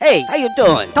Hey, how you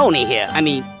doing? Tony here. I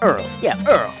mean, Earl. Yeah,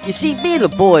 Earl. You see, me and the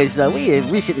boys, we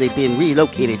have recently been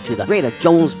relocated to the greater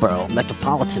Jonesboro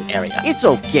metropolitan area. It's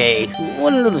okay.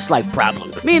 One little slight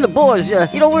problem. Me and the boys,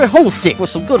 we're homesick for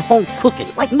some good home cooking,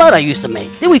 like Mother used to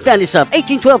make. Then we found this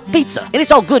 1812 pizza, and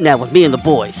it's all good now with me and the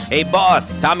boys. Hey,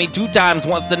 boss, Tommy 2 Times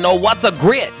wants to know what's a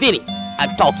grit. Vinny,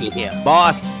 I'm talking here.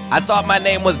 Boss, I thought my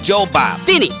name was Joe Bob.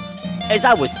 Vinny! As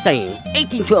I was saying,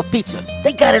 1812 Pizza,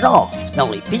 they got it all. Not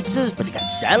only pizzas, but they got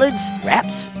salads,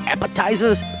 wraps,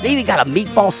 appetizers. They even got a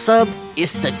meatball sub.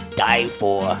 It's to die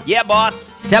for. Yeah,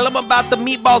 boss. Tell them about the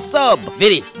meatball sub.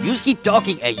 Vinny, you just keep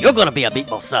talking and you're gonna be a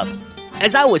meatball sub.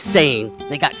 As I was saying,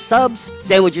 they got subs,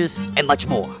 sandwiches, and much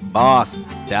more. Boss,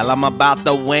 tell them about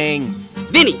the wings.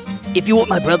 Vinny, if you want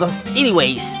my brother,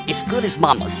 anyways, it's good as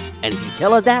mama's. And if you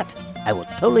tell her that, I will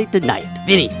totally deny it.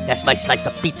 Vinny, that's my slice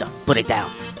of pizza. Put it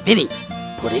down. Vinny,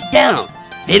 put it down.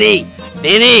 Vinny!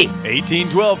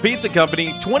 1812 Pizza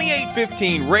Company,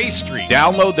 2815 Ray Street.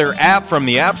 Download their app from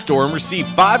the App Store and receive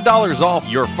 $5 off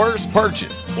your first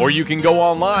purchase. Or you can go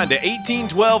online to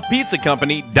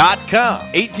 1812pizzacompany.com.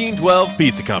 1812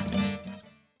 Pizza Company.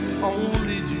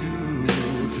 Only you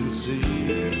can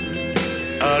see.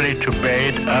 Early to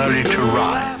bed, early to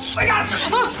rise. I got this.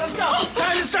 Let's go.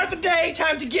 Time to start the day.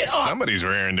 Time to get up. Somebody's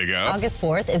raring to go. August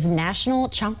 4th is National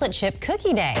Chocolate Chip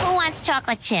Cookie Day. Who wants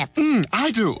chocolate chip?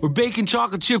 I do. We're baking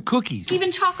chocolate chip cookies.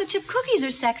 Even chocolate chip cookies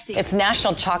are sexy. It's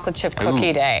National Chocolate Chip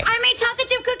Cookie Day. I made chocolate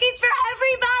chip cookies for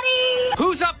everybody.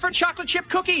 Who's up for chocolate chip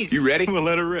cookies? You ready? We'll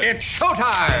let her rip. It's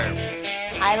showtime.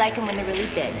 I like them when they're really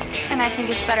big. And I think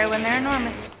it's better when they're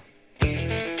enormous.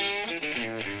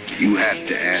 You have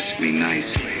to ask me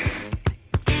nicely.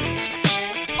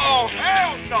 Oh,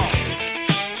 hell no!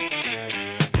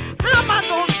 How am I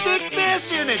gonna stick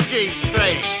this in a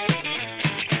G-string?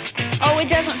 Oh, it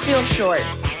doesn't feel short.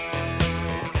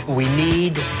 We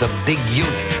need the big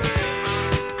unit.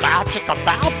 Bow chicka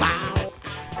bow bow.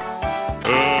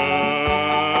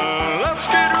 Let's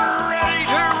get ready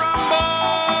to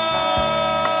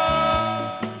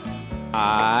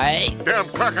rumble! Damn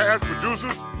cracker-ass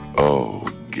producers. Oh,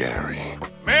 Gary.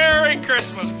 Merry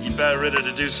Christmas. You about ready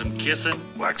to do some kissing?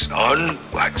 Wax on,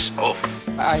 wax off.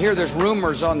 I hear there's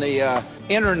rumors on the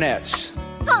internets.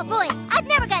 Oh boy, I've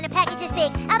never gotten a package this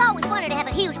big. I've always wanted to have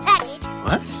a huge package.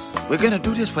 What? We're gonna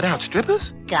do this without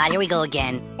strippers? God, here we go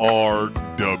again. RWRC.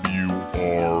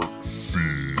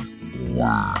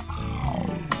 Wow.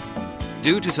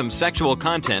 Due to some sexual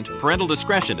content, parental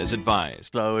discretion is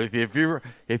advised. So if you're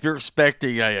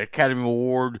expecting a Academy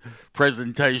Award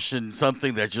presentation,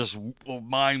 something that's just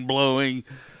mind-blowing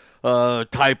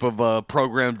type of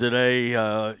program today,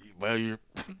 well,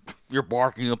 you're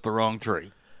barking up the wrong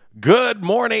tree. Good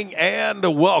morning and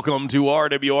welcome to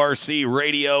RWRC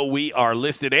Radio. We are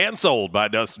listed and sold by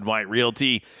Dustin White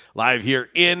Realty, live here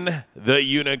in the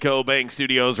Unico Bank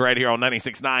Studios right here on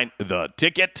 96.9 The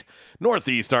Ticket,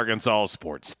 Northeast Arkansas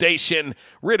Sports Station,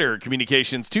 Ritter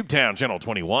Communications, Tubetown Channel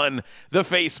 21, the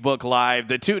Facebook Live,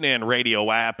 the TuneIn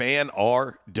Radio app, and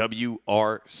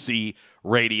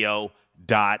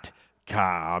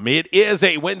RWRCRadio.com. It is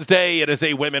a Wednesday. It is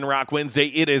a Women Rock Wednesday.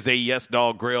 It is a Yes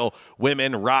Dog Grill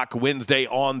Women Rock Wednesday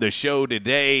on the show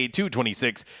today.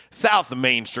 226 South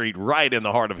Main Street, right in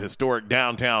the heart of historic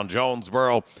downtown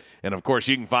Jonesboro. And, of course,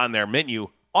 you can find their menu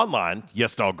online,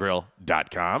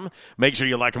 yesdoggrill.com. Make sure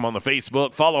you like them on the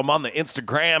Facebook, follow them on the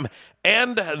Instagram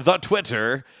and the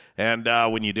Twitter. And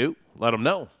when you do, let them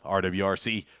know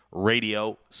RWRC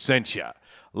Radio sent you.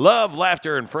 Love,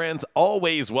 laughter, and friends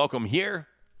always welcome here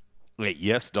at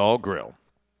Yes Dog Grill.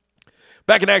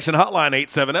 Back in action hotline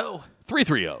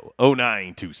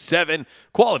 870-330-0927.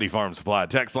 Quality Farm Supply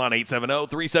text line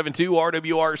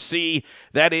 870-372-RWRC.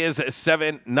 That is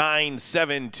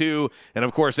 7972. And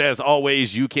of course, as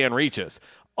always, you can reach us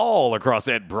all across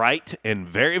that bright and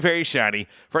very, very shiny,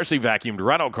 freshly vacuumed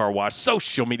Rhino Car Wash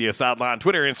social media sideline,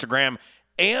 Twitter, Instagram,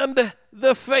 and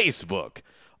the Facebook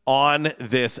on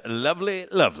this lovely,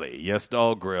 lovely Yes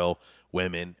Dog Grill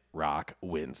Women Rock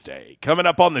Wednesday. Coming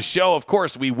up on the show, of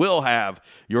course, we will have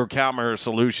your Calmer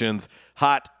Solutions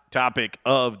hot topic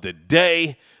of the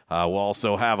day. We'll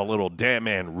also have a little Damn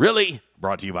Man Really,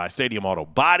 brought to you by Stadium Auto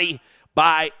Body,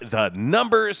 by the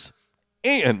numbers,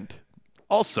 and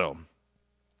also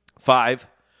 5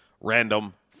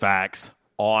 random facts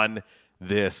on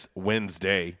this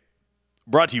Wednesday,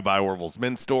 brought to you by Orville's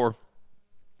Men's Store.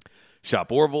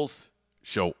 Shop Orville's,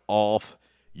 show off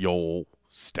your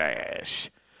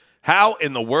stash. How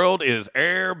in the world is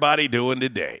everybody doing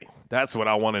today? That's what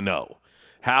I want to know.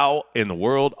 How in the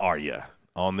world are you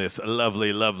on this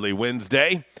lovely, lovely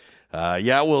Wednesday?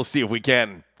 We'll see if we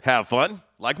can have fun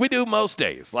like we do most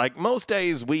days. Like most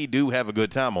days, we do have a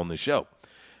good time on the show.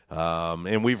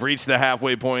 And we've reached the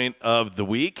halfway point of the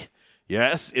week.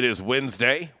 Yes, it is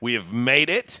Wednesday. We have made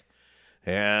it.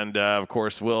 And, of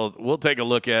course, we'll take a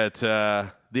look at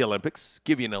the Olympics,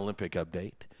 give you an Olympic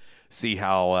update, see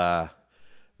how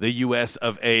the U.S.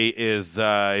 of A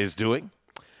is doing.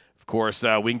 Of course,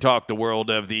 we can talk the world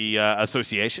of the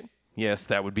association. Yes,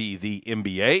 that would be the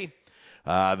NBA.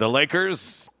 The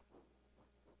Lakers,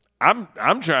 I'm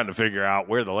trying to figure out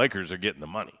where the Lakers are getting the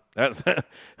money. That's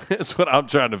what I'm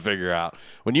trying to figure out.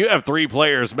 When you have three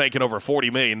players making over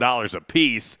 $40 million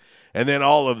apiece, and then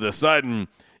all of a sudden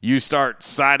you start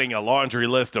signing a laundry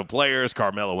list of players,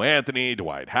 Carmelo Anthony,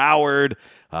 Dwight Howard,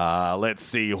 let's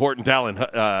see, Horton Talon,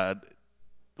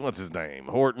 what's his name?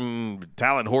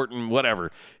 Talon Horton,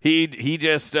 whatever. He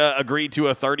just agreed to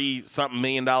a $30-something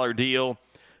million deal.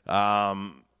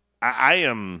 I'm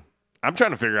trying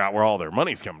to figure out where all their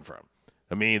money's coming from.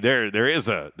 I mean, there is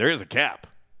a cap.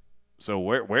 So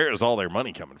where is all their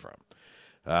money coming from?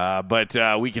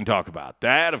 But we can talk about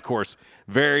that. Of course,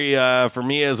 very for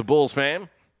me as a Bulls fan,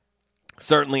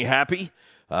 certainly happy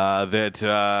that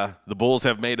the Bulls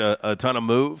have made a ton of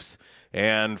moves.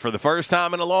 And for the first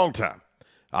time in a long time,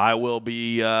 I will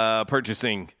be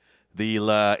purchasing the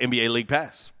NBA League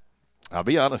Pass. I'll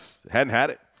be honest, hadn't had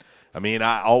it. I mean,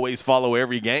 I always follow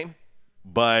every game,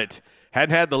 but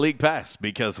hadn't had the League Pass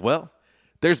because, well,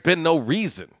 there's been no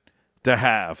reason to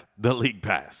have the League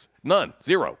Pass. None.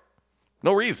 Zero.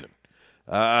 No reason.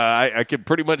 I could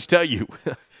pretty much tell you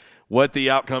what the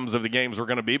outcomes of the games were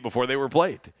going to be before they were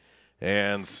played.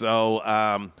 And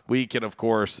so we can, of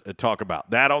course, talk about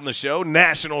that on the show.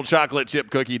 National Chocolate Chip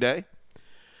Cookie Day.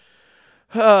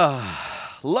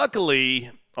 Luckily,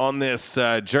 on this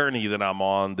journey that I'm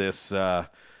on, this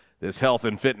health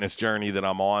and fitness journey that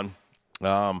I'm on,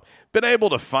 been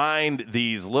able to find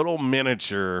these little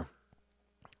miniature,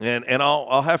 and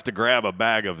I'll have to grab a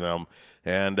bag of them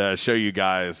and show you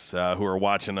guys who are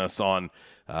watching us on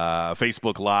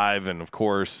Facebook Live and, of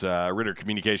course, Ritter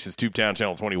Communications Tubetown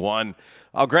Channel 21.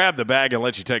 I'll grab the bag and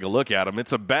let you take a look at them.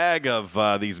 It's a bag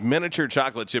of these miniature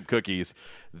chocolate chip cookies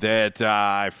that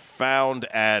I found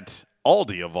at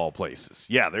Aldi, of all places.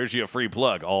 Yeah, there's you a free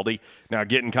plug, Aldi. Now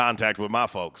get in contact with my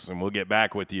folks, and we'll get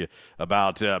back with you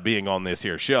about being on this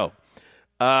here show.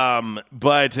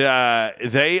 But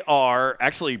they are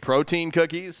actually protein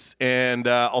cookies and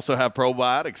also have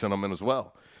probiotics in them as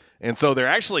well. And so they're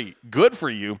actually good for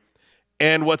you.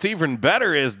 And what's even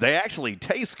better is they actually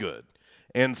taste good.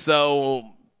 And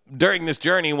so during this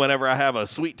journey, whenever I have a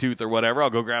sweet tooth or whatever, I'll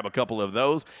go grab a couple of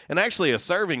those. And actually a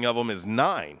serving of them is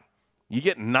 9. You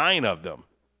get 9 of them.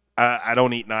 I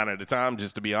don't eat 9 at a time,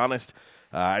 just to be honest.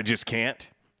 I just can't.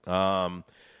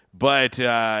 But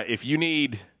if you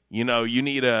need,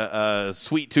 a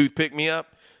sweet tooth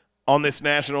pick-me-up on this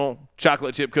National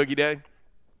Chocolate Chip Cookie Day,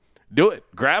 do it.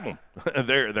 Grab them.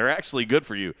 They're actually good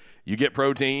for you. You get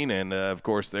protein, and, of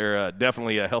course, they're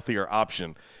definitely a healthier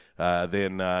option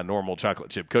than normal chocolate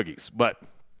chip cookies. But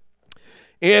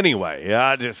anyway,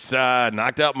 I just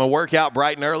knocked out my workout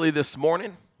bright and early this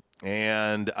morning.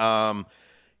 And,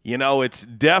 it's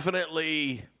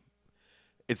definitely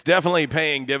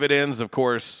paying dividends. Of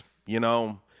course,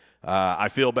 I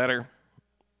feel better.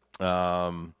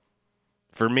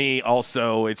 For me,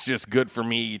 also, it's just good for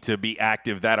me to be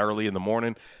active that early in the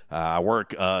morning. I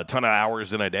work a ton of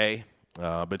hours in a day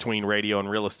between radio and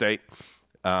real estate.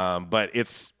 But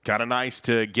it's kind of nice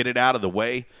to get it out of the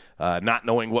way, not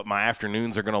knowing what my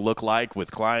afternoons are going to look like with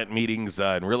client meetings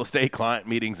in real estate, client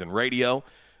meetings in radio.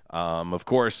 Of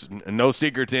course, no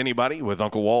secret to anybody with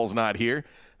Uncle Wall's not here.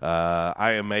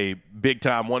 I am a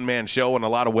big-time one-man show in a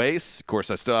lot of ways. Of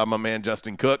course, I still have my man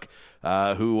Justin Cook,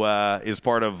 who is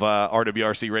part of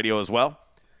RWRC Radio as well.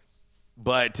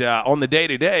 But on the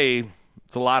day-to-day,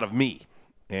 it's a lot of me.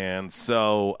 And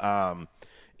so,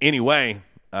 anyway,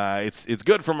 it's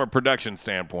good from a production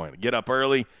standpoint. Get up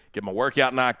early, get my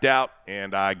workout knocked out,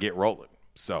 and I get rolling.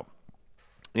 So,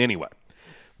 anyway.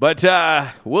 But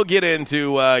we'll get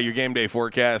into your game day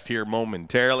forecast here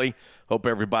momentarily. Hope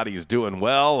everybody is doing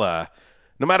well.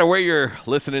 No matter where you're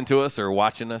listening to us or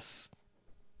watching us,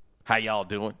 how y'all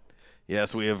doing?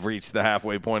 Yes, we have reached the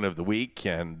halfway point of the week.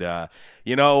 And,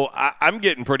 I'm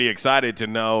getting pretty excited to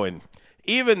know, and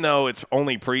even though it's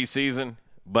only preseason,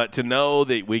 but to know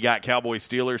that we got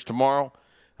Cowboys-Steelers tomorrow,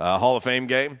 Hall of Fame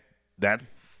game,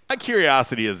 my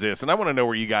curiosity is this, and I want to know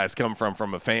where you guys come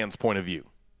from a fan's point of view.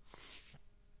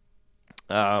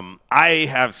 I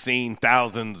have seen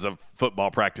thousands of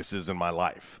football practices in my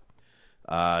life,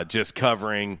 just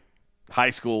covering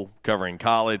high school, covering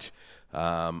college.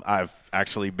 I've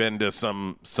actually been to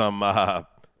some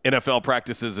NFL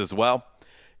practices as well.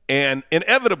 And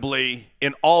inevitably,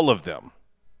 in all of them,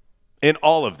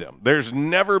 there's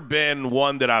never been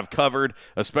one that I've covered,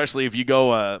 especially if you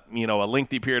go a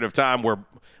lengthy period of time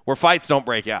where fights don't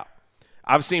break out.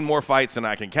 I've seen more fights than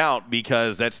I can count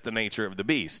because that's the nature of the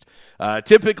beast.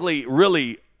 Typically,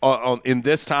 really, in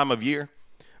this time of year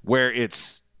where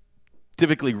it's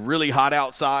typically really hot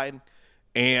outside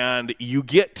and you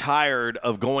get tired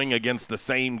of going against the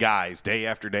same guys day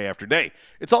after day after day.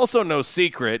 It's also no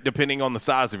secret, depending on the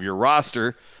size of your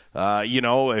roster,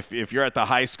 if you're at the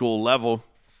high school level,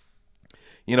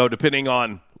 depending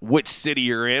on which city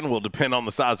you're in will depend on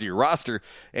the size of your roster.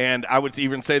 And I would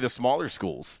even say the smaller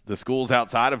schools, the schools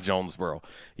outside of Jonesboro,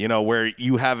 where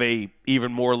you have a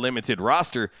even more limited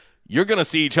roster, you're going to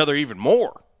see each other even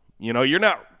more. You're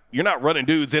not running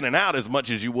dudes in and out as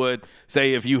much as you would,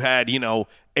 say, if you had,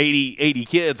 80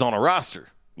 kids on a roster,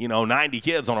 90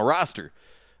 kids on a roster.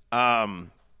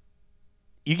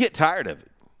 You get tired of it,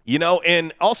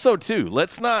 and also, too,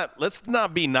 let's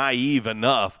not be naive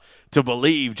enough to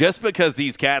believe just because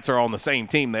these cats are on the same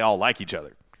team, they all like each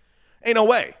other. Ain't no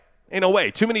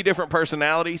way. Too many different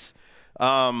personalities.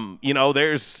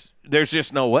 There's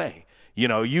just no way.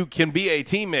 You can be a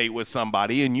teammate with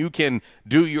somebody and you can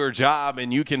do your job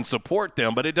and you can support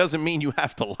them, but it doesn't mean you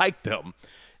have to like them.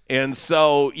 And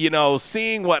so,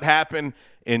 seeing what happened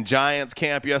in Giants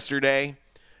camp yesterday,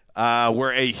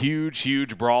 where a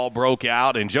huge brawl broke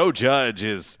out, and Joe Judge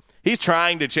he's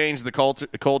trying to change the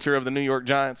culture of the New York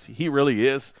Giants. He really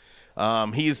is.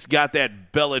 He's got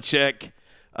that Belichick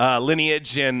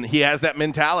lineage, and he has that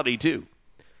mentality too.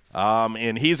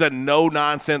 And he's a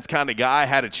no-nonsense kind of guy. I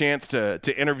had a chance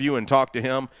to interview and talk to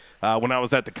him when I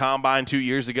was at the Combine 2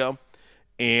 years ago.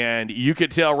 And you could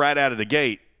tell right out of the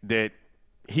gate that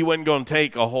he wasn't going to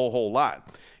take a whole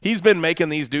lot. He's been making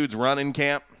these dudes run in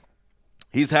camp.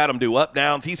 He's had them do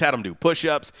up-downs. He's had them do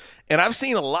push-ups. And I've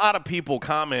seen a lot of people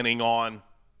commenting on,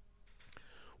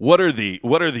 what are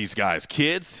these guys,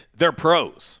 kids? They're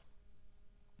pros.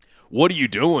 What are you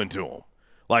doing to them?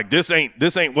 Like, this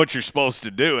ain't what you're supposed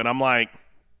to do. And I'm like,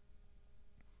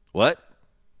 what?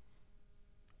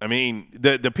 I mean,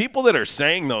 the people that are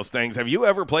saying those things, have you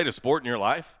ever played a sport in your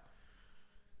life?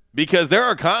 Because there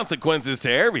are consequences to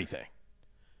everything.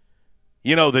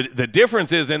 The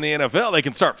difference is in the NFL, they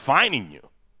can start fining you,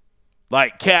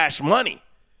 like cash money.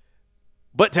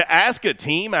 But to ask a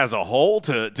team as a whole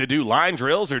to do line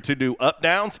drills or to do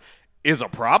up-downs is a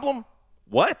problem?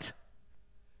 What?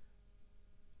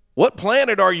 What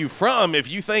planet are you from if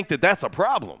you think that that's a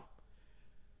problem?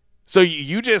 So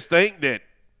you just think that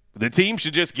the team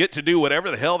should just get to do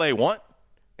whatever the hell they want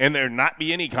and there not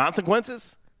be any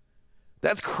consequences?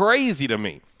 That's crazy to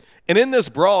me. And in this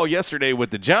brawl yesterday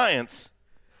with the Giants,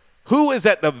 who is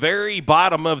at the very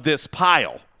bottom of this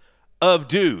pile of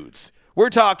dudes? We're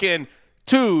talking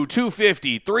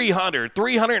 250, 300,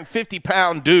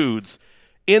 350-pound dudes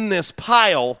in this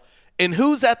pile. And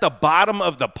who's at the bottom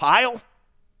of the pile?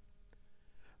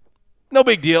 No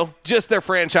big deal. Just their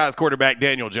franchise quarterback,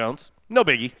 Daniel Jones. No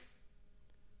biggie.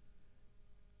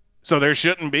 So there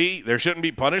shouldn't be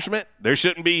punishment. There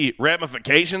shouldn't be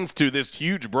ramifications to this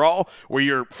huge brawl where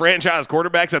your franchise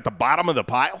quarterback's at the bottom of the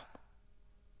pile.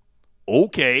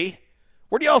 Okay.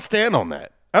 Where do y'all stand on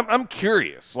that? I'm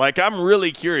curious. Like, I'm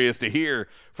really curious to hear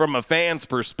from a fan's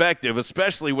perspective,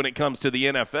 especially when it comes to the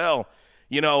NFL.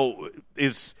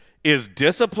 Is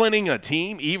disciplining a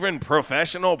team, even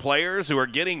professional players who are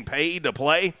getting paid to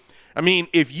play? I mean,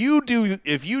 if you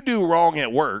do wrong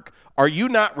at work, are you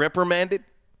not reprimanded?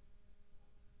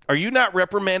 Are you not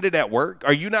reprimanded at work?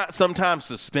 Are you not sometimes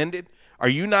suspended? Are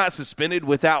you not suspended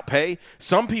without pay?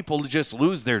 Some people just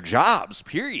lose their jobs,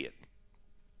 period.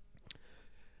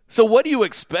 So what do you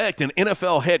expect an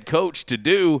NFL head coach to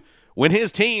do when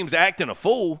his team's acting a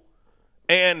fool?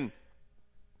 And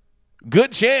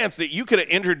good chance that you could have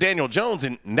injured Daniel Jones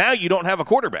and now you don't have a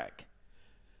quarterback.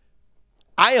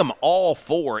 I am all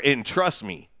for, and trust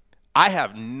me, I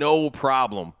have no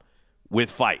problem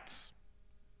with fights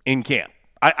in camp.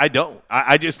 I don't.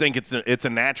 I just think it's a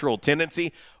natural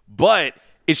tendency, but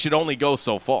it should only go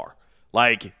so far.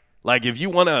 Like if you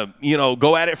want to,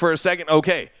 go at it for a second,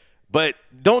 okay. But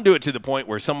don't do it to the point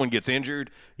where someone gets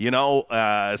injured,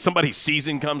 somebody's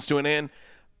season comes to an end.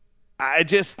 I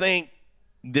just think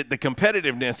that the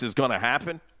competitiveness is going to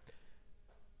happen.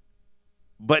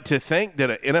 But to think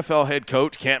that an NFL head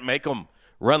coach can't make them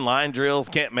run line drills,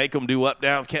 can't make them do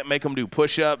up-downs, can't make them do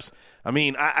push-ups, I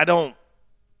mean, I don't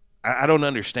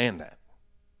understand that.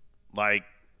 Like,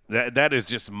 that is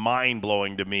just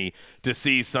mind-blowing to me to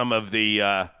see some of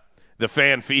the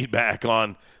fan feedback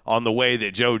on the way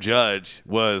that Joe Judge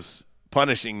was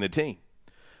punishing the team.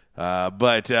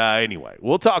 But anyway,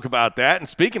 we'll talk about that. And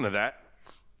speaking of that,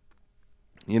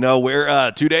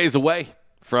 we're 2 days away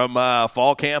from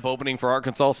fall camp opening for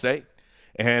Arkansas State.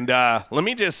 And let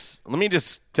me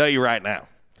just tell you right now,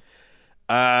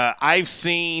 I've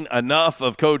seen enough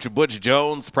of Coach Butch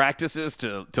Jones' practices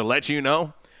to let you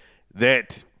know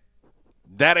that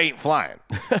ain't flying.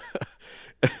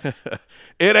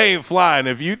 It ain't flying.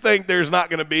 If you think there's not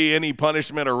going to be any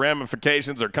punishment or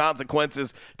ramifications or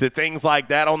consequences to things like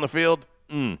that on the field,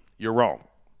 you're wrong.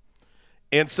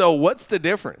 And so what's the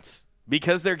difference?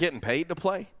 Because they're getting paid to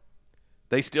play?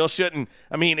 They still shouldn't.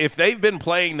 I mean, if they've been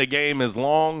playing the game as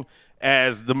long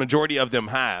as the majority of them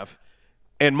have,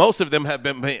 and most of them have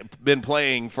been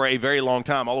playing for a very long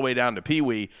time, all the way down to Pee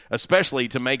Wee, especially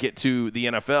to make it to the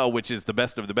NFL, which is the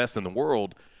best of the best in the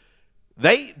world,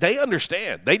 they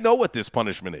understand. They know what this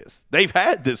punishment is. They've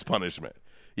had this punishment.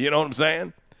 You know what I'm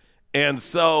saying? And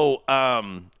so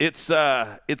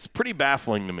it's pretty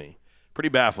baffling to me.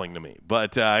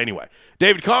 But anyway,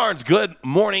 David Carnes, good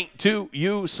morning to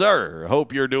you, sir.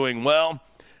 Hope you're doing well.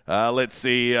 Let's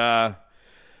see. Let's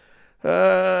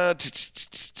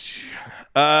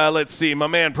see. My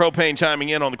man Propane chiming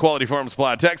in on the Quality Farm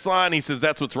Supply text line. He says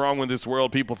that's what's wrong with this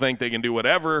world. People think they can do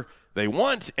whatever they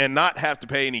want and not have to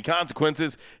pay any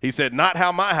consequences. He said, not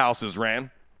how my house is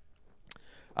ran.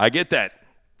 I get that.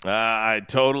 I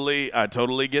totally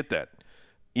get that.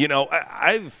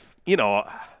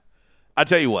 I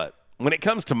tell you what, when it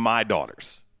comes to my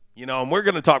daughters, and we're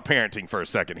going to talk parenting for a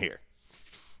second here.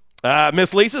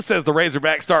 Miss Lisa says the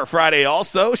Razorbacks start Friday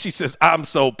also. She says, I'm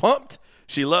so pumped.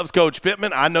 She loves Coach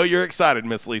Pittman. I know you're excited,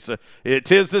 Miss Lisa. It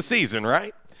is the season,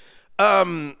 right?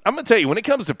 I'm going to tell you, when it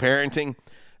comes to parenting,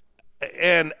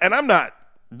 and I'm not,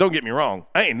 don't get me wrong,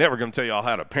 I ain't never going to tell y'all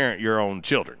how to parent your own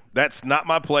children. That's not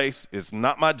my place. It's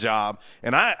not my job.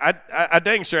 And I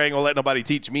dang sure ain't going to let nobody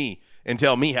teach me and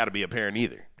tell me how to be a parent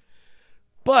either.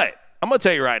 But I'm going to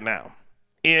tell you right now,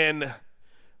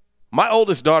 my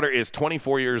oldest daughter is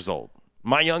 24 years old.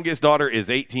 My youngest daughter is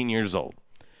 18 years old.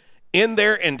 In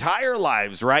their entire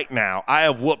lives right now, I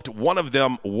have whooped one of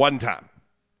them one time.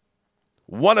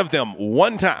 One of them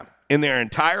one time in their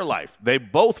entire life. They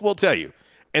both will tell you,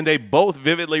 and they both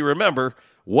vividly remember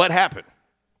what happened.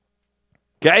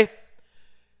 Okay?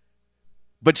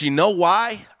 But you know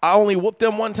why I only whooped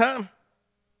them one time?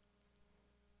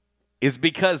 It's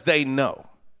because they know.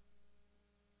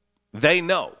 They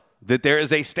know that there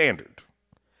is a standard.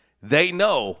 They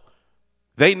know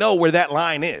where that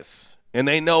line is, and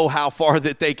they know how far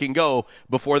that they can go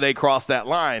before they cross that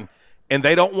line, and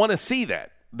they don't want to see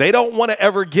that. They don't want to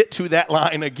ever get to that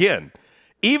line again.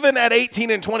 Even at 18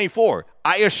 and 24,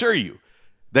 I assure you,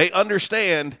 they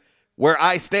understand where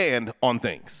I stand on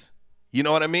things. You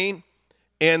know what I mean?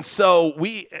 And so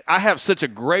I have such a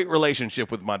great relationship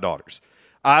with my daughters.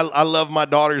 I love my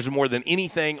daughters more than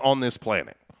anything on this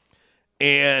planet.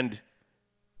 And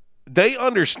they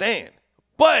understand.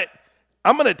 But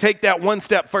I'm going to take that one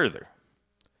step further.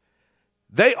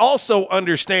 They also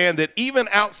understand that even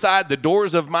outside the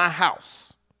doors of my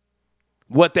house,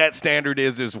 what that standard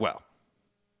is as well.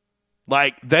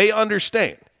 Like, they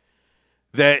understand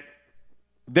that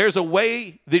there's a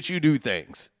way that you do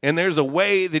things, and there's a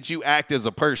way that you act as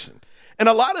a person. And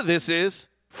a lot of this is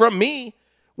from me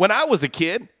when I was a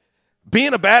kid,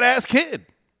 being a badass kid.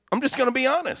 I'm just going to be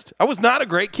honest. I was not a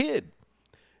great kid,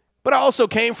 but I also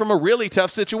came from a really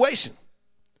tough situation.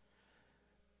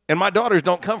 And my daughters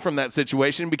don't come from that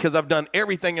situation because I've done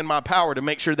everything in my power to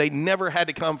make sure they never had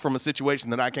to come from a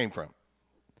situation that I came from.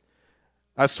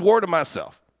 I swore to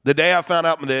myself the day I found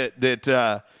out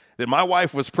that my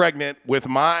wife was pregnant with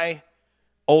my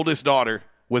oldest daughter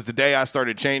was the day I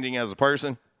started changing as a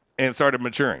person and started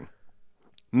maturing.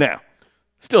 Now,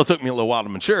 still took me a little while to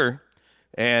mature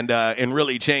and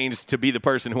really change to be the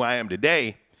person who I am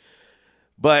today.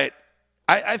 But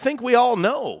I think we all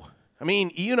know. I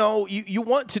mean, you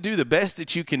want to do the best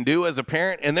that you can do as a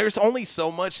parent, and there's only so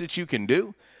much that you can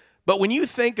do. But when you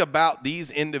think about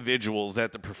these individuals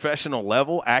at the professional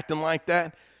level acting like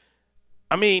that,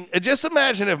 I mean, just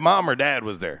imagine if mom or dad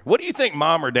was there. What do you think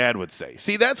mom or dad would say?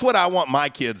 See, that's what I want my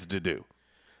kids to do.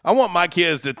 I want my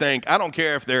kids to think, I don't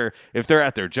care if they're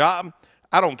at their job.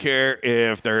 I don't care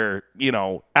if they're,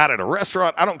 out at a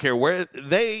restaurant. I don't care where.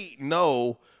 They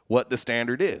know what the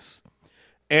standard is.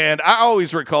 And I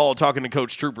always recall talking to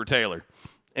Coach Trooper Taylor,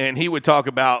 and he would talk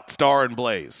about Star and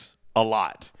Blaze a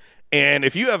lot. And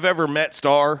if you have ever met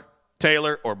Star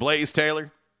Taylor or Blaze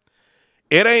Taylor,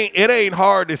 it ain't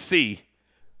hard to see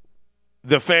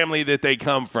the family that they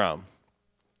come from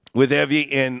with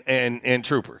Evie and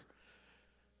Trooper.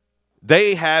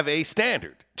 They have a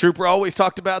standard. Trooper always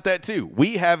talked about that too.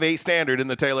 We have a standard in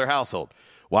the Taylor household.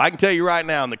 Well, I can tell you right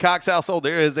now, in the Cox household,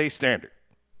 there is a standard.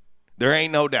 There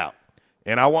ain't no doubt.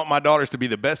 And I want my daughters to be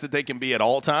the best that they can be at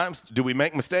all times. Do we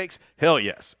make mistakes? Hell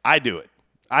yes. I do it.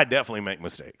 I definitely make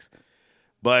mistakes.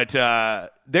 But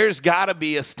there's got to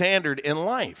be a standard in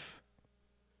life.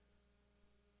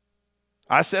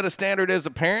 I set a standard as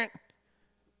a parent.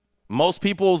 Most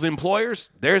people's employers,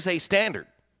 there's a standard.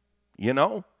 You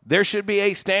know, there should be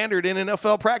a standard in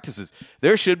NFL practices.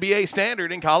 There should be a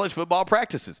standard in college football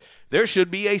practices. There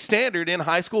should be a standard in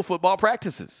high school football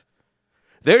practices.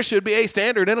 There should be a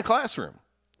standard in a classroom.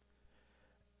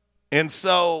 And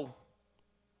so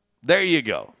there you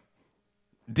go.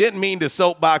 Didn't mean to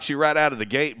soapbox you right out of the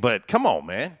gate, but come on,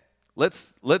 man.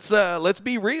 Let's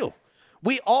be real.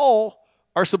 We all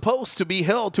are supposed to be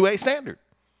held to a standard.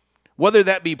 Whether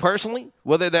that be personally,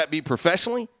 whether that be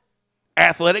professionally,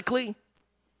 athletically,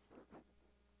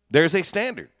 there's a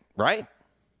standard, right?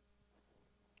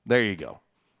 There you go.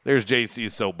 There's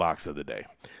JC's soapbox of the day.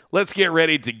 Let's get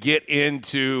ready to get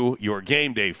into your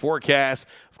game day forecast.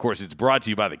 Of course, it's brought to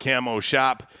you by the Camo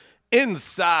Shop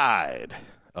inside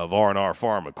of R&R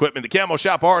Farm Equipment. The Camo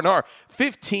Shop, R&R,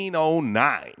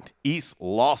 1509 East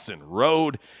Lawson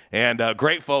Road. And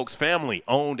great folks, family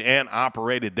owned and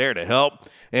operated, there to help.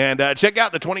 And check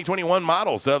out the 2021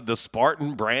 models of the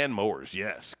Spartan brand mowers.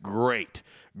 Yes, great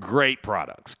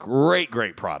products.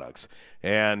 Great products.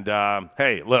 And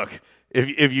hey, look,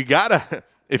 if you gotta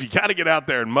get out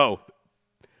there and mow,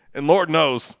 and Lord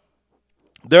knows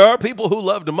there are people who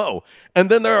love to mow, and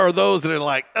then there are those that are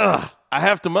like, ugh, I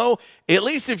have to mow. At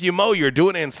least if you mow, you're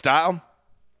doing it in style,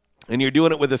 and you're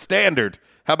doing it with a standard.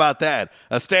 How about that?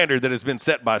 A standard that has been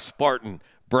set by Spartan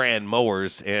brand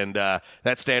mowers, and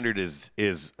that standard is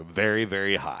very,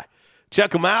 very high.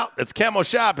 Check them out. It's Camo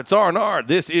Shop. It's R&R.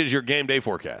 This is your game day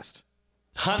forecast.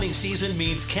 Hunting season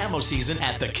means camo season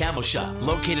at the Camo Shop,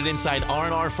 located inside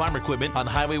R&R Farm Equipment on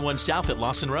Highway 1 South at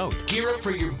Lawson Road. Gear up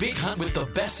for your big hunt with the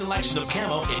best selection of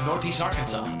camo in Northeast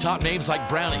Arkansas. Top names like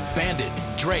Browning, Bandit,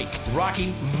 Drake,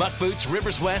 Rocky, Muck Boots,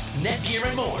 Rivers West, Netgear,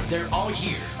 and more. They're all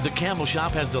here. The Camo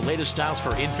Shop has the latest styles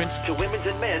for infants to women's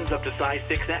and men's up to size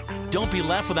 6X. Don't be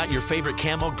left without your favorite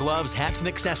camo, gloves, hats, and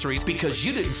accessories because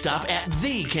you didn't stop at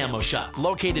the Camo Shop,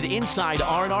 located inside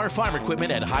R&R Farm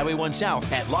Equipment at Highway 1 South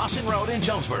at Lawson Road in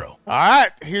Jonesboro. All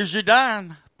right, here's your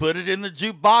dime. Put it in the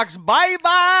jukebox.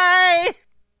 Bye-bye.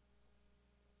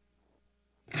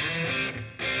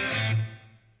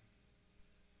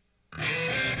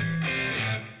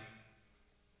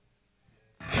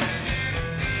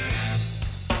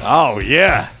 Oh,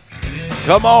 yeah.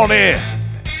 Come on in.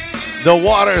 The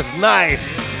water's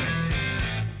nice.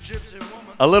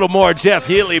 A little more Jeff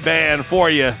Healey band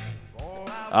for you.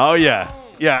 Oh, yeah.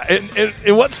 Yeah,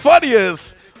 and what's funny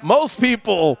is most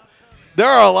people, there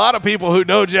are a lot of people who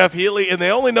know Jeff Healey, and they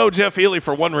only know Jeff Healey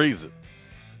for one reason.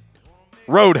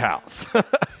 Roadhouse.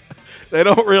 They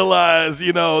don't realize,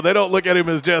 they don't look at him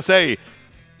as just, hey,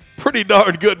 pretty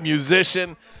darn good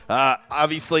musician,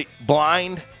 obviously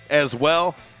blind as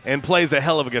well, and plays a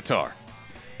hell of a guitar.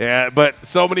 Yeah, but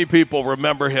so many people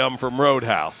remember him from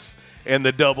Roadhouse and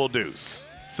the Double Deuce.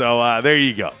 So there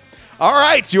you go. All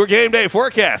right, your game day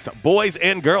forecast. Boys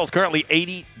and girls, currently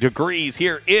 80 degrees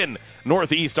here in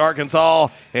Northeast Arkansas,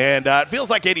 and it feels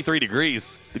like 83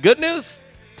 degrees. The good news,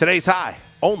 today's high,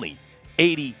 only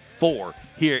 84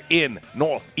 here in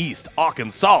Northeast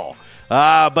Arkansas.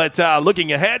 But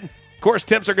looking ahead, of course,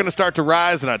 temps are going to start to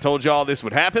rise, and I told y'all this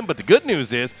would happen, but the good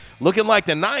news is looking like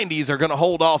the 90s are going to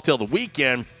hold off till the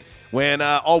weekend when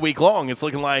all week long it's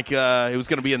looking like it was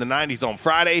going to be in the 90s on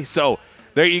Friday. So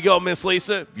there you go, Miss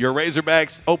Lisa. Your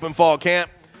Razorbacks open fall camp.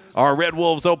 Our Red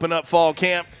Wolves open up fall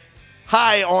camp.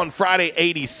 High on Friday,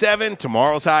 87.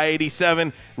 Tomorrow's high,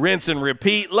 87. Rinse and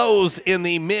repeat. Lows in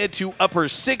the mid to upper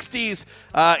 60s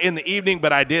in the evening.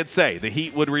 But I did say the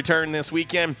heat would return this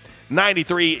weekend.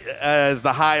 93 is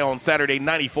the high on Saturday.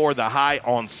 94 the high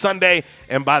on Sunday.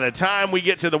 And by the time we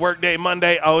get to the workday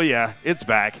Monday, oh, yeah, it's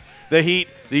back. The heat,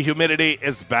 the humidity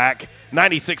is back.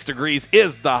 96 degrees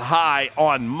is the high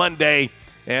on Monday.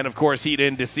 And, of course, heat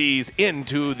indices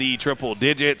into the triple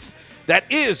digits. That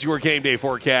is your game day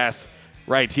forecast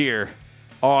right here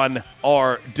on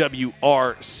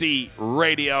RWRC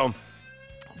Radio.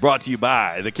 Brought to you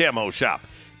by the Camo Shop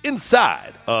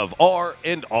inside of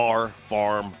R&R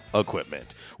Farm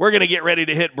Equipment. We're going to get ready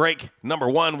to hit break number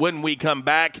 1. When we come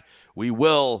back, we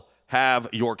will have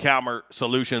your Calmer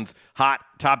Solutions hot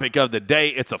topic of the day.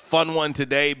 It's a fun one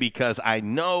today because I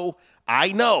know,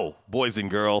 boys and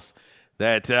girls,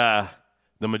 that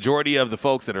the majority of the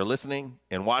folks that are listening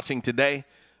and watching today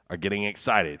are getting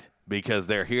excited because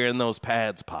they're hearing those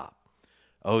pads pop.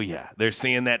 Oh, yeah, they're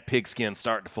seeing that pigskin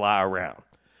start to fly around.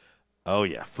 Oh,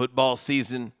 yeah, football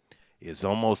season is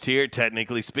almost here.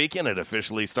 Technically speaking, it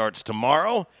officially starts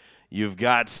tomorrow. You've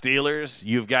got Steelers,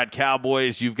 you've got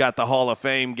Cowboys, you've got the Hall of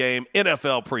Fame game,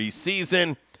 NFL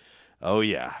preseason. Oh,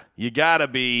 yeah, you got to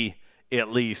be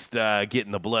at least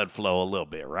getting the blood flow a little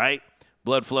bit, right?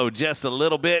 Blood flow just a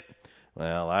little bit.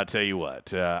 Well, I tell you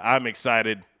what, I'm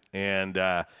excited, and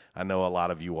I know a lot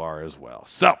of you are as well.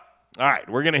 So, all right,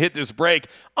 we're going to hit this break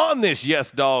on this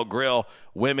Yes Dog Grill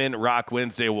Women Rock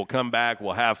Wednesday. We'll come back.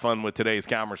 We'll have fun with today's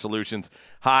Calmer Solutions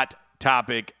Hot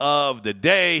Topic of the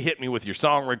Day. Hit me with your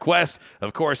song requests.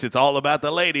 Of course, it's all about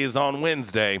the ladies on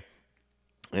Wednesday.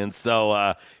 And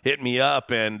so hit me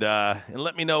up and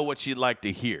let me know what you'd like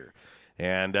to hear.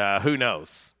 And who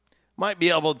knows, might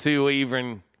be able to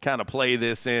even kind of play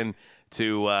this in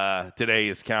to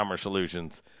today's Calmer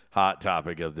Solutions Hot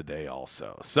Topic of the Day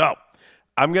also. So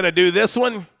I'm going to do this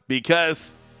one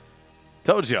because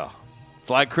told y'all, it's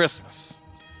like Christmas.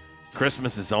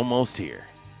 Christmas is almost here.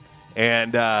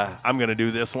 And I'm going to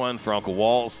do this one for Uncle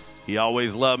Walls. He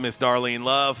always loved Miss Darlene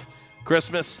Love.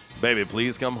 Christmas, baby,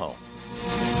 please come home.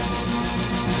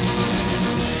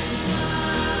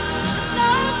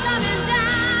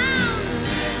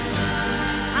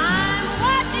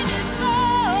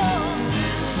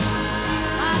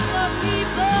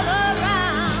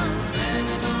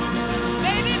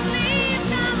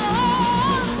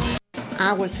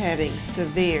 I was having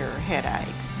severe headaches.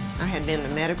 I had been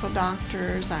to medical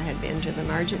doctors, I had been to the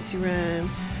emergency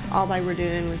room. All they were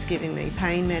doing was giving me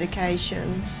pain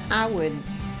medication. I would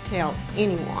tell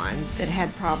anyone that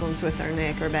had problems with their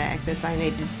neck or back that they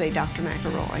needed to see Dr.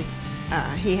 McElroy.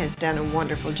 He has done a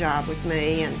wonderful job with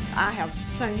me, and I have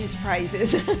sung his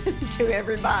praises to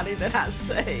everybody that I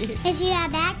see. If you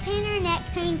have back pain or neck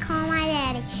pain, call my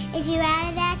daddy. If you're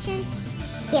out of action,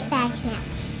 get back in.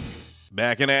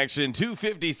 Back in action,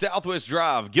 250 Southwest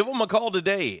Drive. Give them a call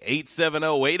today,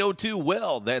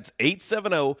 870-802-WELL. That's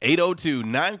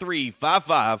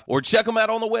 870-802-9355. Or check them out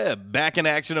on the web,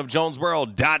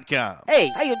 backinactionofjonesboro.com. Hey,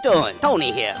 how you doing?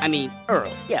 Tony here. Earl.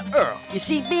 Yeah, Earl. You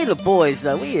see, me and the boys,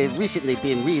 we have recently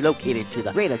been relocated to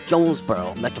the greater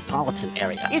Jonesboro metropolitan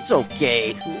area. It's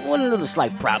okay. One little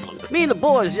slight problem. Me and the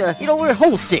boys, we're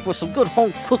homesick for some good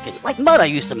home cooking, like Mother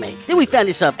used to make. Then we found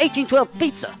this 1812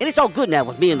 pizza, and it's all good now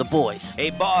with me and the boys.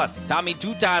 Hey, boss, Tommy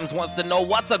 2 times wants to know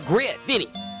what's a grit. Vinny,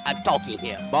 I'm talking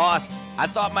here. Boss, I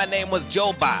thought my name was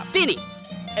Joe Bob. Vinny,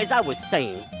 as I was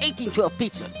saying, 1812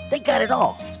 Pizza, they got it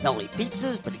all. Not only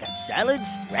pizzas, but they got salads,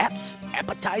 wraps,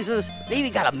 appetizers. They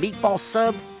even got a meatball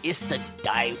sub. It's to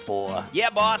die for. Yeah,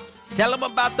 boss. Tell them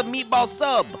about the meatball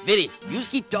sub. Vinny, you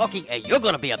just keep talking and you're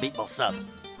gonna be a meatball sub.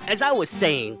 As I was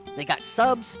saying, they got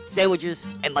subs, sandwiches,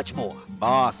 and much more.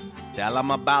 Boss, tell them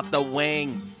about the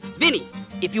wings. Vinny,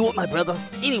 if you want my brother,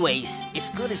 anyways, it's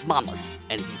good as Mama's.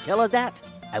 And if you tell her that,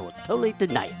 I will totally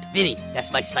deny it. Vinny,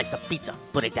 that's my slice of pizza.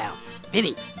 Put it down.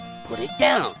 Vinny, put it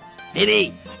down.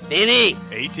 Vinny!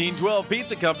 1812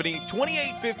 Pizza Company,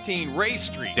 2815 Ray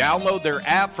Street. Download their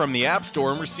app from the App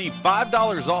Store and receive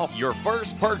 $5 off your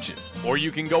first purchase. Or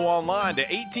you can go online to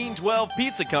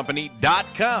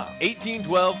 1812pizzacompany.com.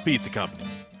 1812 Pizza Company.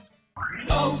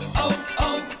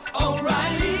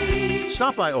 O'Reilly!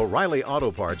 Stop by O'Reilly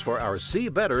Auto Parts for our See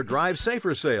Better, Drive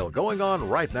Safer sale going on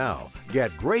right now.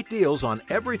 Get great deals on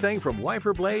everything from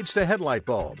wiper blades to headlight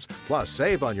bulbs. Plus,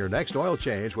 save on your next oil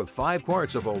change with 5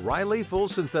 quarts of O'Reilly Full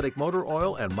Synthetic Motor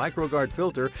Oil and MicroGuard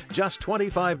Filter, just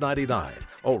 $25.99.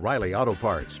 O'Reilly Auto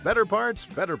Parts. Better parts,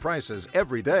 better prices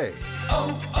every day.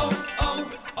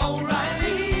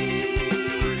 O'Reilly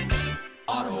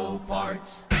Auto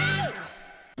Parts.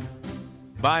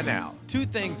 By now, 2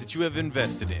 things that you have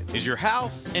invested in is your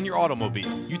house and your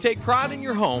automobile. You take pride in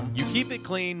your home, you keep it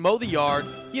clean, mow the yard,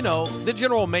 the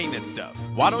general maintenance stuff.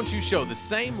 Why don't you show the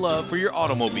same love for your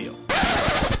automobile?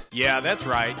 Yeah, that's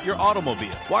right, your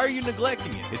automobile. Why are you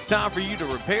neglecting it? It's time for you to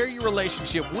repair your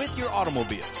relationship with your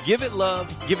automobile. Give it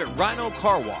love, give it Rhino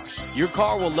Car Wash. Your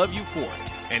car will love you for it.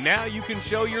 And now you can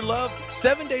show your love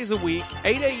 7 days a week,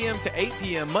 8 a.m. to 8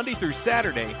 p.m. Monday through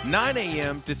Saturday, 9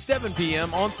 a.m. to 7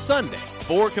 p.m. on Sunday.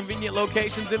 4 convenient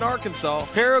locations in Arkansas,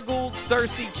 Paragould,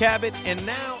 Searcy, Cabot, and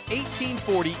now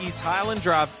 1840 East Highland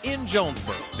Drive in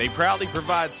Jonesboro. They proudly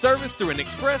provide service through an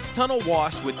express tunnel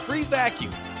wash with free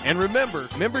vacuums. And remember,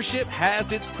 membership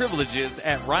has its privileges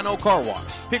at Rhino Car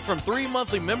Wash. Pick from 3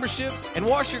 monthly memberships and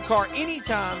wash your car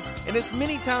anytime and as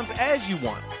many times as you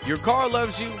want. Your car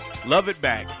loves you, love it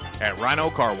back at Rhino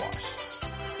Car Wash.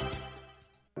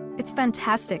 It's It's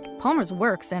fantastic. Palmer's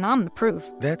works, and I'm the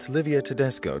proof. That's Livia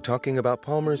Tedesco talking about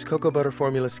Palmer's Cocoa Butter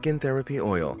Formula Skin Therapy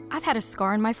Oil. I've had a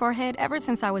scar on my forehead ever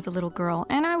since I was a little girl,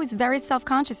 and I was very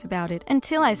self-conscious about it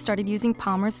until I started using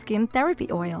Palmer's Skin Therapy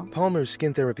Oil. Palmer's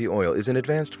Skin Therapy Oil is an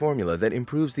advanced formula that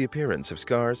improves the appearance of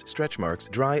scars, stretch marks,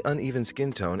 dry, uneven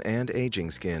skin tone, and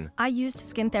aging skin. I used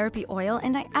Skin Therapy Oil,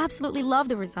 and I absolutely love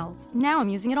the results. Now I'm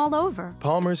using it all over.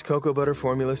 Palmer's Cocoa Butter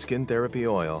Formula Skin Therapy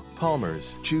Oil.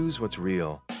 Palmer's. Choose what's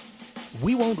real.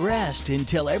 We won't rest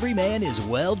until every man is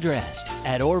well dressed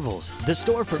at Orville's, the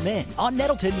store for men, on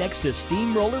Nettleton next to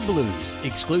Steamroller Blues.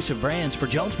 Exclusive brands for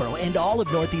Jonesboro and all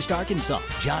of Northeast Arkansas.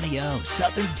 Johnny O,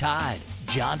 Southern Tide,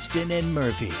 Johnston and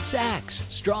Murphy, Saks,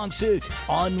 Strong Suit,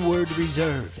 Onward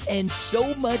Reserve, and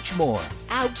so much more.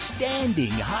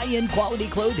 Outstanding high-end quality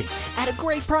clothing at a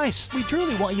great price. We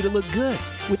truly want you to look good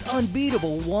with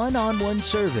unbeatable one-on-one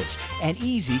service and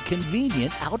easy,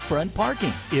 convenient out-front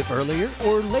parking. If earlier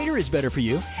or later is better for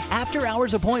you,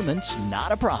 after-hours appointments,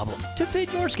 not a problem. To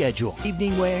fit your schedule.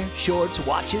 Evening wear, shorts,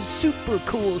 watches, super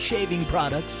cool shaving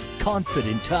products,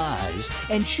 confident ties,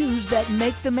 and shoes that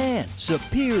make the man.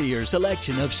 Superior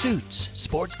selection of suits,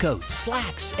 sports coats,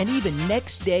 slacks, and even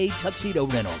next-day tuxedo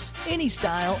rentals. Any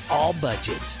style, all budgets.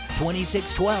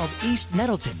 2612 East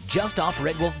Nettleton, just off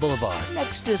Red Wolf Boulevard,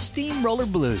 next to Steamroller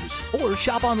Blues. Or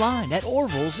shop online at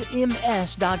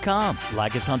orvillesms.com.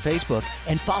 Like us on Facebook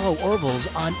and follow Orville's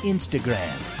on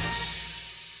Instagram.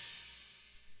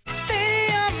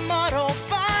 Stadium Auto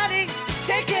Body,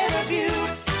 take care of you.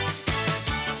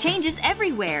 Changes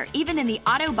everywhere, even in the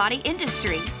auto body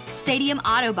industry. Stadium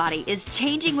Auto Body is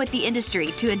changing with the industry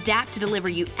to adapt to deliver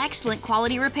you excellent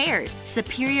quality repairs,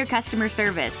 superior customer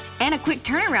service, and a quick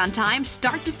turnaround time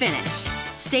start to finish.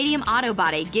 Stadium Auto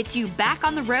Body gets you back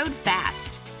on the road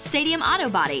fast. Stadium Auto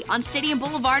Body on Stadium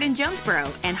Boulevard in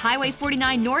Jonesboro and Highway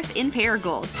 49 North in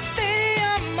Paragould.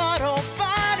 Stadium Auto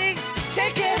Body,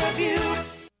 take care of you.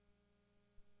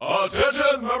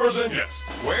 Attention, members and guests,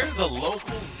 where the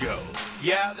locals go.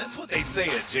 Yeah, that's what they say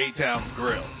at J-Town's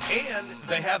Grill. And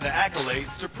they have the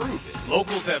accolades to prove it.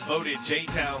 Locals have voted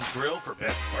J-Town's Grill for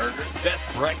best burger,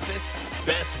 best breakfast,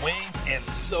 best wings, and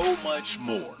so much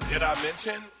more. Did I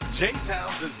mention?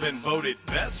 J-Town's has been voted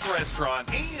best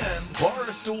restaurant and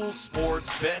Barstool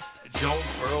Sports best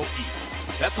Jonesboro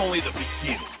Eats. That's only the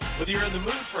beginning. Whether you're in the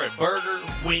mood for a burger,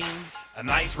 wings, a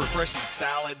nice refreshing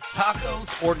salad,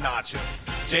 tacos, or nachos,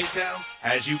 J-Town's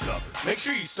has you covered. Make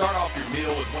sure you start off your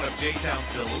meal with one of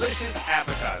J-Town's delicious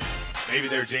appetizers. Maybe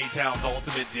their J-Town's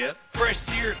ultimate dip, fresh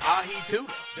seared ahi tuna,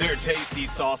 their tasty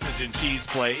sausage and cheese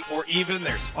plate, or even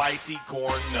their spicy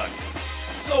corn nuggets.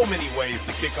 So many ways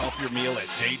to kick off your meal at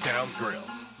J-Town's Grill.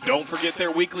 Don't forget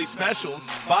their weekly specials,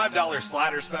 $5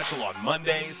 slider special on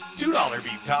Mondays, $2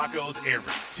 beef tacos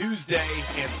every Tuesday,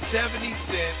 and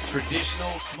 70-cent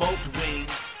traditional smoked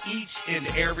wings each and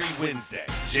every Wednesday.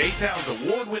 J-Town's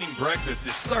award-winning breakfast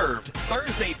is served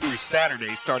Thursday through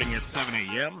Saturday starting at 7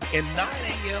 a.m. and 9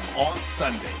 a.m. on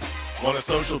Sundays. Want to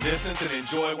social distance and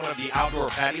enjoy one of the outdoor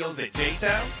patios at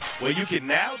J-Town's? Well, you can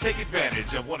now take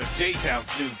advantage of one of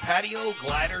J-Town's new patio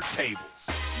glider tables.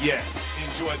 Yes,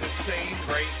 enjoy the same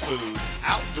great food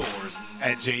outdoors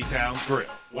at J-Town's Grill.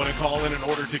 Want to call in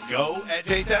order to go at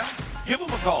J-Town's? Give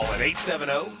them a call at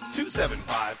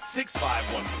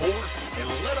 870-275-6514 and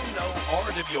let them know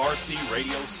RWRC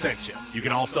Radio sent you. You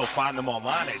can also find them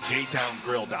online at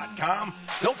jtownsgrill.com.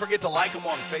 Don't forget to like them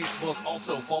on Facebook.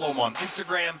 Also follow them on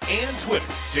Instagram and Twitter.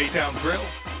 J-Town's Grill,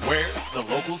 where the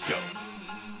locals go.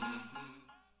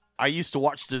 I used to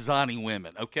watch Designing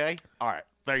Women, okay? All right,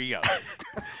 there you go.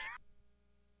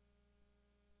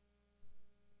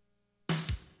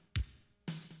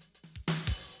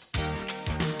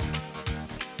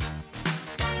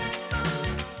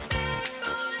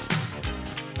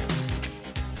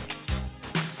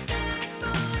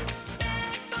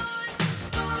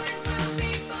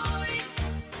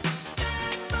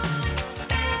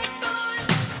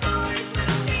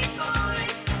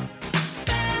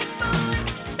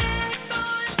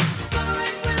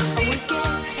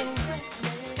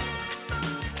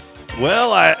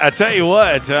 Well, I tell you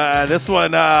what, this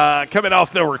one coming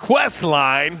off the request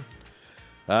line,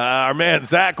 our man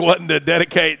Zach wanting to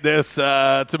dedicate this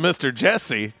to Mr.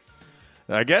 Jesse.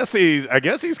 I guess he's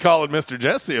calling Mr.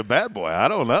 Jesse a bad boy. I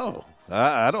don't know.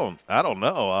 I don't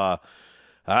know.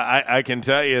 I can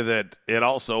tell you that it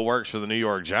also works for the New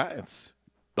York Giants,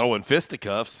 throwing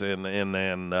fisticuffs in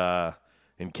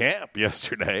camp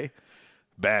yesterday.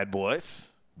 Bad boys.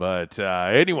 But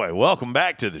anyway, welcome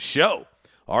back to the show.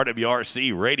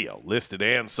 RWRC Radio, listed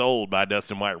and sold by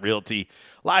Dustin White Realty,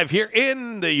 live here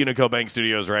in the Unico Bank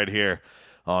Studios right here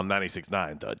on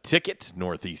 96.9 The Ticket,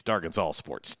 Northeast Arkansas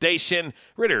Sports Station,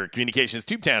 Ritter Communications,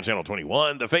 Tubetown Channel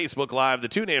 21, the Facebook Live, the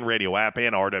TuneIn Radio app,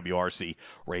 and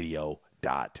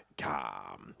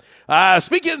RWRCRadio.com.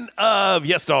 Speaking of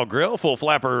Yes Dog Grill, Full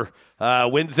Flapper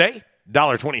Wednesday,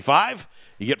 $1.25.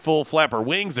 You get full flapper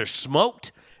wings. They're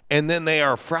smoked, and then they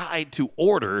are fried to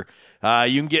order.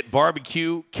 You can get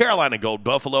barbecue, Carolina Gold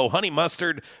Buffalo, honey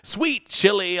mustard, sweet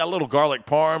chili, a little garlic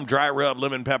parm, dry rub,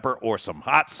 lemon pepper, or some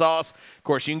hot sauce. Of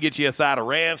course, you can get you a side of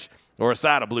ranch or a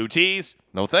side of blue cheese.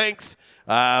 No thanks.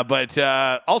 But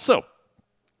also,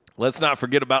 let's not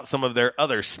forget about some of their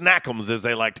other snackums, as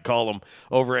they like to call them,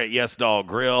 over at Yes Dog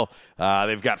Grill.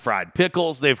 They've got fried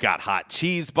pickles. They've got hot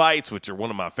cheese bites, which are one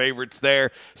of my favorites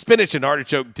there. Spinach and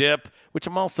artichoke dip, which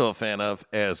I'm also a fan of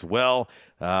as well.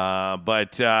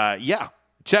 Yeah,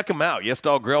 check them out. Yes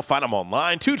Dog Grill. Find them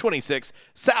online. 226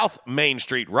 South Main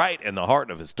Street, right in the heart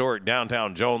of historic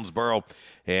downtown Jonesboro.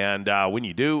 And when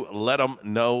you do, let them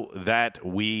know that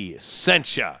we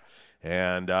sent you.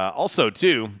 And also,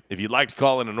 too, if you'd like to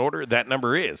call in an order, that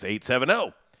number is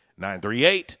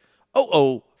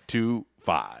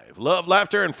 870-938-0025. Love,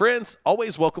 laughter, and friends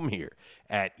always welcome here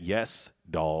at Yes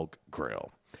Dog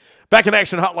Grill. Back in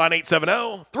action, hotline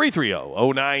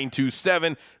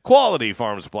 870-330-0927. Quality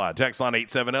Farm Supply. Text line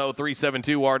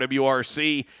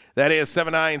 870-372-RWRC. That is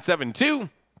 7972.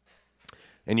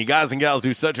 And you guys and gals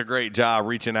do such a great job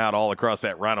reaching out all across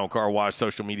that Rhino Car Wash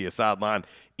social media sideline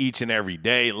each and every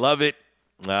day. Love it.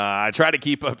 I try to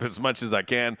keep up as much as I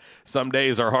can. Some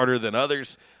days are harder than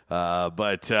others,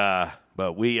 but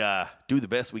we do the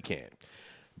best we can.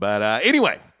 But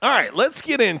anyway, all right, let's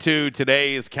get into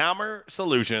today's Calmer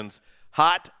Solutions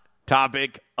hot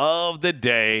topic of the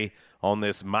day on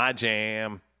this My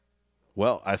Jam.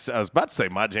 Well, I was about to say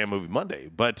My Jam Movie Monday,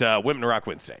 but Women Rock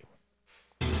Wednesday.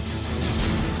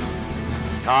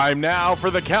 Time now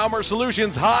for the Calmer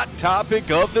Solutions hot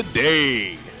topic of the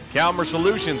day. Calmer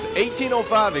Solutions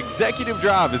 1805 Executive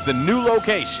Drive is the new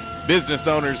location. Business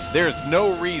owners, there's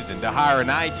no reason to hire an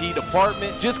IT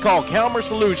department. Just call Calmer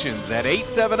Solutions at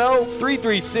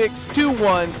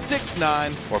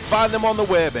 870-336-2169 or find them on the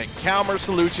web at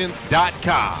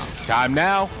calmersolutions.com. Time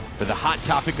now for the hot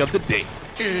topic of the day.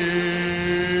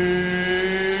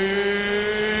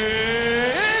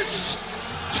 It's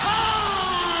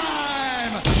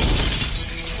time!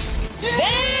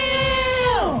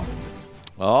 Damn!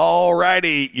 All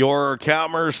righty, your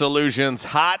Calmer Solutions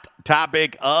hot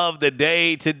topic of the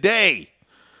day today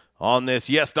on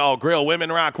this Yes Dog Grill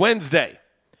Women Rock Wednesday.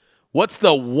 What's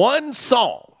the one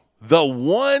song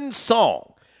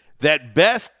that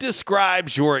best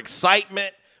describes your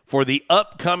excitement for the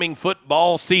upcoming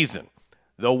football season?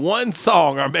 The one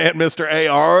song, our man Mr. A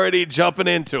already jumping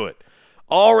into it.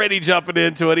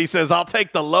 He says, I'll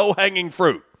take the low-hanging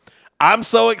fruit. I'm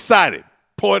so excited.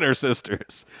 Pointer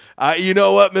Sisters. You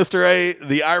know what, Mr. A?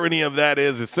 The irony of that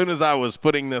is, as soon as I was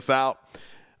putting this out,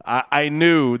 I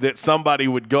knew that somebody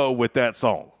would go with that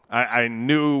song. I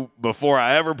knew before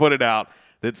I ever put it out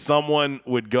that someone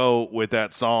would go with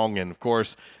that song. And, of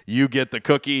course, you get the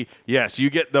cookie. Yes, you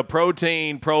get the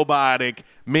protein probiotic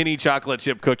mini chocolate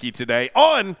chip cookie today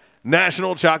on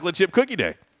National Chocolate Chip Cookie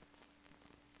Day.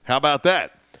 How about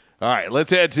that? All right,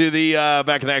 let's head to the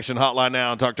Back in Action hotline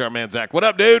now and talk to our man, Zach. What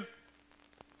up, dude?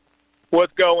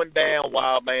 What's going down,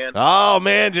 Wild Man? Oh,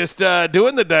 man, just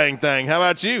doing the dang thing. How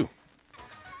about you?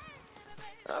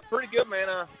 Pretty good, man.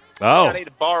 I need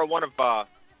to borrow one of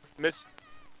Miss.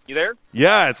 You there?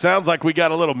 Yeah, it sounds like we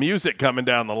got a little music coming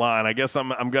down the line. I guess I'm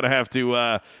going to have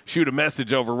to shoot a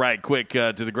message over right quick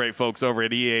to the great folks over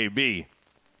at EAB.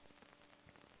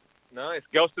 No, it's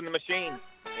Ghost in the Machine.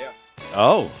 Yeah.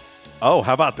 Oh,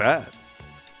 how about that?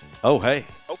 Oh, hey.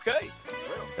 Okay.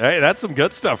 Hey, that's some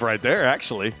good stuff right there,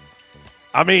 actually.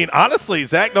 I mean, honestly,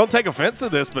 Zach, don't take offense to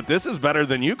this, but this is better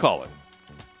than you calling.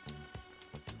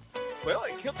 Well,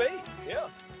 it could be, yeah.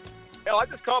 Hell, I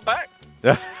just called back.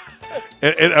 I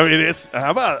mean, it's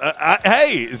how about?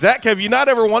 Hey, Zach, have you not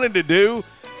ever wanted to do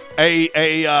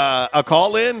a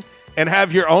call in and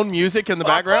have your own music in the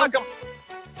background?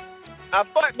 I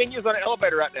feel like being used on an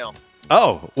elevator right now.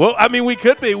 Oh well, I mean, we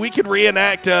could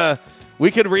reenact.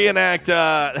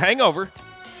 Hangover.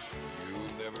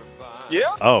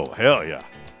 Yeah. Oh hell yeah.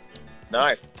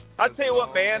 Nice. I'll tell you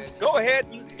what, man. Go ahead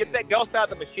and get that ghost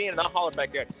out of the machine, and I'll holler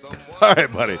back at you. All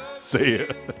right, buddy. See you.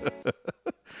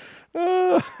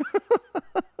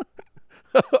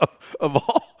 Of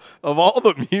all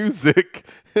the music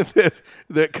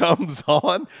that comes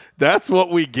on, that's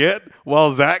what we get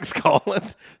while Zach's calling.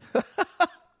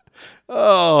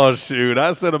 Oh, shoot.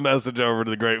 I sent a message over to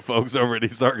the great folks over at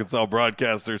East Arkansas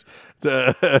Broadcasters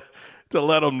to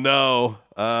let them know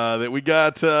that we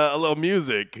got a little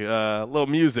music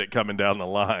coming down the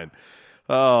line.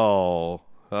 Oh,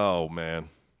 man.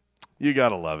 You got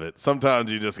to love it.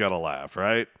 Sometimes you just got to laugh,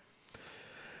 right?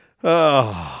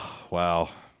 Oh, wow.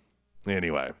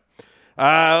 Anyway,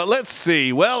 let's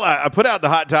see. Well, I put out the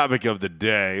hot topic of the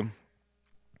day.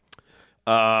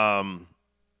 And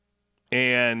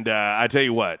I tell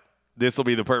you what, this will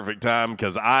be the perfect time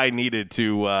because I needed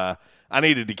to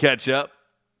catch up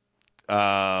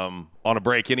on a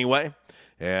break anyway.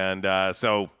 And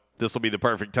so this will be the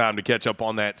perfect time to catch up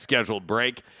on that scheduled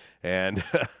break. And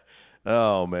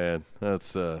oh man,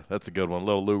 that's a good one.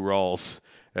 Little Lou Rawls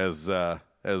as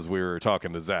we were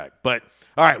talking to Zach. But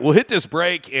all right, we'll hit this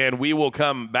break and we will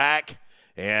come back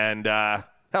and have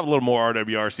a little more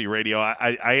RWRC radio.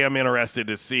 I am interested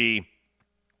to see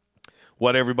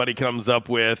what everybody comes up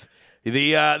with.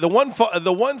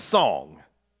 The one song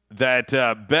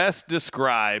that best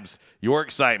describes your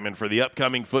excitement for the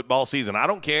upcoming football season. I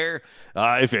don't care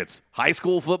if it's high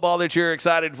school football that you're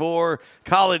excited for,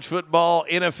 college football,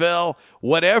 NFL,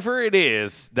 whatever it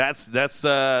is. That's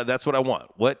what I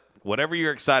want. Whatever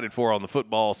you're excited for on the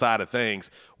football side of things,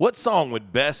 what song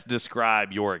would best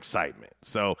describe your excitement?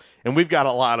 So, and we've got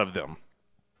a lot of them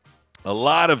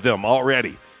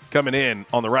already coming in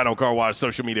on the Rhino Car Wash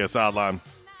social media sideline,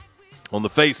 on the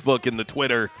Facebook and the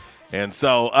Twitter. And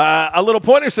so, a little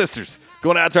Pointer Sisters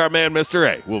going out to our man, Mr.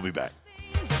 A. We'll be back.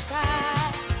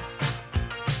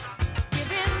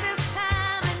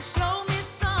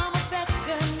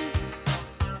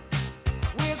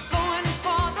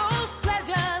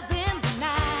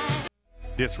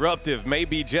 Disruptive may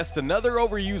be just another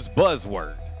overused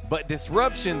buzzword, but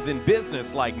disruptions in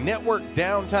business like network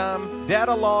downtime,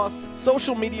 data loss,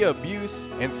 social media abuse,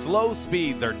 and slow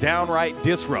speeds are downright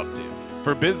disruptive.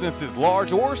 For businesses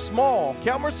large or small,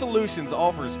 Calmer Solutions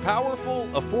offers powerful,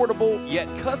 affordable, yet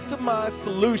customized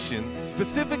solutions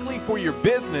specifically for your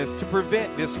business to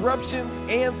prevent disruptions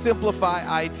and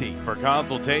simplify IT. For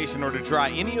consultation or to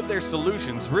try any of their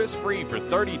solutions risk-free for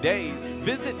 30 days,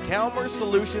 visit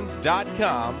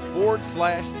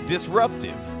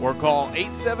calmersolutions.com/disruptive or call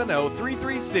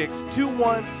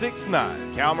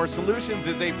 870-336-2169. Calmer Solutions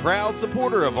is a proud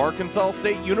supporter of Arkansas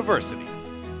State University.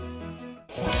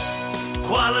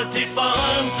 Quality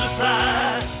Farm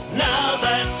Supply, now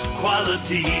that's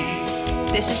quality.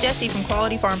 This is Jessie from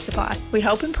Quality Farm Supply. We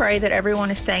hope and pray that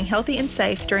everyone is staying healthy and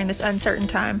safe during this uncertain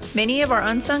time. Many of our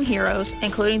unsung heroes,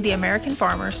 including the American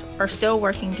farmers, are still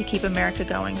working to keep America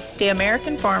going. The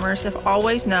American farmers have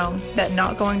always known that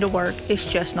not going to work is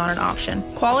just not an option.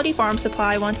 Quality Farm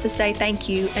Supply wants to say thank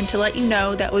you and to let you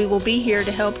know that we will be here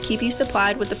to help keep you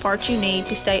supplied with the parts you need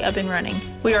to stay up and running.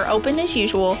 We are open as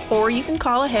usual, or you can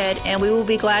call ahead and we will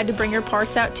be glad to bring your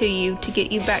parts out to you to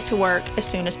get you back to work as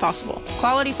soon as possible.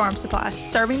 Quality Farm Supply,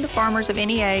 serving the farmers of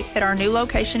NEA at our new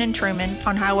location in Truman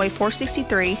on Highway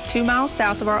 463, 2 miles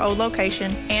south of our old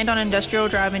location, and on Industrial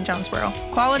Drive in Jonesboro.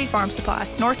 Quality Farm Supply,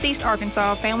 Northeast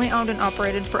Arkansas, family owned and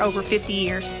operated for over 50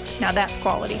 years. Now that's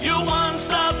quality. Your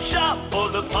one-stop shop for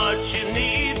the parts you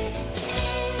need.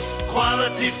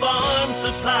 Quality Farm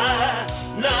Supply,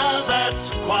 now that's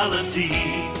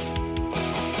quality.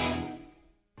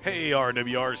 Hey,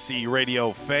 RWRC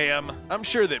Radio fam. I'm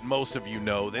sure that most of you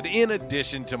know that in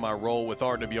addition to my role with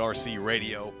RWRC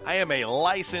Radio, I am a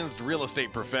licensed real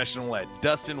estate professional at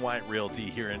Dustin White Realty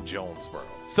here in Jonesboro.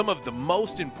 Some of the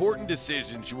most important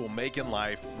decisions you will make in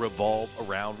life revolve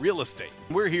around real estate.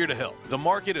 We're here to help. The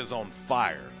market is on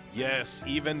fire. Yes,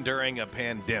 even during a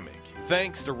pandemic,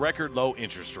 thanks to record low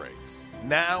interest rates.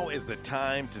 Now is the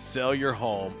time to sell your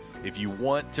home if you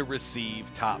want to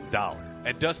receive top dollar.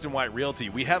 At Dustin White Realty,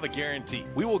 we have a guarantee.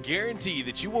 We will guarantee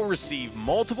that you will receive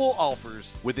multiple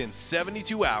offers within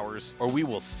 72 hours, or we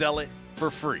will sell it for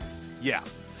free. Yeah,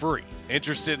 free.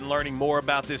 Interested in learning more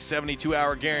about this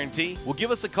 72-hour guarantee? Well,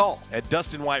 give us a call at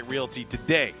Dustin White Realty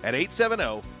today at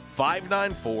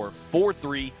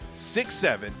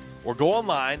 870-594-4367 or go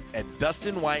online at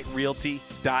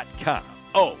DustinWhiteRealty.com.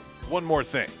 Oh, one more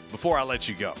thing before I let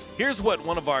you go. Here's what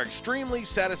one of our extremely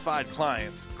satisfied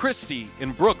clients, Christy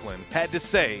in Brooklyn, had to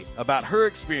say about her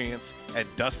experience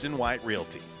at Dustin White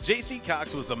Realty. JC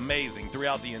Cox was amazing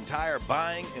throughout the entire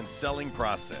buying and selling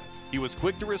process. He was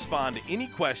quick to respond to any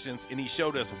questions, and he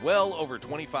showed us well over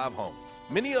 25 homes.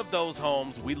 Many of those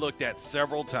homes we looked at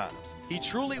several times. He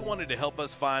truly wanted to help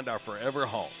us find our forever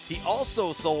home. He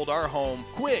also sold our home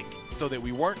quick so that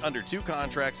we weren't under 2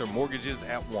 contracts or mortgages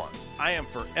at once. I am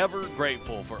forever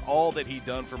grateful for all that he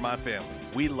done for my family.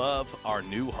 We love our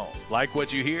new home. Like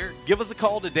what you hear? Give us a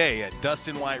call today at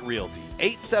Dustin White Realty,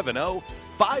 870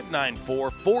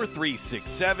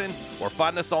 594-4367 or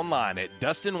find us online at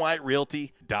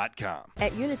DustinWhiteRealty.com.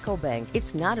 At Unico Bank,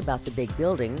 it's not about the big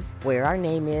buildings, where our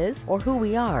name is, or who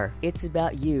we are. It's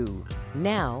about you,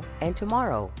 now and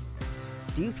tomorrow.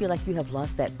 Do you feel like you have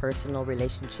lost that personal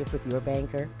relationship with your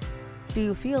banker? Do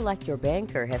you feel like your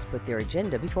banker has put their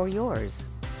agenda before yours?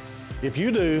 If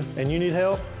you do and you need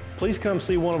help, please come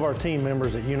see one of our team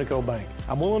members at Unico Bank.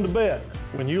 I'm willing to bet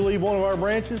when you leave one of our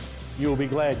branches, you will be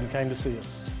glad you came to see us.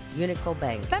 Unico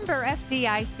Bank. Member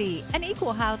FDIC, an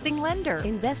equal housing lender.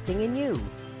 Investing in you.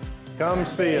 Come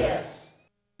see us.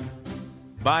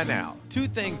 By now, two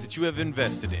things that you have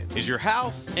invested in is your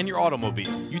house and your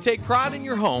automobile. You take pride in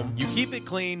your home, you keep it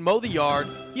clean, mow the yard,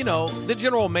 you know, the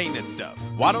general maintenance stuff.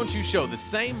 Why don't you show the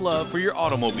same love for your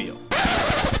automobile?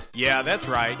 Yeah, that's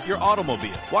right, your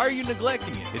automobile. Why are you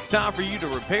neglecting it? It's time for you to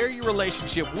repair your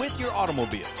relationship with your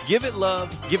automobile. Give it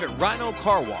love, give it Rhino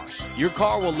Car Wash. Your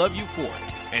car will love you for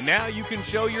it. And now you can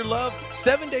show your love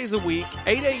 7 days a week,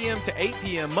 8 a.m. to 8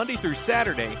 p.m. Monday through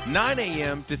Saturday, 9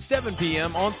 a.m. to 7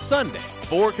 p.m. on Sunday.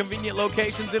 4 convenient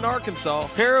locations in Arkansas: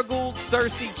 Paragould,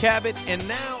 Searcy, Cabot, and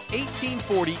now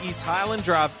 1840 East Highland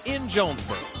Drive in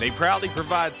Jonesboro. They proudly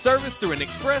provide service through an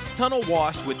express tunnel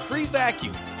wash with free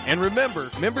vacuums. And remember,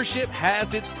 membership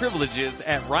has its privileges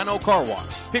at Rhino Car Wash.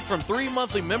 Pick from 3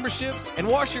 monthly memberships and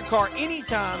wash your car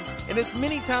anytime and as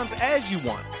many times as you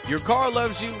want. Your car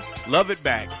loves you, love it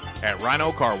back at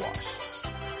Rhino Car Wash.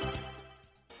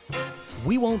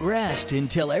 We won't rest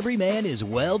until every man is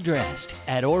well dressed.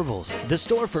 At Orville's, the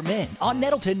store for men on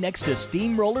Nettleton next to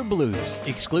Steamroller Blues.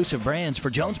 Exclusive brands for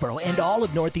Jonesboro and all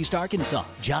of Northeast Arkansas.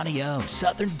 Johnny O,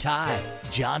 Southern Tide,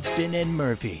 Johnston and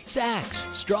Murphy,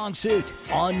 Saks, Strong Suit,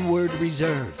 Onward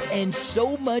Reserve, and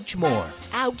so much more.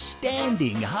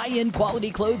 Outstanding high-end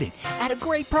quality clothing at a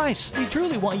great price. We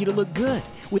truly want you to look good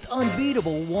with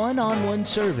unbeatable one-on-one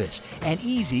service and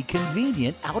easy,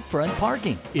 convenient out-front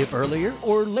parking. If earlier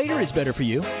or later is better for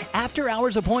you,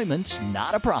 after-hours appointments,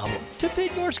 not a problem. To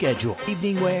fit your schedule,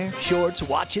 evening wear, shorts,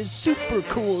 watches, super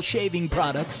cool shaving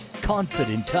products,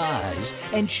 confident ties,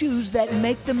 and shoes that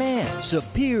make the man.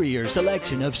 Superior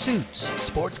selection of suits,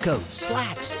 sports coats,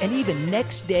 slacks, and even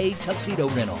next-day tuxedo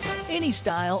rentals. Any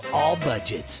style, all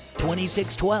budgets.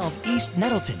 2612 East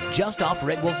Nettleton, just off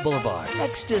Red Wolf Boulevard,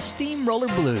 next to Steamroller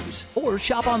Blues. Or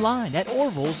shop online at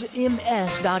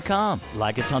orvillesms.com.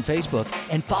 Like us on Facebook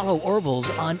and follow Orville's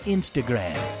on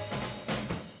Instagram.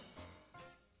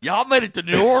 Y'all made it to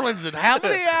New Orleans in how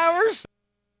many hours?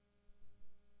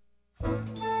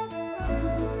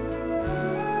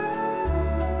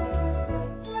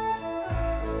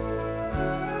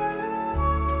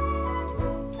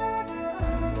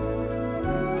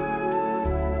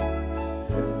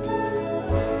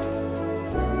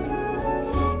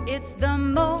 It's the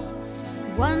most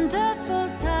wonderful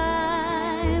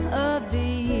time of the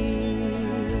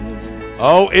year.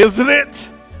 Oh, isn't it?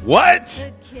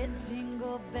 What?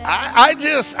 I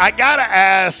gotta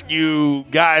ask you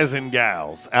guys and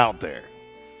gals out there,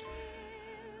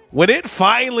 when it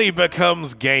finally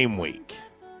becomes game week,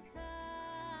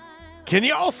 can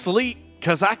y'all sleep?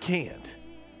 Because I can't.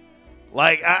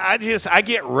 Like, I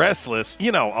get restless,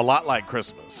 you know, a lot like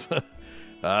Christmas.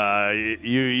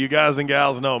 You guys and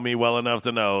gals know me well enough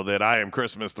to know that I am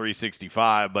Christmas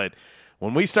 365, but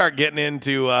when we start getting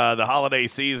into the holiday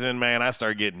season, man, I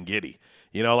start getting giddy.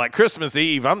 You know, like Christmas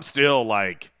Eve, I'm still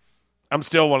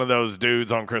one of those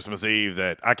dudes on Christmas Eve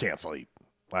that I can't sleep.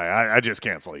 Like, I just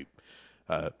can't sleep.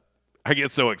 I get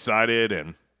so excited,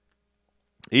 and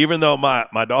even though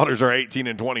my daughters are 18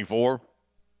 and 24,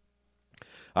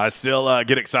 I still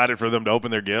get excited for them to open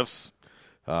their gifts.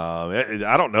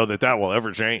 I don't know that will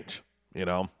ever change, you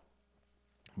know.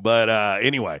 But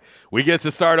anyway, we get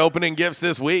to start opening gifts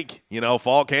this week. You know,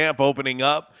 fall camp opening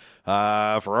up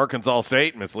for Arkansas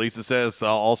State. Miss Lisa says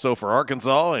also for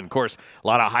Arkansas. And, of course, a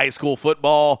lot of high school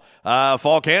football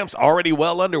fall camps already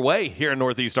well underway here in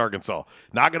Northeast Arkansas.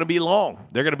 Not going to be long.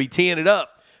 They're going to be teeing it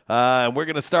up. And we're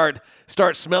going to start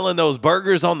smelling those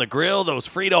burgers on the grill, those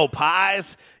Frito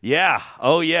pies. Yeah.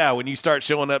 Oh, yeah. When you start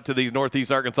showing up to these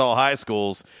Northeast Arkansas high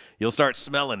schools, you'll start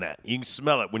smelling that. You can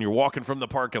smell it when you're walking from the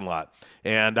parking lot.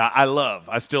 And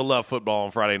I still love football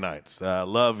on Friday nights.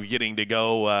 Love getting to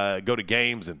go to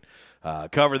games and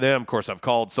cover them. Of course, I've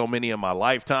called so many in my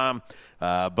lifetime,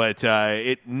 but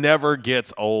it never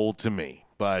gets old to me.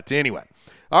 But anyway.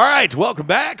 All right, welcome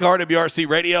back. RWRC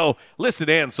Radio, listed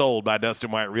and sold by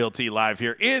Dustin White Realty, live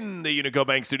here in the Unico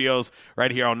Bank Studios,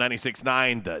 right here on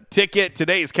 96.9 The Ticket.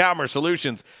 Today's Commerce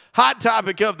Solutions hot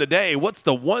topic of the day. What's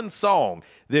the one song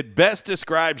that best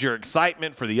describes your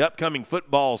excitement for the upcoming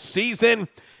football season?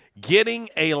 Getting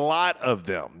a lot of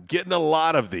them, getting a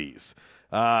lot of these.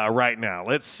 right now.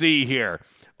 Let's see here.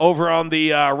 Over on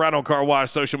the Rental Car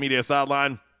Wash social media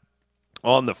sideline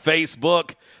on the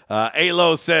Facebook,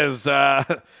 Alo says,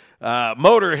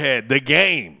 Motorhead, the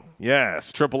game.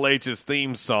 Yes, Triple H's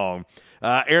theme song.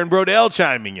 Aaron Brodell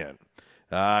chiming in.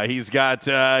 He's got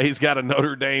a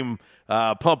Notre Dame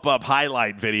pump up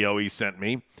highlight video he sent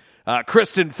me.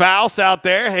 Kristen Faust out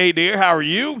there. Hey, dear, how are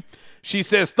you? She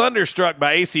says, Thunderstruck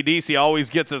by AC/DC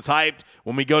always gets us hyped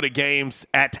when we go to games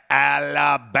at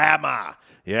Alabama.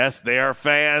 Yes, they are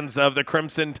fans of the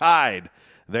Crimson Tide.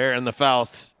 They're in the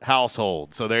Faust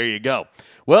household. So there you go.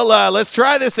 Well, let's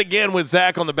try this again with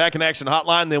Zach on the Back in Action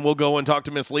hotline. Then we'll go and talk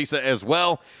to Miss Lisa as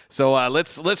well. So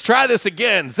let's try this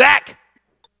again. Zach.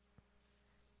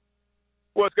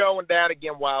 What's going down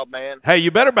again, wild man? Hey,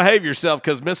 you better behave yourself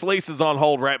because Miss Lisa's on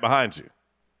hold right behind you.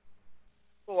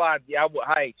 Well,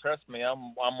 hey, trust me,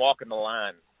 I'm walking the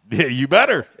line. Yeah, you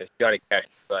better. It's got to catch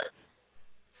the same.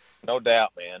 No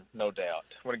doubt, man. No doubt.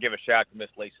 I want to give a shout out to Miss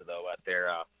Lisa, though, out there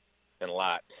in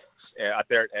Light. Out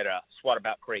there at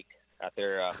Swatabout Creek. Out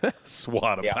there.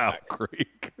 Swatabout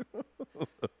Creek.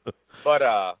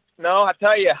 But, no, I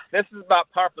tell you, this is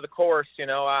about par for the course. You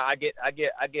know, I get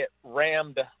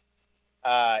rammed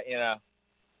in a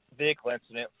vehicle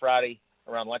incident Friday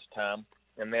around lunchtime.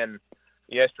 And then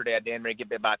yesterday I damn near get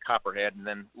bit by a copperhead. And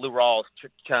then Lou Rawls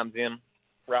chimes in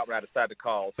right when I decide to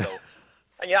call. So,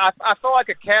 yeah, I feel like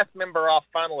a cast member off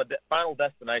Final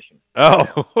Destination.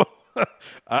 Oh,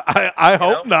 I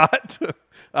hope not.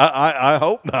 I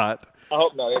hope not. I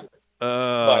hope not.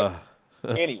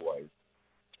 But anyways.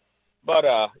 But,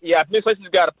 yeah, if Miss Lisa's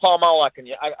got a Pall Mall, I could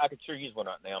sure use one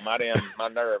right now. My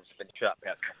nerves have been shot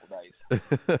past a couple of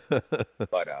days.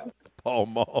 But, Pall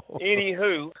Mall.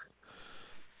 Anywho,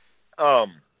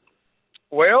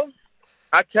 well,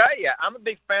 I tell you, I'm a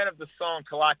big fan of the song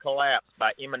 "Till I Collapse"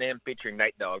 by Eminem featuring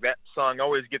Nate Dogg. That song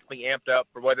always gets me amped up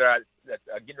for whether I'm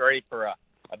getting ready for a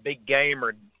big game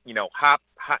or, you know,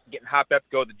 getting hopped up to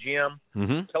go to the gym.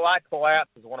 Mm-hmm. "Till I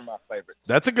Collapse" is one of my favorites.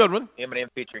 That's a good one. Eminem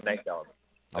featuring Nate Dogg.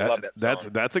 I love that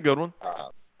song. That's a good one.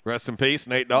 Rest in peace,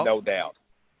 Nate Dogg. No doubt.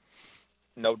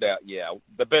 No doubt, yeah.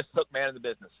 The best hook man in the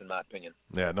business, in my opinion.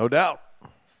 Yeah, no doubt.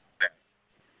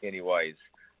 Anyways.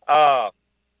 The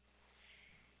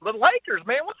Lakers,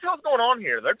 man, what the hell's going on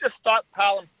here? They're just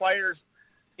stockpiling players.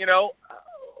 You know,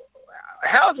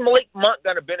 how is Malik Monk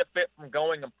going to benefit from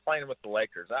going and playing with the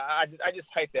Lakers? I just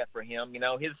hate that for him. You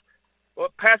know, his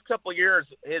past couple of years,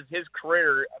 his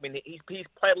career, I mean, he's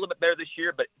played a little bit better this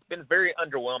year, but it's been very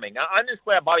underwhelming. I'm just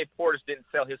glad Bobby Portis didn't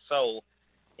sell his soul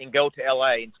and go to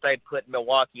L.A. and stayed put in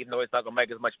Milwaukee, even though he's not going to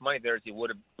make as much money there as he would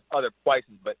have other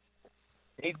places. But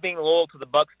he's being loyal to the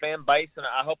Bucks fan base, and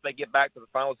I hope they get back to the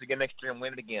finals again next year and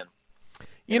win it again.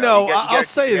 You know, I'll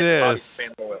say this.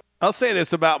 I'll say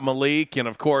this about Malik and,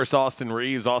 of course, Austin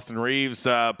Reeves. Austin Reeves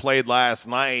played last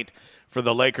night for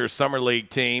the Lakers Summer League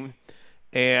team.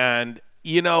 And,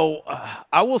 you know,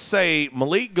 I will say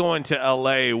Malik going to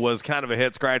L.A. was kind of a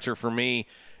head-scratcher for me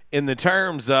in the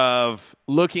terms of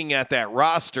looking at that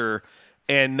roster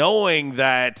and knowing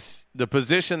that the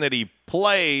position that he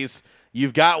plays,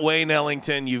 you've got Wayne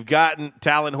Ellington, you've got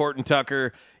Talon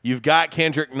Horton-Tucker, you've got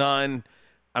Kendrick Nunn.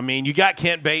 I mean, you got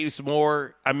Kent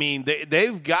Bazemore. I mean,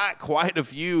 they've got quite a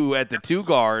few at the two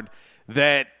guard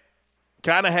that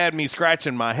kind of had me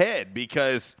scratching my head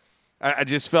because I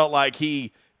just felt like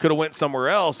he could have went somewhere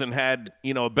else and had,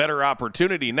 you know, a better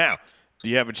opportunity. Now, do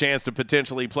you have a chance to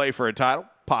potentially play for a title?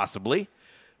 Possibly.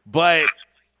 But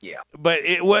yeah. But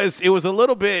it was a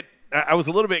little bit I was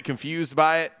a little bit confused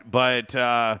by it, but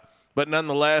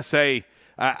nonetheless, hey,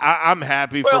 I'm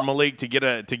happy for Malik to get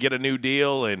a new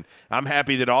deal, and I'm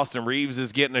happy that Austin Reeves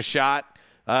is getting a shot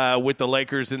with the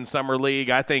Lakers in Summer League.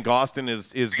 I think Austin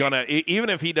is going to, even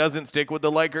if he doesn't stick with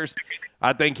the Lakers,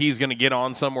 I think he's going to get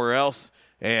on somewhere else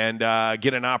and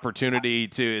get an opportunity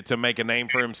to make a name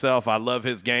for himself. I love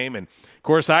his game. And, of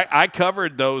course, I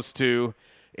covered those two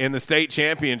in the state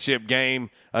championship game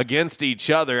against each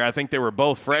other. I think they were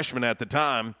both freshmen at the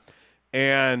time.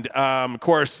 And, of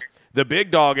course, the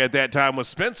big dog at that time was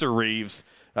Spencer Reeves,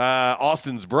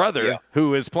 Austin's brother,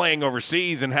 who is playing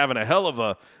overseas and having a hell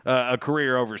of a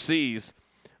career overseas.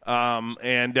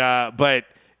 But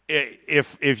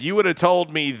if you would have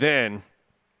told me then,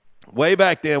 way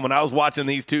back then when I was watching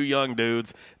these two young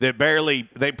dudes that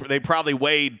they probably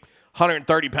weighed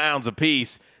 130 pounds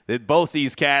apiece, that both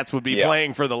these cats would be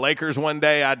playing for the Lakers one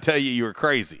day, I'd tell you were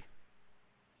crazy.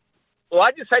 Well,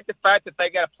 I just hate the fact that they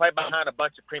got to play behind a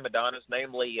bunch of prima donnas,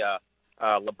 namely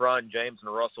LeBron James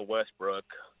and Russell Westbrook.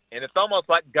 And it's almost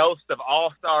like ghosts of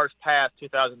All-Stars past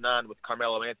 2009 with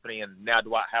Carmelo Anthony and now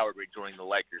Dwight Howard rejoining the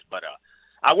Lakers. But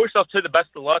I wish those two the best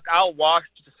of luck. I'll watch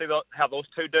to see how those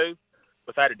two do,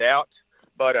 without a doubt.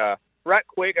 But right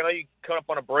quick, I know you come up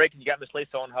on a break and you got Miss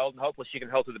Lisa on hold, and hopefully she can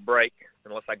hold through the break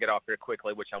unless I get off here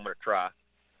quickly, which I'm going to try.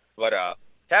 But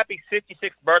happy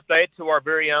 56th birthday to our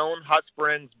very own Hot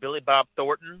Springs Billy Bob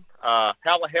Thornton. How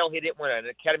the hell he didn't win an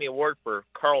Academy Award for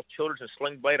Carl Childers and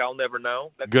Sling Blade, I'll never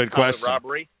know. That's good question.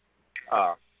 Robbery.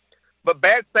 But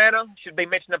Bad Santa should be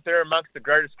mentioned up there amongst the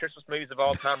greatest Christmas movies of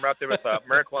all time, right there with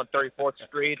Miracle on 34th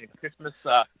Street and Christmas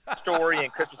Story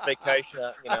and Christmas Vacation.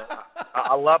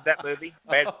 I love that movie,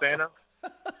 Bad Santa.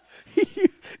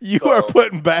 You are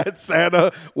putting Bad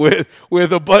Santa with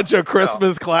a bunch of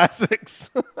Christmas classics.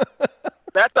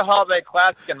 That's a holiday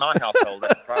classic in my household.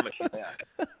 I can promise you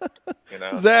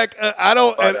that. Zach, I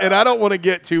don't want to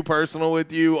get too personal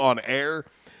with you on air.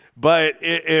 But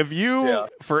if you,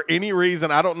 for any reason,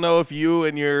 I don't know if you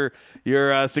and your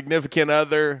significant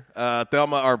other,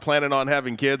 Thelma, are planning on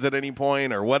having kids at any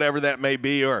point or whatever that may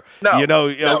be, or,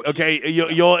 okay,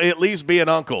 you'll at least be an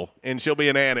uncle and she'll be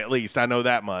an aunt at least. I know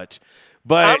that much.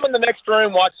 But I'm in the next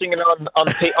room watching it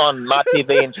on my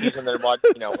TV, and she's in there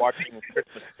watching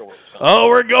Christmas Story. Oh,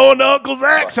 we're going to Uncle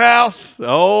Zach's house.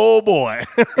 Oh, boy.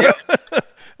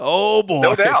 Oh, boy.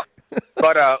 No doubt.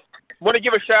 But want to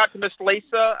give a shout out to Miss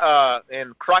Lisa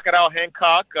and Crocodile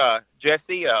Hancock,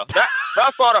 Jesse.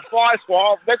 That's not a fly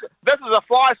swap. This is a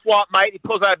fly swap, mate. He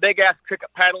pulls out a big ass cricket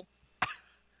paddle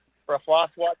for a fly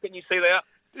swap. Can you see that?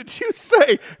 Did you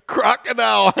say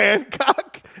Crocodile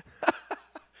Hancock?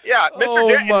 Yeah, Mr.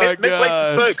 Oh my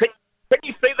gosh. Can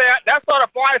you see that? That's not a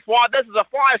fly swap. This is a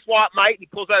fly swap, mate. He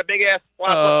pulls out a big ass fly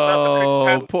swap.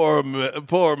 Oh, poor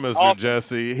Mr.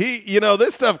 Jesse. He,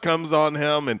 this stuff comes on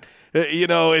him, and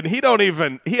and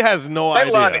he has no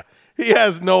idea. He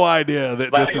has no idea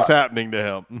that this is happening to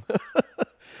him.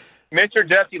 Mr.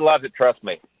 Jesse loves it, trust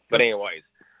me. But anyways.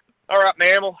 All right,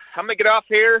 man. Well, I'm going to get off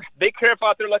here. Be careful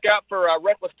out there. Look out for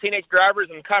reckless teenage drivers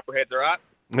and copperheads, all right?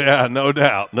 Yeah, no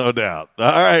doubt. No doubt. All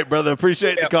right, brother.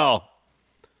 Appreciate the call.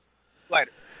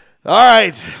 Later. All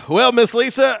right. Well, Miss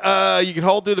Lisa, you can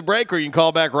hold through the break or you can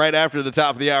call back right after the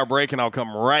top of the hour break, and I'll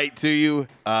come right to you.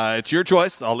 It's your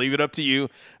choice. I'll leave it up to you.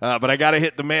 But I got to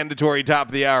hit the mandatory top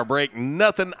of the hour break.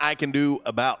 Nothing I can do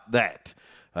about that.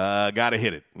 Got to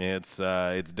hit it. It's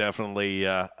definitely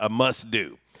a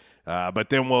must-do. But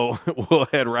then we'll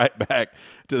head right back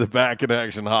to the Back in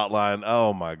Action hotline.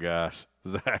 Oh, my gosh.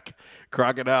 Zach,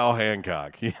 Crocodile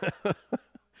Hancock.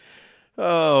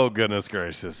 Oh, goodness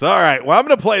gracious. All right. Well, I'm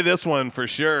going to play this one for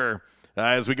sure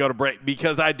as we go to break,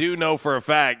 because I do know for a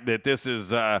fact that this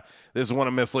is one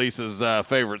of Miss Lisa's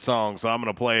favorite songs. So I'm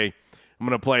going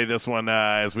to play this one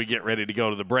as we get ready to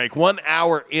go to the break. 1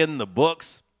 hour in the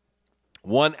books.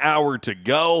 1 hour to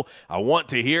go. I want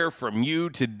to hear from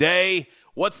you today.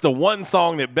 What's the one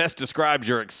song that best describes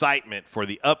your excitement for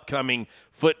the upcoming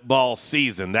football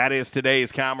season? That is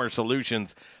today's Commerce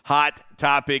Solutions hot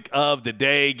topic of the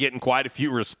day. Getting quite a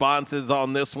few responses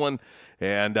on this one,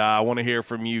 and I want to hear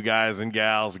from you guys and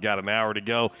gals. We got an hour to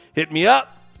go. Hit me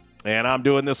up, and I'm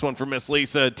doing this one for Miss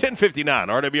Lisa. 1059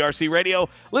 RWRC Radio,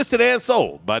 listed and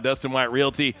sold by Dustin White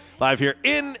Realty, live here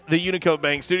in the Unicoat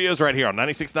Bank Studios, right here on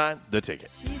 96.9 The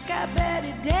Ticket. She's got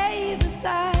Betty Davis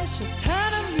eyes. She'll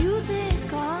turn her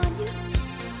music on you.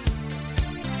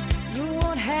 You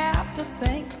won't have to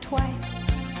think twice.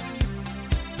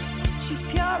 She's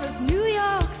pure as New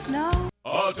York snow.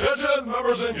 Attention,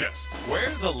 members and guests. Where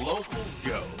the locals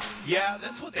go. Yeah,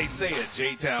 that's what they say at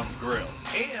J-Town's Grill.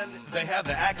 And they have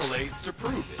the accolades to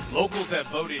prove it. Locals have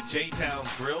voted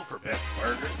J-Town's Grill for best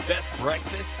burger, best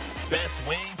breakfast, best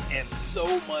wings, and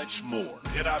so much more.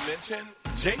 Did I mention?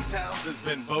 J-Town's has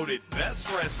been voted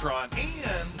best restaurant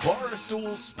and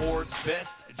Barstool Sports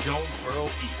best Jonesboro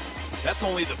Eats. That's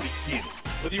only the beginning.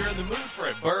 Whether you're in the mood for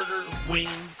a burger,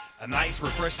 wings, a nice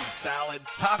refreshing salad,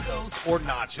 tacos, or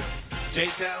nachos,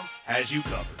 J-Town's has you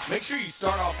covered. Make sure you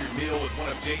start off your meal with one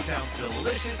of J-Town's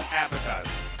delicious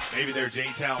appetizers. Maybe their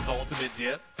J-Town's ultimate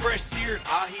dip, fresh seared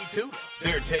ahi tuna,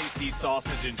 their tasty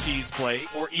sausage and cheese plate,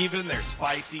 or even their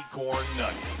spicy corn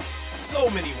nuggets. So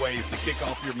many ways to kick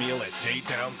off your meal at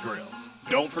J-Town's Grill.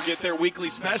 Don't forget their weekly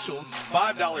specials,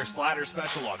 $5 slider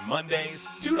special on Mondays,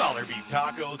 $2 beef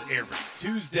tacos every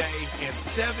Tuesday, and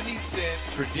 70-cent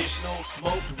traditional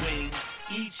smoked wings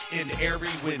each and every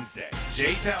Wednesday.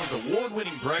 J-Town's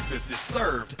award-winning breakfast is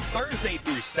served Thursday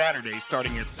through Saturday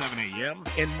starting at 7 a.m.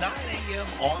 and 9 a.m.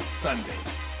 on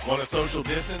Sundays. Want to social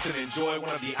distance and enjoy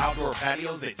one of the outdoor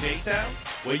patios at J-Town's?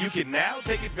 Well, you can now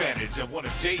take advantage of one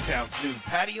of J-Town's new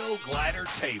patio glider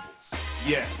tables.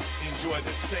 Yes, enjoy the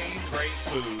same great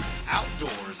food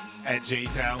outdoors at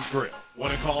J-Town's Grill.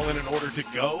 Want to call in an order to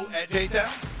go at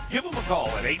J-Town's? Give them a call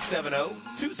at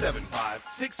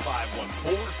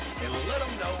 870-275-6514 and let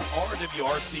them know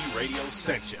RWRC Radio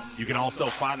sent you. You can also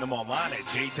find them online at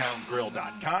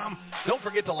jtownsgrill.com. Don't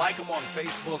forget to like them on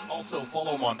Facebook. Also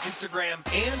follow them on Instagram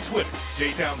and Twitter.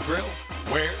 J-Towns Grill,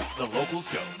 where the locals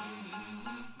go.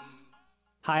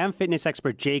 Hi, I'm fitness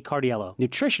expert Jay Cardiello.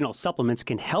 Nutritional supplements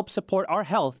can help support our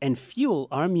health and fuel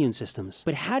our immune systems.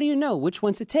 But how do you know which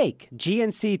ones to take?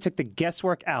 GNC took the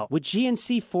guesswork out with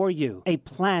GNC For You, a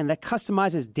plan that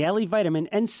customizes daily vitamin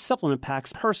and supplement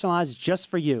packs personalized just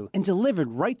for you and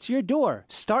delivered right to your door.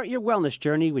 Start your wellness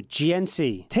journey with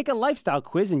GNC. Take a lifestyle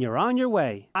quiz and you're on your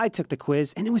way. I took the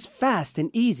quiz and it was fast and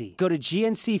easy. Go to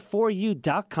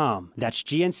GNC4U.com. That's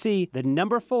GNC, the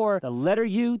number 4, the letter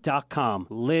U.com.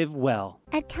 Live well.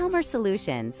 At Calmer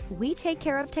Solutions, we take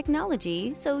care of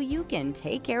technology so you can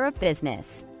take care of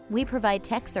business. We provide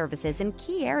tech services in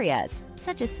key areas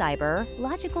such as cyber,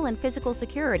 logical and physical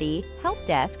security, help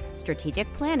desk, strategic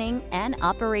planning, and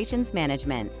operations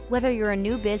management. Whether you're a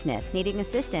new business needing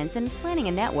assistance in planning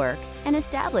a network, an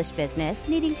established business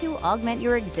needing to augment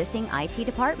your existing IT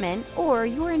department, or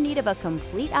you're in need of a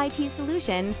complete IT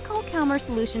solution, call Calmer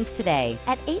Solutions today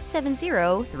at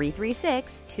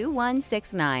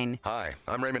 870-336-2169. Hi,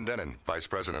 I'm Raymond Denon, Vice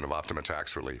President of Optima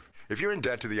Tax Relief. If you're in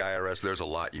debt to the IRS, there's a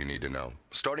lot you need to know.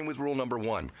 Starting with rule number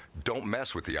 1, don't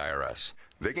mess with the IRS.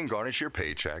 They can garnish your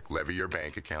paycheck, levy your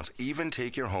bank accounts, even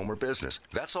take your home or business.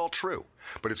 That's all true.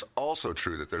 But it's also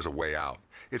true that there's a way out.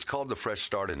 It's called the Fresh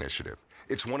Start Initiative.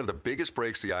 It's one of the biggest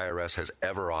breaks the IRS has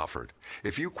ever offered.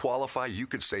 If you qualify, you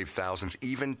could save thousands,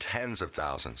 even tens of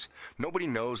thousands. Nobody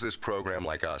knows this program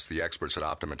like us, the experts at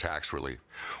Optima Tax Relief.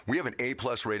 We have an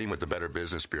A-plus rating with the Better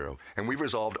Business Bureau, and we've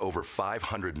resolved over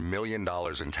 $500 million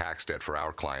in tax debt for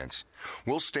our clients.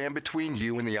 We'll stand between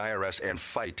you and the IRS and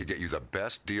fight to get you the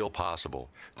best deal possible.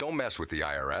 Don't mess with the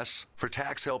IRS. For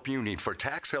tax help you need, for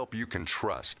tax help you can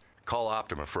trust, call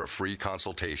Optima for a free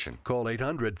consultation. Call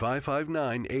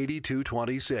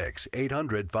 800-559-8226.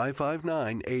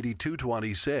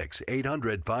 800-559-8226.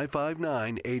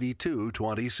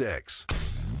 800-559-8226.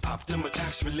 Optima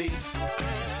Tax Relief.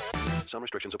 Some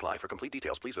restrictions apply. For complete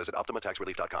details, please visit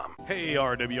OptimaTaxRelief.com. Hey,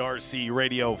 RWRC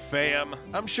Radio fam.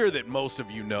 I'm sure that most of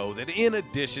you know that in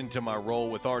addition to my role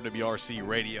with RWRC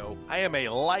Radio, I am a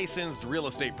licensed real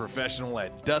estate professional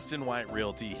at Dustin White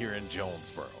Realty here in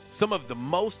Jonesboro. Some of the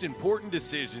most important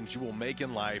decisions you will make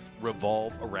in life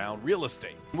revolve around real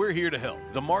estate. We're here to help.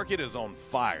 The market is on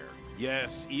fire.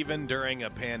 Yes, even during a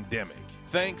pandemic,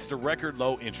 thanks to record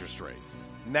low interest rates.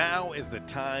 Now is the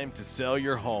time to sell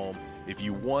your home if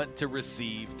you want to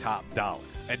receive top dollar.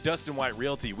 At Dustin White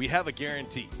Realty, we have a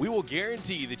guarantee. We will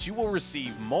guarantee that you will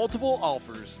receive multiple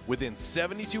offers within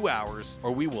 72 hours,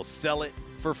 or we will sell it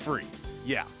for free.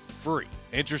 Yeah, free.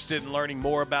 Interested in learning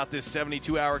more about this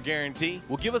 72-hour guarantee?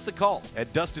 Well, give us a call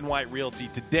at Dustin White Realty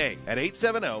today at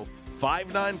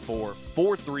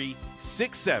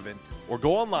 870-594-4367 or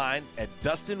go online at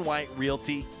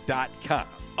DustinWhiteRealty.com.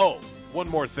 Oh, one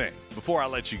more thing before I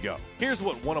let you go. Here's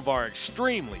what one of our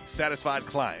extremely satisfied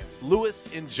clients, Lewis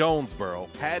in Jonesboro,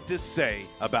 had to say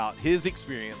about his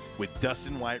experience with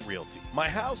Dustin White Realty. My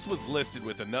house was listed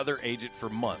with another agent for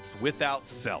months without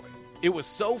selling. It was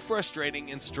so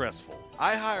frustrating and stressful.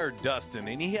 I hired Dustin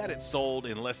and he had it sold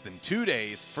in less than 2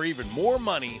 days for even more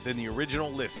money than the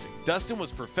original listing. Dustin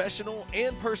was professional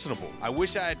and personable. I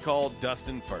wish I had called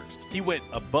Dustin first. He went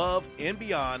above and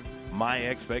beyond my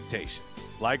expectations.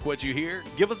 Like what you hear?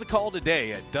 Give us a call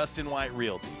today at Dustin White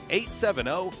Realty,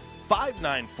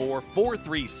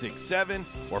 870-594-4367,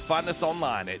 or find us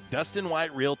online at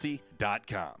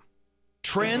DustinWhiteRealty.com.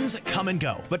 Trends come and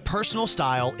go, but personal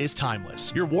style is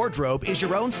timeless. Your wardrobe is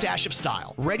your own stash of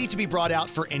style, ready to be brought out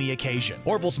for any occasion.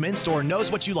 Orville's Men's Store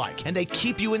knows what you like, and they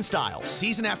keep you in style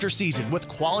season after season with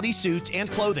quality suits and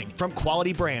clothing from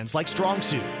quality brands like Strong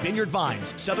Suit, Vineyard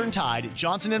Vines, Southern Tide,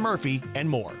 Johnson & Murphy, and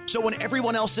more. So when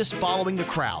everyone else is following the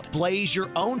crowd, blaze your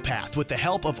own path with the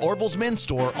help of Orville's Men's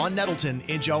Store on Nettleton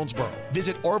in Jonesboro.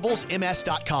 Visit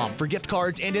orvillesms.com for gift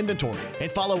cards and inventory,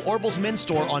 and follow Orville's Men's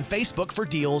Store on Facebook for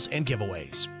deals and giveaways.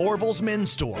 Orville's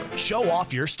Men's Store. Show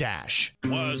off your stash.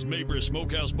 Why is Mabry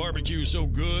Smokehouse Barbecue so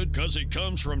good? Because it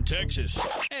comes from Texas.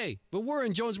 Hey, but we're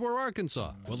in Jonesboro,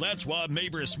 Arkansas. Well, that's why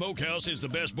Mabry Smokehouse is the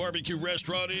best barbecue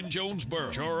restaurant in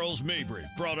Jonesboro. Charles Mabry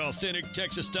brought authentic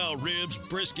Texas-style ribs,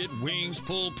 brisket, wings,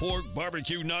 pulled pork,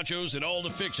 barbecue nachos, and all the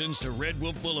fixings to Red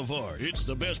Wolf Boulevard. It's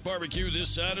the best barbecue this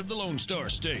side of the Lone Star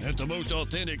State at the most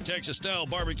authentic Texas-style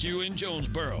barbecue in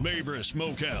Jonesboro. Mabry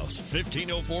Smokehouse,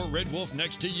 1504 Red Wolf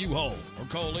next to U-Haul. Or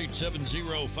call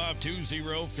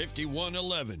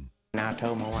 870-520-5111. And I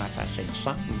told my wife, I said,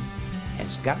 something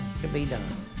has got to be done.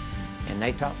 and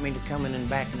they taught me to come in and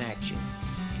back in action.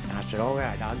 And I said, all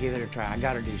right, I'll give it a try. I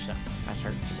got to do something. I was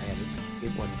hurt so bad,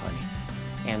 it wasn't funny.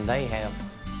 And they have,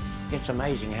 it's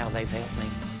amazing how they've helped me.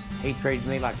 He treated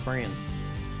me like a friend.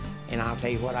 And I'll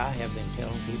tell you what, I have been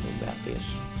telling people about this,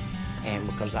 and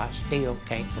because I still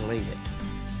can't believe it.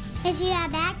 If you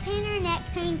have back pain or neck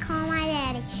pain, call my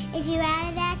daddy. If you're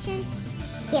out of action,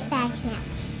 get back in.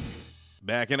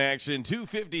 Back in action,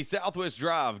 250 Southwest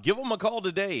Drive. Give them a call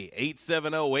today,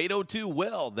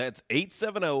 870-802-WELL. That's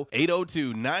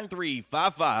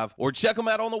 870-802-9355. Or check them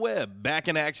out on the web,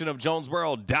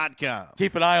 backinactionofjonesboro.com.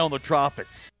 Keep an eye on the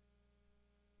tropics.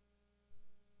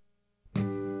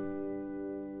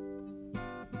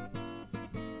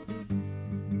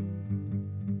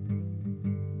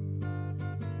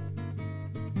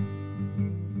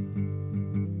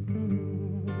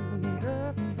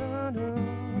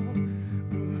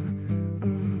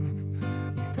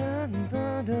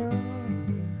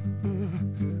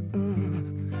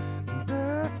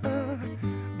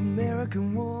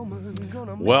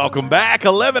 Welcome back,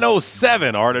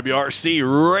 1107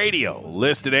 RWRC Radio,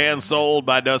 listed and sold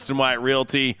by Dustin White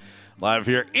Realty, live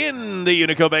here in the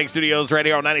Unico Bank Studios right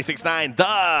here on 96.9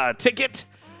 The Ticket,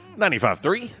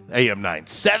 95.3 AM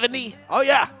 970. Oh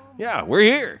yeah, we're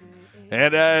here,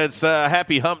 and it's a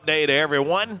happy hump day to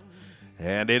everyone,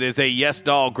 and it is a Yes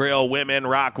Dog Grill Women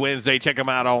Rock Wednesday. Check them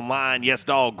out online,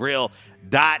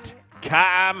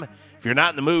 yesdoggrill.com. If you're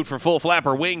not in the mood for full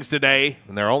flapper wings today,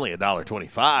 and they're only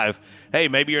 $1.25, hey,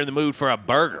 maybe you're in the mood for a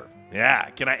burger. Yeah,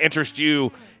 can I interest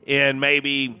you in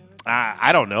maybe,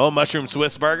 I don't know, a mushroom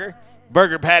Swiss burger?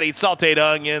 Burger patty, sauteed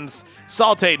onions,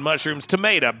 sauteed mushrooms,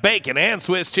 tomato, bacon, and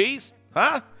Swiss cheese?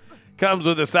 Huh? Comes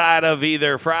with a side of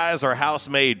either fries or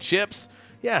house-made chips.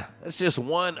 Yeah, that's just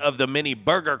one of the many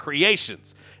burger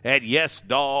creations at Yes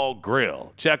Dog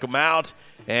Grill. Check them out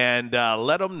and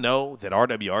let them know that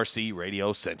RWRC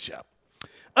Radio sent you.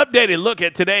 Updated look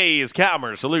at today's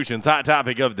Calmer Solutions hot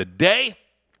topic of the day.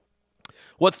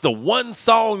 What's the one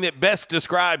song that best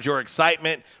describes your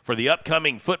excitement for the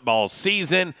upcoming football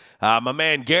season? My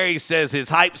man Gary says his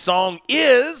hype song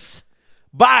is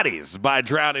Bodies by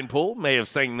Drowning Pool. May have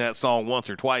sang that song once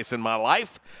or twice in my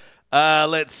life.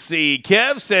 Let's see.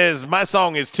 Kev says my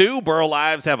song is too. Burl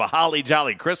Lives Have a Holly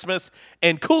Jolly Christmas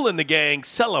and Kool and the Gang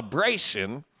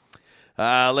Celebration.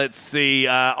 Let's see.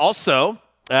 Also,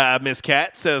 Miss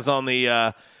Cat says on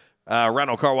the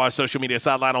Rhino Car Wash social media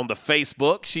sideline on the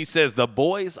Facebook, she says the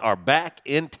boys are back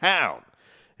in town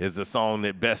is the song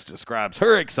that best describes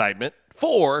her excitement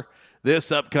for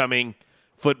this upcoming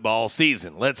football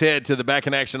season. Let's head to the Back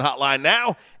in Action hotline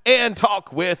now and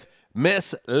talk with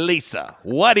Miss Lisa.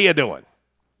 What are you doing?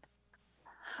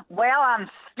 Well, I'm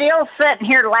still sitting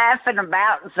here laughing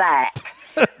about Zach.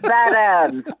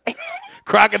 But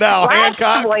Crocodile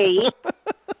Hancock. Week,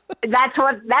 that's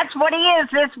what he is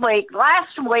this week.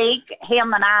 Last week,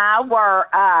 him and I were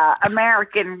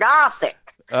American Gothic.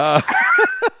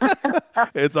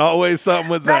 It's always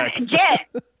something with Zach.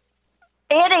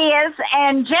 It is,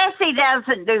 and Jesse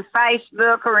doesn't do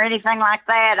Facebook or anything like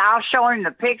that. I'll show him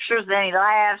the pictures, and he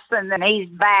laughs, and then he's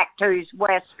back to his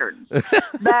westerns.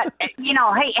 But, you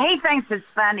know, he thinks it's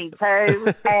funny,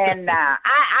 too, and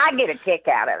I get a kick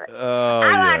out of it.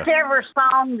 I like every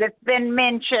song that's been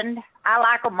mentioned. I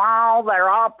like them all. They're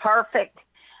all perfect.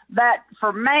 But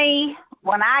for me,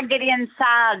 when I get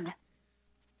inside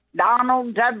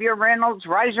Donald W. Reynolds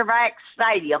Razorback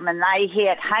Stadium and they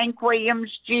hit Hank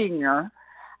Williams Jr.,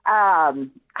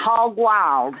 Hog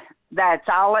Wild, that's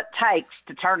all it takes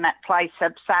to turn that place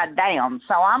upside down.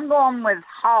 So I'm going with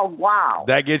Hog Wild.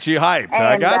 That gets you hyped. And,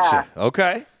 I got you.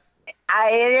 Okay.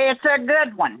 It's a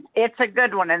good one. It's a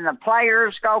good one, and the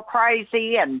players go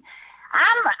crazy. And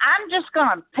I'm just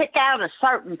going to pick out a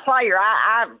certain player.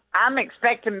 I'm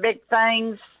expecting big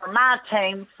things for my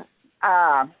team.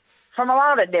 From a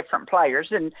lot of different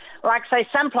players. And like I say,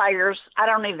 some players I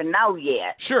don't even know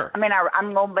yet. Sure. I mean,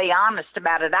 I'm going to be honest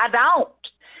about it. I don't.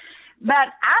 But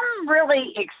I'm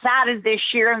really excited this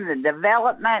year in the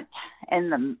development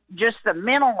and the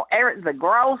mental, the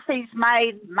growth he's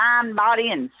made, mind,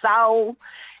 body, and soul.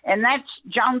 And that's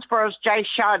Jonesboro's J.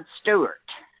 Shad Stewart.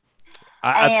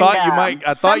 I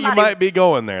thought you might be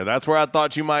going there. That's where I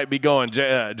thought you might be going.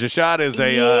 Jashad is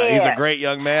he's a great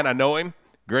young man. I know him.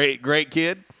 Great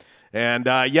kid. And,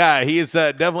 he's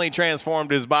definitely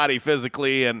transformed his body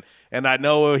physically, and I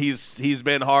know he's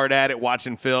been hard at it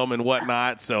watching film and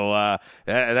whatnot, so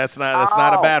that's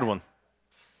not a bad one.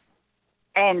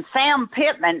 And Sam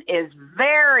Pittman is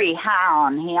very high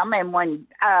on him, and when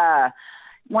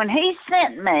he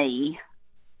sent me,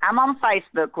 I'm on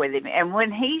Facebook with him, and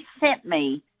when he sent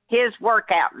me his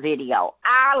workout video,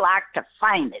 I like to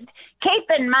fainted.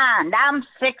 Keep in mind, I'm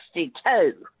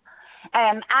 62,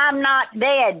 and I'm not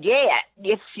dead yet,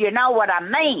 if you know what I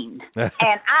mean. And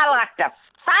I like to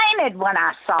fainted when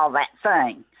I saw that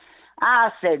thing.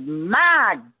 I said,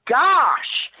 my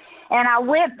gosh. And I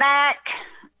went back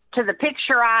to the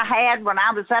picture I had when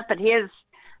I was up at his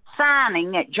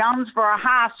signing at Jonesboro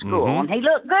High School, and he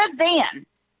looked good then.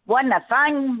 Wasn't a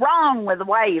thing wrong with the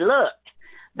way he looked.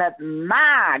 But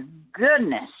my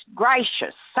goodness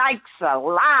gracious sakes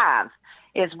alive,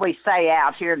 as we say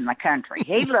out here in the country.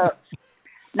 He looks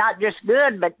not just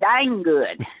good, but dang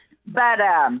good. But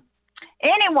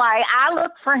anyway, I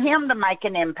look for him to make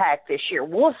an impact this year.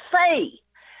 We'll see.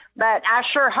 But I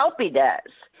sure hope he does.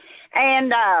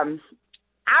 And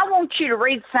I want you to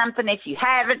read something, if you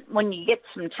haven't, when you get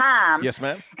some time. Yes,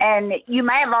 ma'am. And you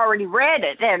may have already read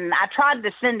it, and I tried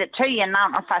to send it to you, and I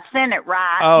don't know if I sent it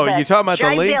right. Oh, you're talking about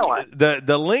the link? Billis.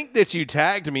 The link that you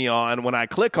tagged me on, when I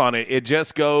click on it, it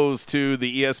just goes to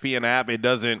the ESPN app. It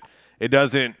doesn't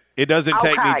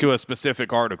take me to a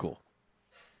specific article.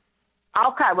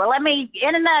 Okay, well, in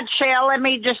a nutshell, let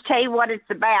me just tell you what it's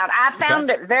about. I found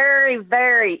it very,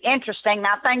 very interesting.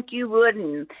 I think you would,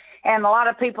 and a lot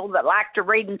of people that like to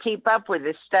read and keep up with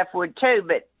this stuff would too.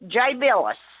 But Jay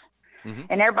Billis,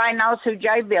 and everybody knows who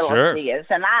Jay Billis is,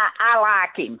 and I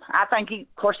like him. I think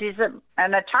of course, he's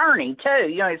an attorney too.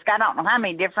 You know, he's got I don't know how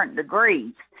many different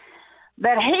degrees.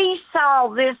 But he saw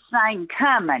this thing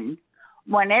coming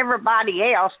when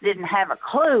everybody else didn't have a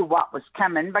clue what was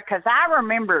coming, because I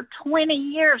remember 20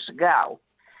 years ago,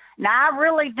 now I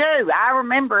really do, I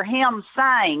remember him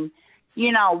saying,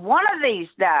 you know, one of these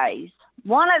days,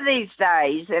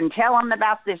 and tell him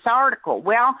about this article.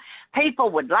 Well, people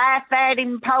would laugh at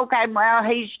him, poke him, well,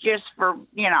 he's just for,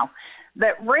 you know.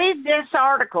 But read this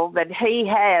article that he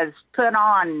has put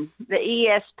on the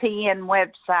ESPN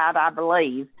website, I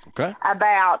believe,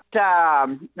 about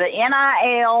the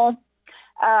NIL,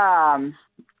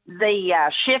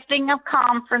 the shifting of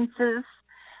conferences,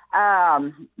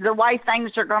 the way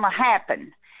things are going to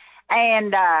happen.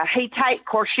 And of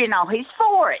course, you know, he's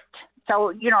for it.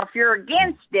 So, you know, if you're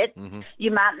against it,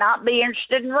 you might not be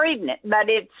interested in reading it. But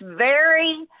it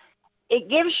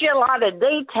gives you a lot of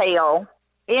detail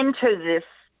into this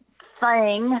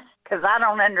thing, because I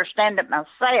don't understand it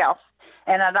myself,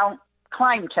 and I don't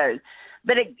claim to.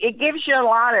 But it gives you a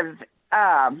lot of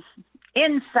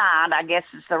insight, I guess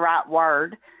is the right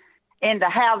word, into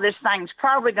how this thing's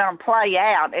probably going to play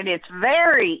out, and it's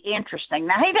very interesting.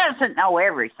 Now, he doesn't know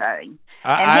everything.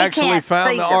 I actually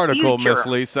found the article, Miss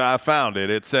Lisa. I found it.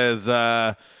 It says,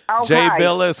 Jay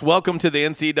Billis, welcome to the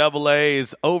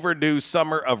NCAA's overdue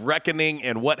summer of reckoning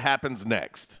and what happens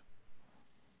next.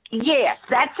 Yes,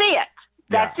 that's it.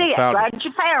 That's it. Glad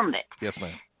you found it. Yes,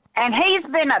 ma'am. And he's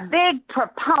been a big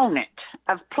proponent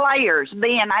of players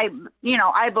being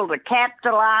able to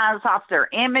capitalize off their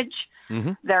image,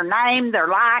 their name, their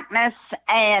likeness,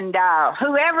 and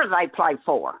whoever they play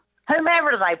for.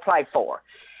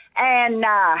 And,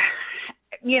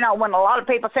 you know, when a lot of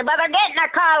people say, but they're getting a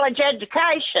college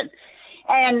education.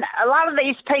 And a lot of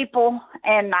these people,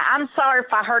 and I'm sorry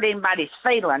if I hurt anybody's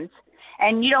feelings,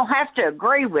 and you don't have to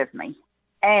agree with me.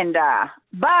 And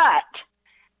but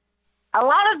a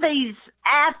lot of these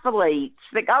athletes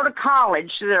that go to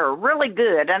college that are really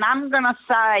good, and I'm going to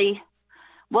say,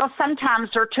 well, sometimes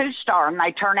they're two-star and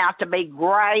they turn out to be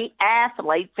great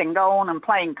athletes and go on and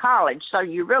play in college. So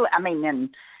you really, in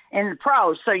the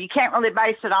pros, so you can't really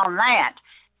base it on that.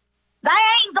 They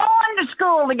ain't going to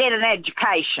school to get an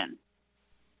education.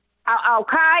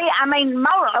 Okay? I mean,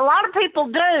 a lot of people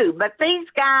do, but these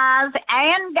guys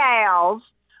and gals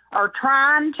are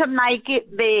trying to make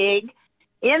it big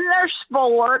in their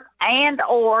sport and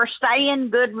or staying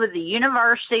good with the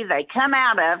university they come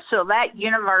out of, so that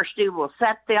university will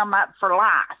set them up for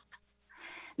life.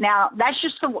 Now, that's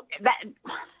just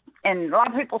and a lot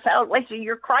of people say, oh, Lisa,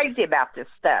 you're crazy about this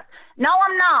stuff. No,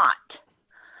 I'm not.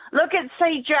 Look at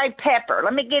C.J. Pepper.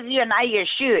 Let me give you an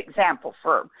ASU example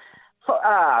for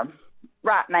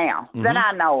right now that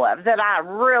I know of, that I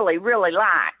really, really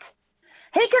like.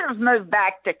 He could have moved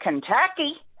back to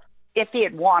Kentucky if he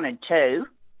had wanted to.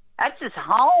 That's his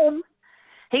home.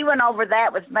 He went over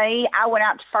that with me. I went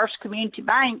out to First Community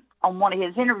Bank on one of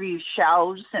his interview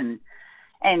shows and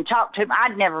talked to him.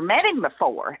 I'd never met him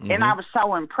before, and I was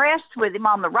so impressed with him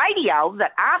on the radio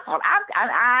that I thought,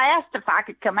 I asked if I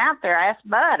could come out there. I asked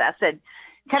Bud. I said,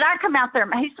 could I come out there?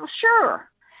 He said, well, sure.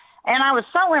 And I was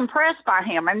so impressed by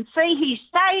him. And see, he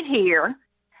stayed here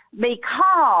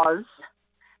because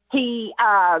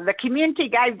the community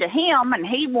gave to him, and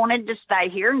he wanted to stay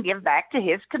here and give back to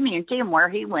his community and where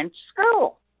he went to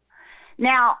school.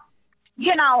 Now,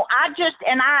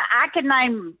 I can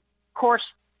name, of course,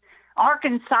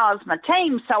 Arkansas is my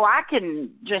team, so I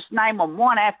can just name them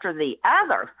one after the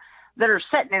other that are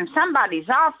sitting in somebody's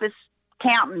office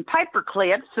counting paper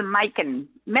clips and making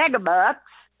megabucks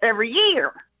every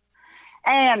year.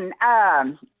 And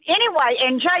anyway,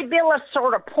 and Jay Billis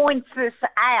sort of points this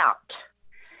out.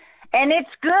 And it's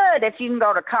good if you can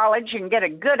go to college and get a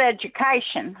good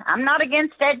education. I'm not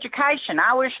against education.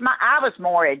 I wish I was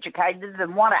more educated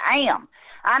than what I am.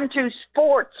 I'm too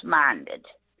sports-minded.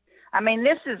 I mean,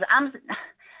 this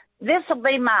will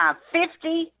be my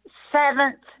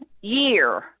 57th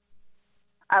year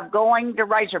of going to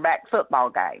Razorback football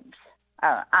games.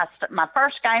 My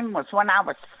first game was when I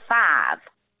was 5.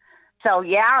 So,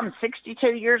 yeah, I'm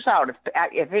 62 years old.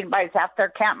 If anybody's out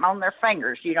there counting on their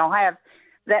fingers, you don't have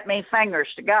that many fingers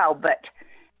to go. But,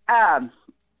 and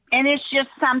it's just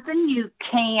something you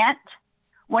can't,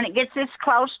 when it gets this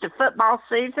close to football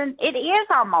season, it is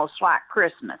almost like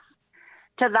Christmas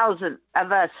to those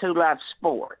of us who love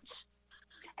sports.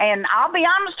 And I'll be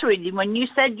honest with you, when you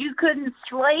said you couldn't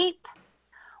sleep,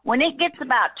 when it gets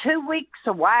about 2 weeks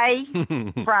away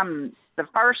from the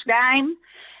first game,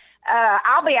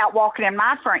 I'll be out walking in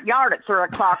my front yard at 3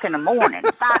 o'clock in the morning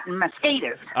fighting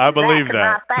mosquitoes. I believe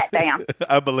that. Write that down.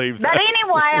 I believe that. But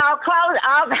anyway,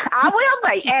 I will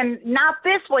be, and not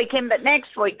this weekend, but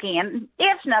next weekend,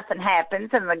 if nothing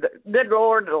happens and the good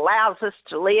Lord allows us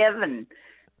to live and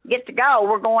get to go.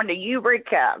 We're going to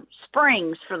Eureka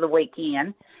Springs for the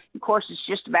weekend. Of course, it's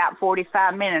just about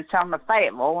 45 minutes on the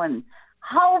Fayetteville, and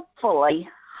hopefully,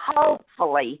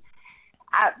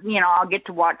 I'll get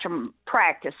to watch them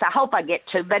practice. I hope I get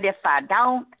to, but if I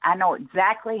don't, I know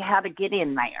exactly how to get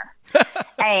in there.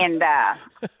 And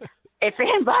if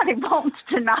anybody wants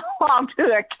to know, I'll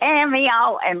do a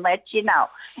cameo and let you know.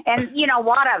 And you know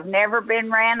what? I've never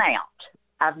been ran out.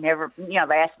 I've never, they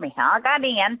ask me how I got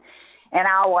in, and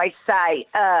I always say,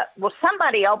 well,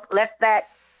 somebody left that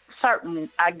certain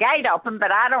gate open,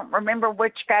 but I don't remember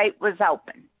which gate was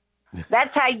open.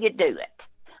 That's how you do it.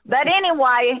 But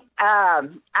anyway,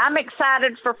 I'm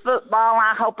excited for football.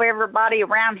 I hope everybody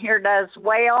around here does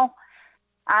well.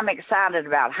 I'm excited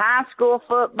about high school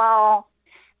football.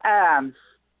 I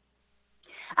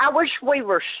wish we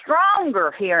were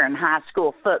stronger here in high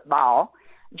school football.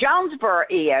 Jonesboro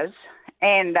is,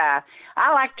 and I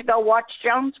like to go watch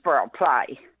Jonesboro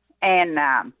play. And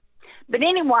but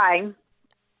anyway,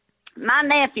 my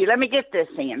nephew, let me get this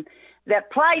in,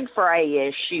 that played for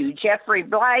ASU, Jeffrey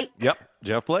Blake. Yep,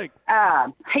 Jeff Blake.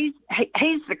 He's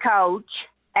the coach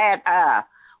at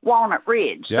Walnut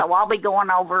Ridge. Yep. So I'll be going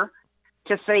over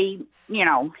to see,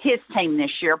 his team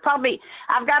this year. Probably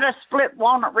I've got to split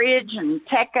Walnut Ridge and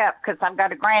Tech up because I've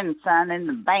got a grandson in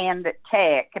the band at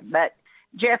Tech. But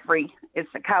Jeffrey is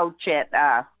the coach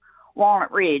at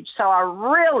Walnut Ridge. So I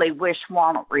really wish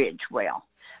Walnut Ridge well.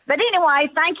 But anyway,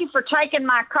 thank you for taking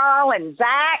my call. And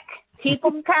Zach, keep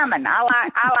them coming. I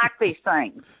like these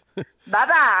things.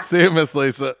 Bye-bye. See you, Miss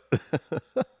Lisa.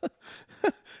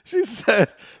 She said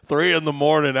 3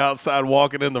 a.m. outside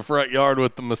walking in the front yard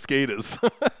with the mosquitoes.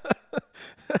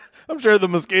 I'm sure the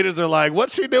mosquitoes are like,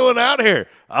 what's she doing out here?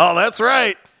 Oh, that's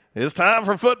right. It's time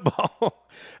for football.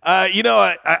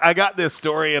 I got this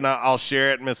story, and I'll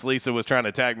share it. Miss Lisa was trying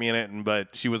to tag me in it, but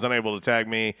she was unable to tag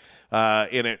me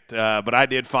in it. But I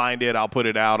did find it. I'll put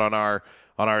it out on our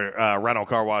rental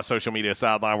car wash social media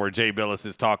sideline where Jay Billis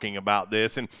is talking about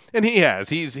this, and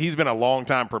he's been a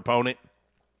longtime proponent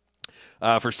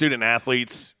for student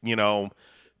athletes,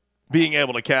 being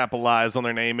able to capitalize on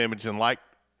their name, image, and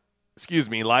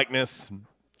likeness.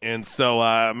 And so,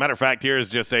 matter of fact, here is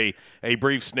just a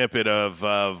brief snippet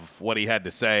of what he had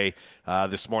to say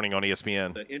this morning on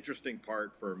ESPN. The interesting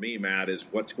part for me, Matt, is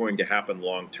what's going to happen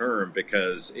long term,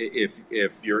 because if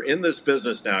you're in this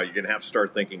business now, you're going to have to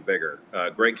start thinking bigger.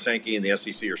 Greg Sankey and the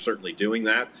SEC are certainly doing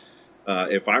that.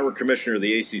 If I were commissioner of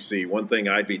the ACC, one thing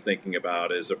I'd be thinking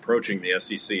about is approaching the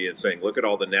SEC and saying, look at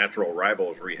all the natural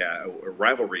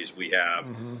rivalries we have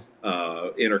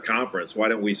interconference. Why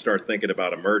don't we start thinking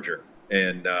about a merger?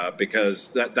 And because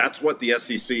that's what the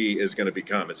SEC is going to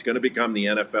become. It's going to become the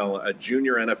NFL, a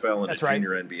junior NFL and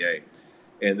junior NBA.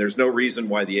 And there's no reason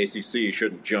why the ACC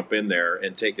shouldn't jump in there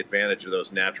and take advantage of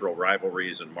those natural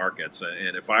rivalries and markets.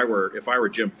 And if I were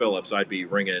Jim Phillips, I'd be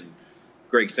ringing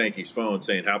Greg Sankey's phone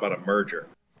saying, how about a merger?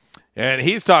 And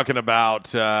he's talking about,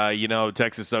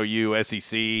 Texas OU,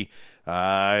 SEC,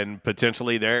 and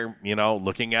potentially they're,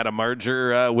 looking at a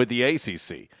merger with the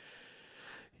ACC.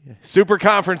 Super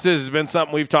conferences has been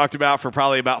something we've talked about for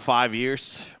probably about 5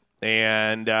 years,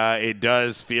 and it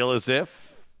does feel as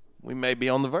if we may be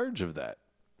on the verge of that.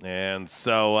 And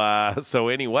so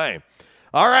anyway,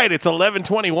 All right, it's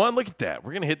 11:21. Look at that.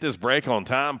 We're going to hit this break on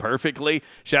time perfectly.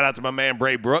 Shout out to my man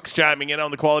Bray Brooks chiming in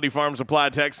on the Quality Farm Supply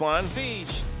text line.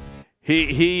 Siege.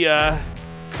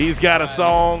 He's got a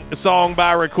song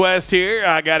by request here.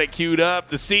 I got it queued up.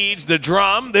 The Siege, the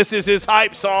drum. This is his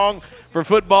hype song for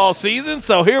football season.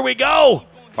 So here we go.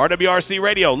 RWRC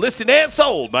Radio, listed and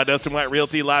sold by Dustin White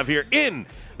Realty, live here in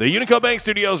the Unico Bank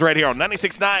Studios right here on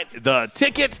 96.9 The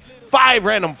Ticket. 5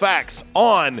 random facts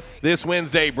on this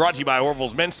Wednesday, brought to you by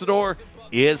Orville's Men's Store,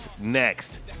 is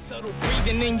next. Subtle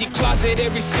breathing in your closet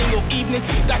every single evening.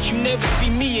 Thought you never see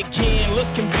me again.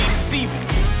 Looks can be deceiving.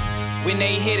 When they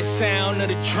hear the sound of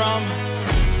the drum,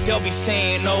 they'll be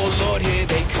saying, oh Lord, here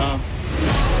they come.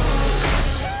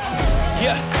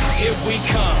 Yeah, here we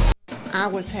come. I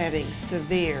was having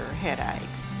severe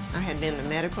headaches. I had been to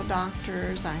medical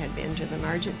doctors, I had been to the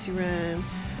emergency room.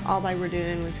 All they were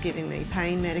doing was giving me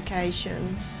pain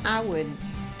medication. I would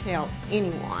tell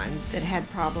anyone that had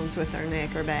problems with their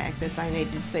neck or back that they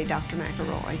needed to see Dr.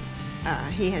 McElroy.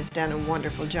 He has done a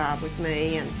wonderful job with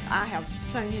me, and I have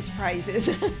sung his praises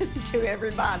to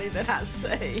everybody that I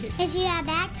see. If you have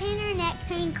back pain or neck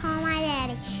pain, call my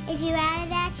daddy. If you're out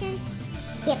of action,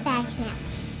 get back here.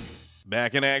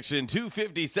 Back in action,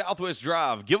 250 Southwest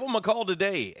Drive. Give them a call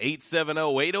today,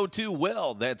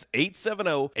 870-802-WELL. That's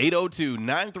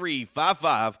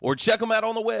 870-802-9355. Or check them out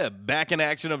on the web,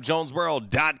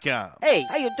 backinactionofjonesboro.com. Hey,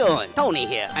 how you doing? Tony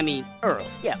here. Earl.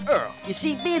 Yeah, Earl. You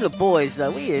see, me and the boys,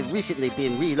 we have recently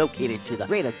been relocated to the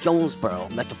greater Jonesboro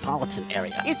metropolitan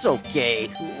area. It's okay.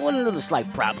 One little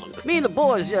slight problem. Me and the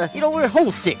boys, we're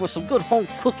homesick for some good home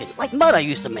cooking, like Mother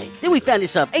used to make. Then we found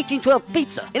this 1812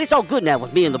 pizza, and it's all good now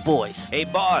with me and the boys. Hey,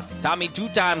 boss, Tommy 2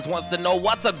 Times wants to know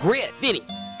what's a grit. Vinny,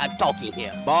 I'm talking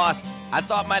here. Boss, I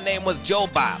thought my name was Joe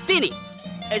Bob. Vinny,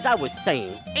 as I was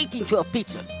saying, 1812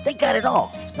 Pizza, they got it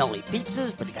all. Not only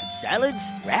pizzas, but they got salads,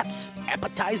 wraps,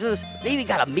 appetizers. They even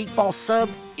got a meatball sub.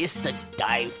 It's to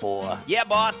die for. Yeah,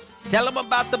 boss. Tell them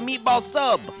about the meatball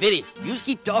sub. Vinny, you just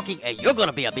keep talking and you're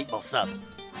gonna be a meatball sub.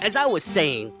 As I was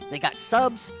saying, they got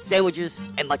subs, sandwiches,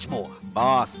 and much more.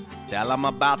 Boss, tell them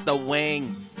about the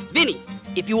wings. Vinny,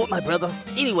 if you want my brother,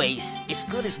 anyways, it's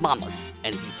good as mama's.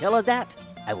 And if you tell her that,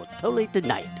 I will totally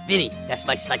deny it. Vinny, that's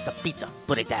my slice of pizza.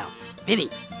 Put it down.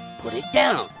 Vinny, put it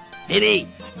down. Vinny!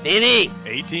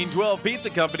 1812 Pizza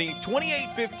Company,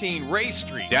 2815 Ray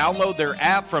Street. Download their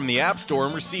app from the App Store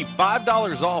and receive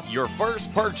 $5 off your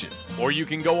first purchase. Or you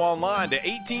can go online to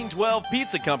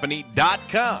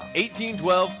 1812pizzacompany.com.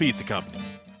 1812 Pizza Company.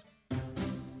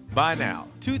 By now,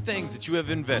 2 things that you have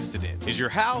invested in is your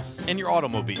house and your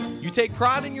automobile. You take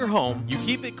pride in your home, you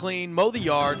keep it clean, mow the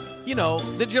yard,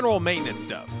 the general maintenance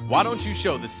stuff. Why don't you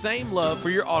show the same love for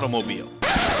your automobile?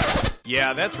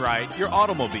 Yeah, that's right, your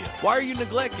automobile. Why are you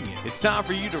neglecting it? It's time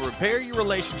for you to repair your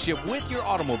relationship with your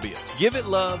automobile. Give it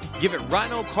love, give it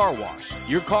Rhino Car Wash.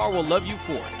 Your car will love you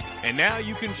for it. And now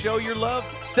you can show your love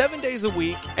 7 days a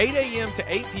week, 8 a.m. to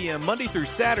 8 p.m. Monday through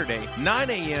Saturday, 9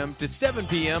 a.m. to 7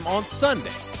 p.m. on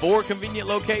Sunday. 4 convenient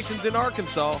locations in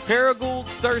Arkansas, Paragould,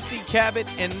 Searcy, Cabot,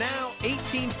 and now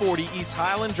 1840 East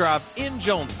Highland Drive in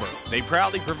Jonesboro. They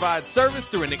proudly provide service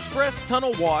through an express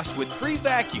tunnel wash with free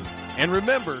vacuums. And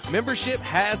remember, membership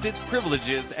has its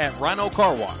privileges at Rhino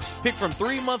Car Wash. Pick from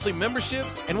 3 monthly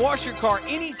memberships and wash your car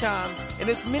anytime and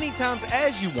as many times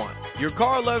as you want. Your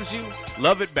car loves you,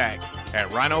 love it back at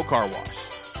Rhino Car Wash.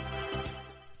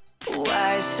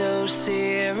 Why so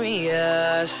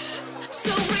serious? So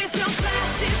raise your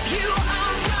glass if you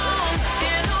are wrong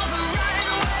and all the right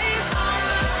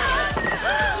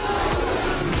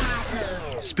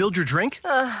ways. Spilled your drink?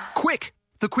 Quick!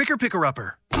 The Quicker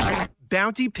Picker-Upper.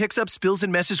 Bounty picks up spills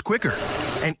and messes quicker.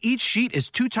 And each sheet is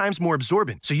 2 times more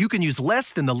absorbent, so you can use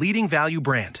less than the leading value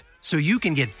brand. So you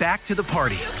can get back to the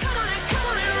party.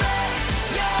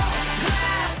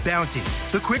 Bounty,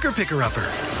 the Quicker Picker-Upper.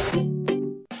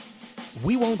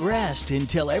 We won't rest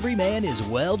until every man is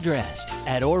well dressed.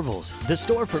 At Orville's, the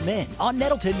store for men, on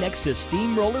Nettleton next to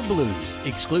Steamroller Blues.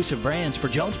 Exclusive brands for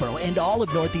Jonesboro and all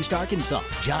of Northeast Arkansas.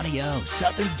 Johnny O,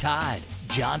 Southern Tide,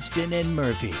 Johnston and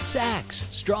Murphy,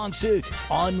 Saks, Strong Suit,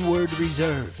 Onward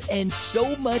Reserve, and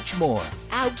so much more.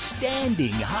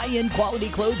 Outstanding high-end quality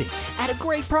clothing at a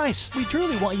great price. We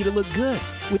truly want you to look good.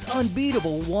 with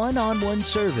unbeatable one-on-one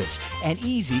service and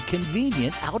easy,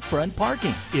 convenient out-front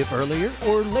parking. If earlier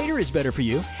or later is better for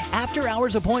you,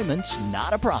 after-hours appointments,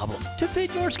 not a problem. To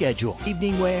fit your schedule.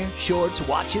 Evening wear, shorts,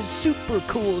 watches, super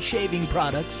cool shaving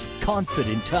products,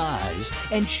 confident ties,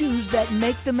 and shoes that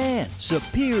make the man.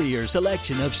 Superior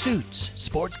selection of suits,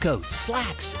 sports coats,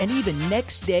 slacks, and even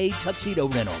next-day tuxedo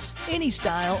rentals. Any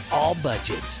style, all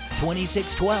budgets.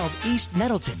 2612 East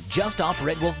Nettleton, just off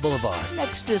Red Wolf Boulevard,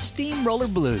 next to Steamroller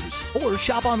Blues. Or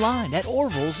shop online at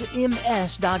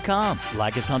orvilsms.com.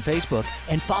 Like us on Facebook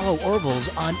and follow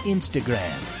Orville's on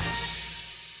Instagram.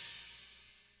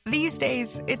 These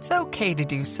days, it's okay to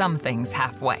do some things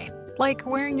halfway, like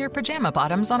wearing your pajama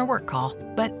bottoms on a work call.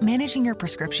 But managing your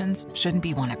prescriptions shouldn't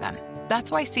be one of them.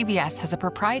 That's why CVS has a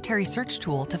proprietary search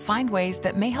tool to find ways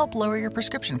that may help lower your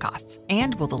prescription costs,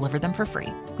 and will deliver them for free.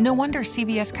 No wonder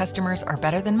CVS customers are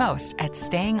better than most at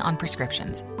staying on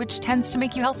prescriptions, which tends to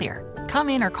make you healthier. Come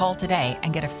in or call today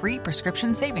and get a free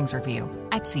prescription savings review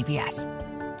at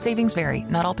CVS. Savings vary.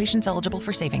 Not all patients eligible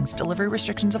for savings. Delivery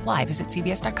restrictions apply. Visit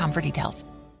cvs.com for details.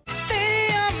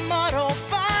 Stadium Auto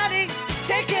Body,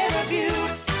 take care of you.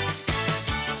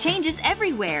 Changes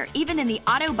everywhere, even in the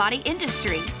auto body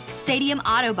industry. Stadium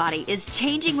Auto Body is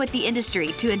changing with the industry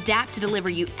to adapt to deliver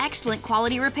you excellent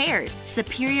quality repairs,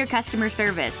 superior customer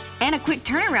service, and a quick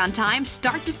turnaround time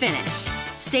start to finish.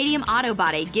 Stadium Auto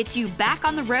Body gets you back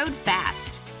on the road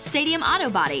fast. Stadium Auto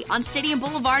Body on Stadium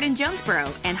Boulevard in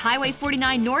Jonesboro and Highway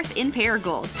 49 North in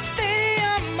Paragould.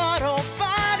 Stadium Auto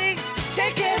Body,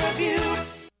 take care of you.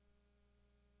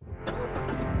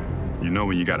 You know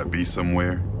when you gotta be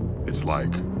somewhere, it's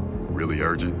like really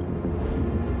urgent.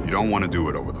 You don't want to do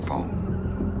it over the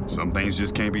phone. Some things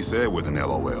just can't be said with an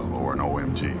LOL or an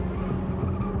OMG.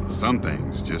 Some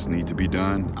things just need to be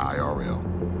done IRL.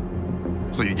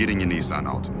 So you get in your Nissan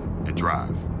Altima and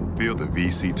drive. Feel the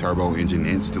VC turbo engine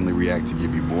instantly react to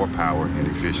give you more power and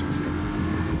efficiency,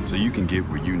 so you can get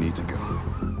where you need to go.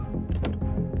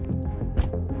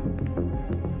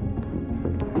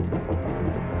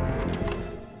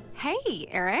 Hey,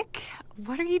 Eric.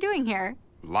 What are you doing here?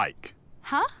 Like.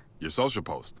 Huh? Your social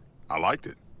post. I liked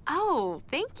it. Oh,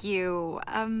 thank you.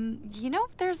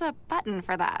 There's a button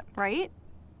for that, right?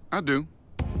 I do.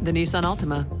 The Nissan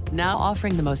Altima, now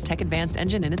offering the most tech-advanced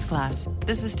engine in its class.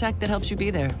 This is tech that helps you be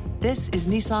there. This is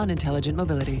Nissan Intelligent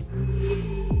Mobility.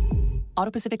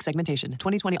 Auto-Pacific segmentation.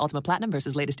 2020 Altima Platinum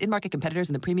versus latest in-market competitors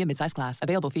in the premium midsize class.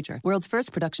 Available feature. World's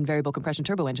first production variable compression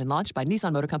turbo engine launched by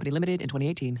Nissan Motor Company Limited in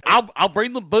 2018. I'll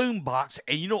bring the boom box,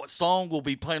 and you know what song will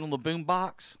be playing on the boom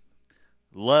box?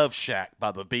 Love Shack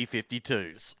by the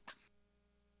B-52s.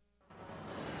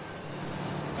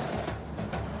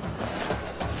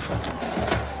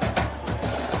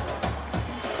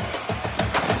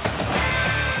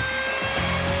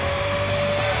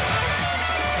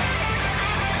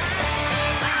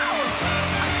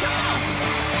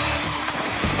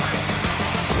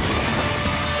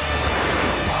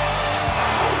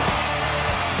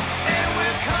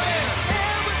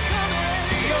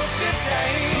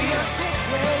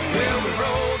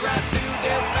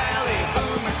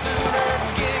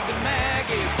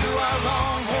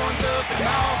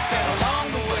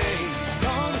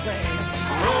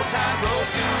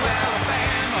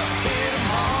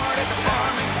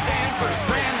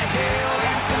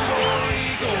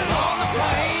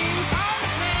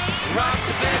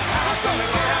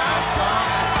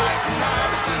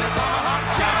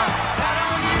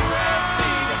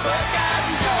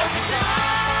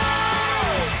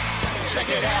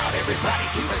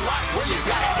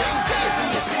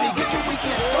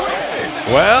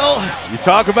 Well, you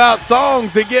talk about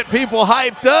songs that get people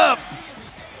hyped up.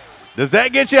 Does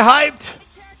that get you hyped?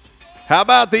 How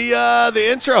about the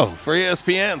intro for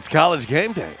ESPN's College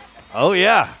Game Day? Oh,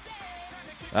 yeah.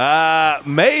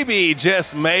 Maybe,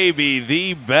 just maybe,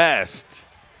 the best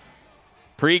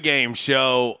pregame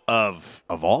show of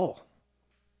all.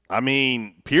 I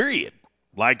mean, period.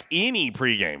 Like any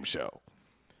pregame show.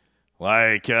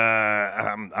 Like,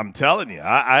 I'm telling you,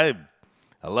 I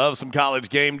love some College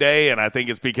Game Day, and I think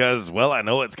it's because, well, I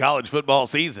know it's college football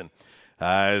season.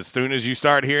 As soon as you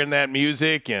start hearing that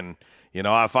music, and, you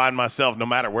know, I find myself, no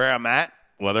matter where I'm at,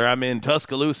 whether I'm in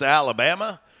Tuscaloosa,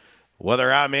 Alabama,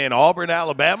 whether I'm in Auburn,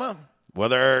 Alabama,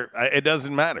 it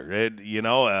doesn't matter.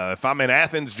 If I'm in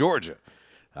Athens, Georgia,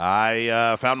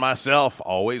 I found myself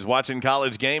always watching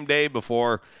College Game Day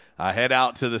before I head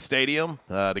out to the stadium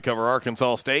to cover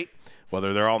Arkansas State,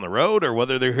 whether they're on the road or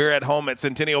whether they're here at home at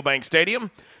Centennial Bank Stadium.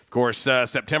 Of course,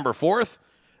 September 4th.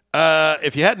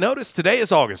 If you hadn't noticed, today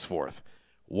is August 4th.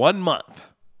 1 month.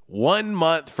 1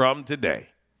 month from today.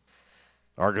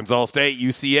 Arkansas State,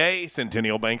 UCA,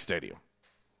 Centennial Bank Stadium.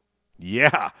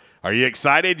 Yeah. Are you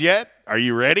excited yet? Are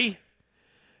you ready?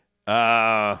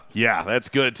 Yeah, that's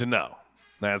good to know.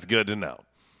 That's good to know.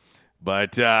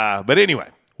 But anyway,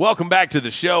 welcome back to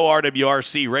the show,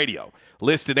 RWRC Radio.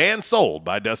 Listed and sold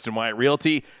by Dustin White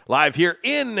Realty. Live here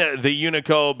in the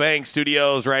Unico Bank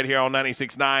Studios right here on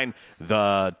 96.9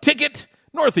 The Ticket.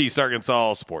 Northeast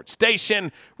Arkansas Sports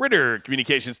Station, Ritter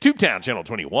Communications Tubetown Channel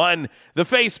 21, the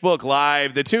Facebook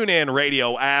Live, the TuneIn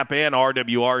Radio app, and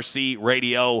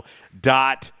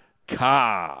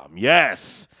RWRCRadio.com.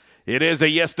 Yes, it is a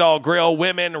Yes Dog Grill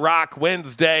Women Rock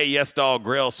Wednesday. Yes Dog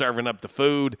Grill serving up the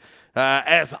food.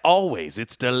 As always,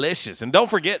 it's delicious. And don't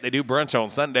forget, they do brunch on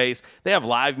Sundays. They have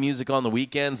live music on the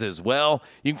weekends as well.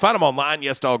 You can find them online,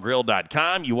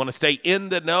 YesDogGrill.com. You want to stay in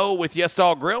the know with Yes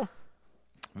Dog Grill?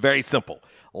 Very simple.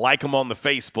 Like them on the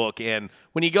Facebook, and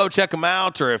when you go check them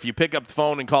out, or if you pick up the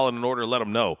phone and call in an order, let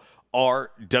them know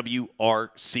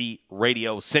RWRC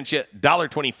Radio sent you.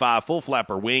 $1.25 full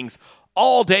flapper wings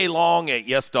all day long at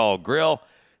Yes Dog Grill.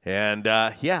 And,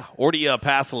 order you a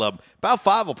passel of about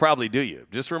 5 will probably do you.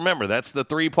 Just remember, that's the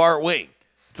 3-part wing.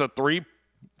 It's a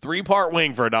three-part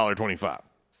wing for $1.25.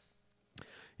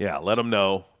 Yeah, let them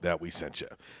know that we sent you.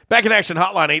 Back in action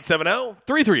hotline,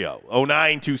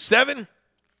 870-330-0927.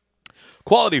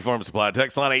 Quality Farm Supply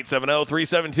text line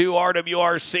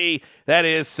 870-372-RWRC. That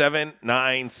is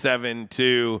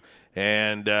 7972.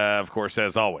 And, of course,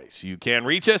 as always, you can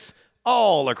reach us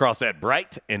all across that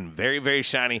bright and very, very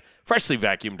shiny, freshly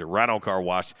vacuumed Rhino Car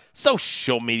Wash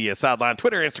social media sideline,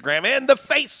 Twitter, Instagram, and the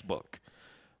Facebook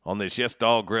on this Yes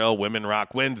Dog Grill Women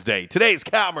Rock Wednesday. Today's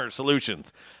Commerce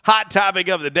Solutions hot topic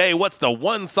of the day. What's the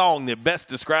one song that best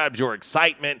describes your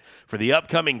excitement for the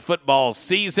upcoming football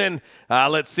season?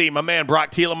 Let's see. My man Brock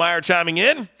Thielemeyer chiming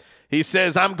in. He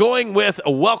says, I'm going with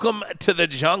Welcome to the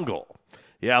Jungle.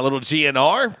 Yeah, a little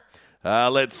GNR.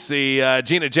 Let's see.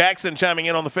 Gina Jackson chiming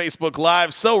in on the Facebook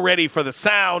Live. So ready for the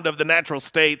sound of the Natural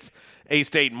States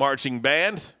A-State Marching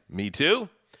Band. Me too.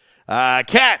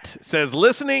 Kat says,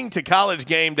 listening to College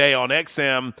Game Day on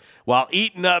XM while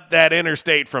eating up that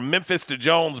interstate from Memphis to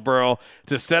Jonesboro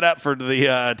to set up for the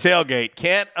tailgate.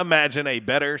 Can't imagine a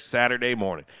better Saturday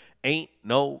morning. Ain't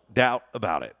no doubt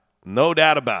about it. No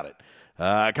doubt about it.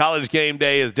 College Game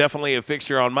Day is definitely a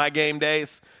fixture on my game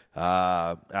days.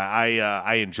 I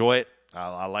enjoy it.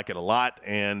 I like it a lot,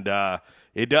 and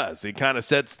it does. It kind of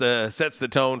sets the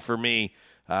tone for me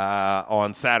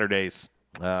on Saturdays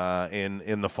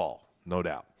in the fall, no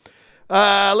doubt.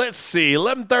 Let's see,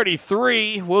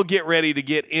 11:33. We'll get ready to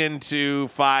get into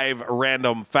 5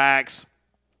 random facts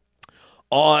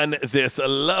on this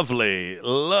lovely,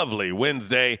 lovely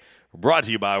Wednesday. Brought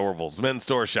to you by Orville's Men's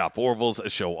Store. Shop Orville's,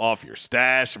 show off your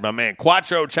stash. My man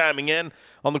Quattro chiming in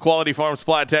on the Quality Farm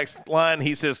Supply text line.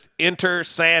 He says, enter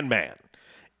Sandman.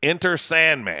 Enter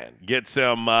Sandman. Gets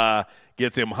him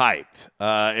hyped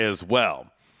as well.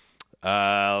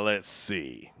 Let's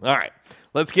see. All right.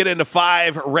 Let's get into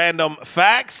 5 random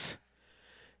facts.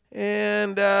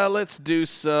 And let's do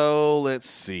so. Let's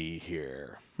see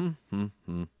here.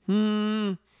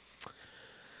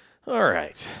 All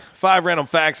right. 5 random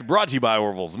facts brought to you by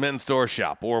Orville's Men's Store.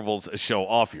 Shop Orville's, show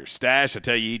off your stash. I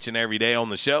tell you each and every day on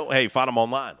the show, hey, find them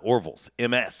online,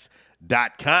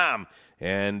 orvillesms.com.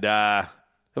 And,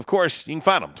 of course, you can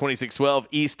find them, 2612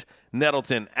 East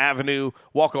Nettleton Avenue.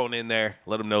 Walk on in there.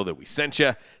 Let them know that we sent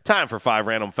you. Time for 5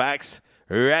 random facts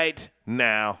right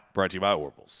now. Brought to you by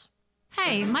Orville's.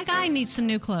 Hey, my guy needs some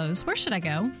new clothes. Where should I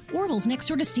go? Orville's next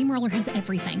door to Steamroller has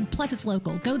everything. Plus, it's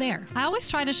local. Go there. I always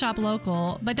try to shop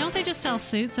local, but don't they just sell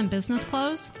suits and business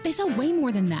clothes? They sell way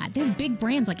more than that. They have big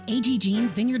brands like AG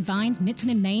Jeans, Vineyard Vines,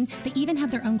 Mitson & Main. They even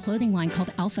have their own clothing line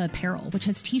called Alpha Apparel, which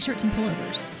has t-shirts and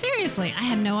pullovers. Seriously, I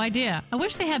had no idea. I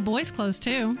wish they had boys' clothes,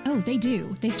 too. Oh, they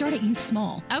do. They start at youth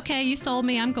small. Okay, you sold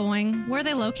me. I'm going. Where are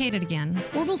they located again?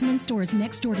 Orville's Men's Store is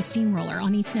next door to Steamroller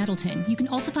on East Nettleton. You can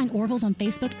also find Orville's on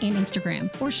Facebook and Instagram,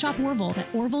 or shop Orville's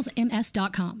at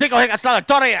orvillesms.com.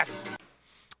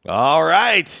 All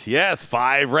right. Yes,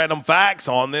 5 random facts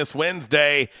on this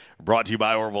Wednesday. Brought to you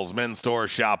by Orville's Men's Store.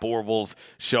 Shop Orville's,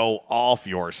 show off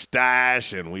your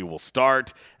stash. And we will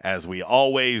start, as we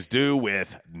always do,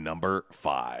 with number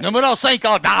 5. Número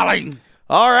 5, darling.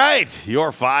 All right.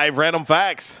 Your 5 random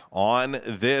facts on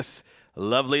this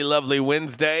lovely, lovely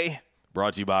Wednesday.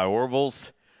 Brought to you by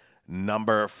Orville's.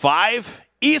 Number 5,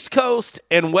 East Coast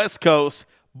and West Coast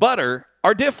butter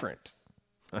are different.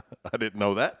 I didn't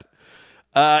know that.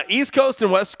 East Coast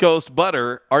and West Coast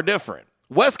butter are different.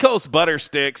 West Coast butter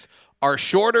sticks are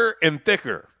shorter and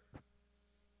thicker.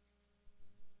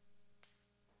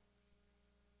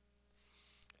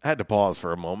 I had to pause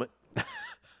for a moment.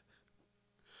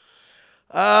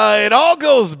 It all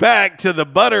goes back to the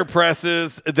butter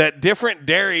presses that different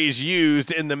dairies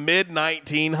used in the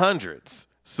mid-1900s.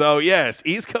 So, yes,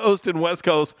 East Coast and West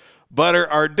Coast butter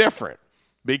are different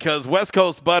because West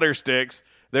Coast butter sticks,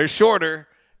 they're shorter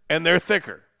and they're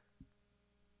thicker.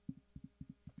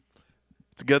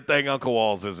 It's a good thing Uncle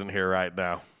Walls isn't here right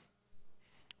now.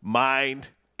 Mind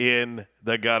in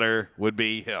the gutter would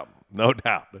be him, no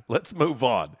doubt. Let's move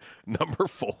on. Number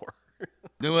 4.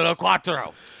 Numero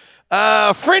cuatro.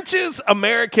 French's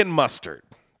American Mustard.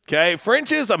 Okay,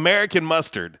 French's American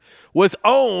Mustard was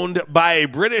owned by a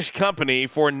British company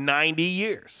for 90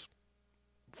 years.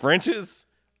 French's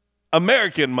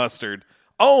American Mustard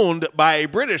owned by a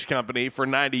British company for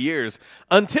 90 years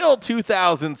until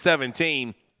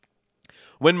 2017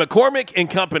 when McCormick and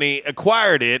Company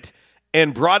acquired it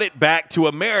and brought it back to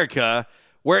America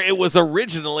where it was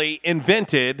originally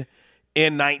invented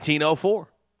in 1904.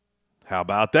 How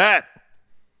about that?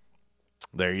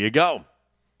 There you go.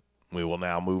 We will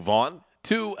now move on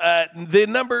to the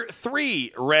number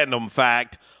 3 random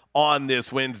fact on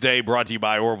this Wednesday, brought to you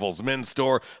by Orville's Men's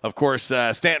Store. Of course,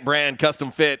 Stant brand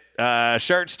custom fit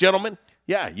shirts, gentlemen.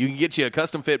 Yeah, you can get you a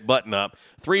custom fit button up.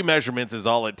 3 measurements is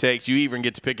all it takes. You even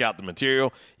get to pick out the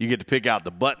material. You get to pick out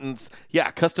the buttons.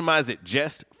 Yeah, customize it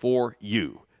just for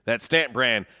you. That's Stant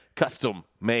brand custom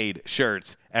made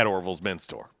shirts at Orville's Men's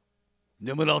Store.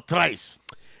 Numero tres.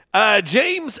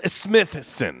 James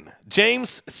Smithson,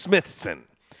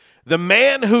 the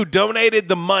man who donated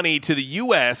the money to the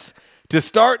U.S. to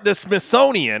start the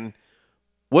Smithsonian,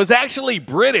 was actually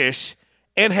British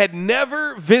and had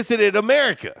never visited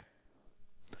America.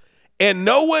 And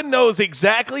no one knows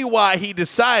exactly why he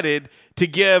decided to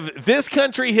give this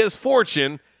country his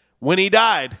fortune when he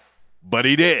died, but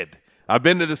he did. I've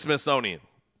been to the Smithsonian.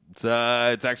 It's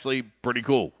actually pretty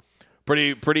cool.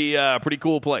 Pretty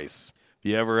cool place. If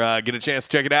you ever get a chance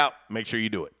to check it out, make sure you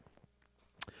do it.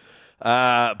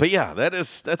 But yeah,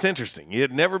 that's interesting. He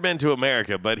had never been to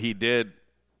America, but he did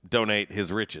donate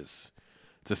his riches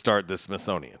to start the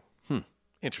Smithsonian.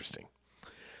 Interesting.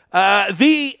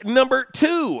 The number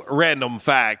 2 random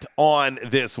fact on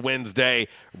this Wednesday,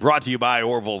 brought to you by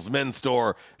Orville's Men's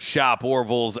Store. Shop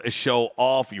Orville's, show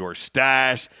off your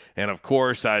stash. And of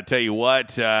course, I tell you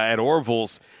what, at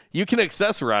Orville's, you can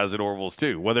accessorize at Orville's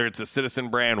too, whether it's a Citizen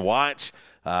brand watch,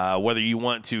 whether you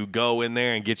want to go in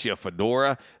there and get you a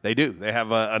fedora. They do. They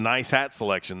have a nice hat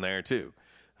selection there too.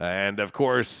 And of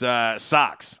course,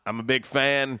 socks. I'm a big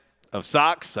fan of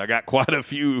socks. I got quite a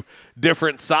few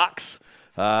different socks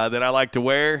that I like to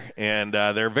wear, and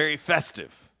they're very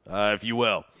festive, if you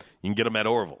will. You can get them at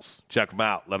Orville's. Check them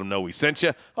out. Let them know we sent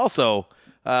you. Also,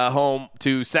 home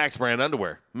to Saks brand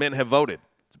underwear. Men have voted.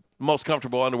 It's the most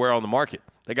comfortable underwear on the market.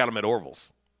 They got them at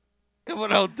Orville's.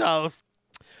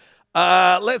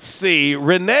 Let's see.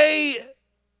 Rene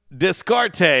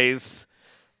Descartes,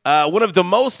 one of the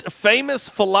most famous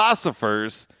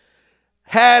philosophers,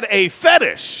 had a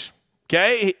fetish.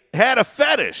 Okay? He had a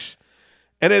fetish.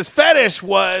 And his fetish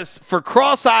was for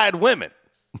cross-eyed women.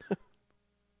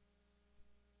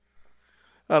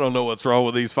 I don't know what's wrong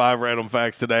with these 5 random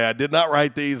facts today. I did not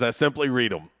write these. I simply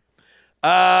read them.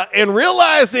 And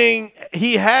realizing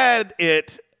he had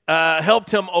it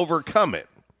helped him overcome it,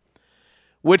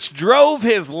 which drove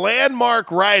his landmark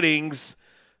writings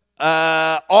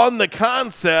on the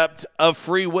concept of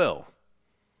free will.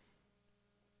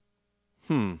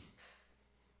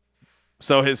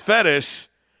 So his fetish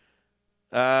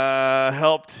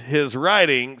helped his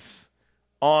writings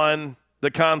on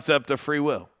the concept of free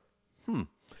will.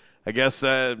 I guess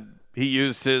he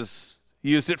used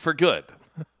it for good.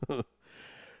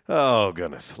 Oh,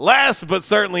 goodness. Last but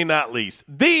certainly not least,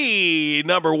 the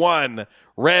number 1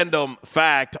 random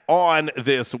fact on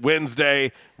this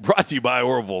Wednesday, brought to you by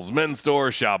Orville's Men's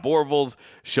Store. Shop Orville's,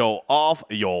 show off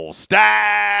your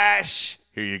stash.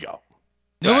 Here you go.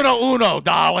 Numero uno,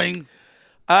 darling.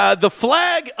 The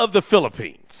flag of the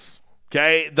Philippines,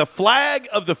 okay? The flag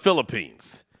of the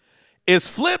Philippines is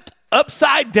flipped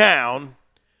upside down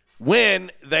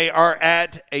when they are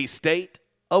at a state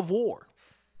of war.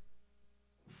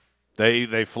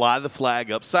 They fly the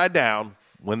flag upside down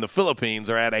when the Philippines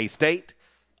are at a state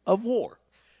of war.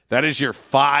 That is your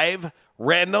 5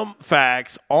 random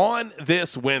facts on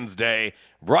this Wednesday,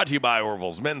 brought to you by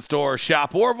Orville's Men's Store.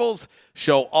 Shop Orville's,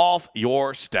 show off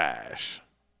your stash.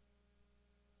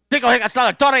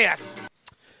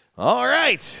 All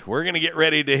right, we're going to get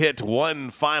ready to hit one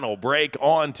final break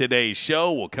on today's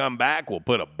show. We'll come back, we'll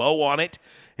put a bow on it,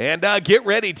 and get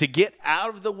ready to get out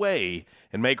of the way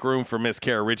and make room for Miss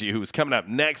Kara Ritchie, who's coming up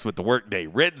next with the Workday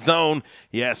Red Zone.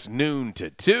 Yes, noon to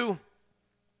 2.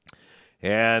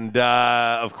 And,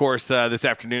 of course, this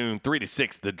afternoon, 3 to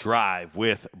 6, The Drive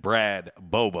with Brad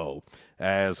Bobo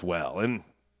as well. And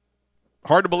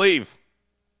hard to believe,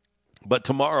 but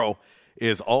tomorrow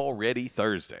is already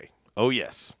Thursday. Oh,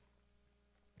 yes,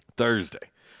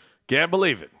 Thursday. Can't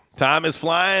believe it. Time is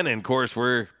flying, and, of course,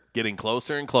 we're getting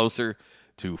closer and closer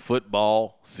to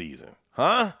football season.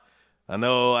 Huh? I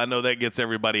know that gets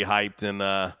everybody hyped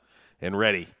and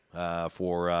ready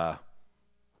for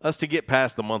us to get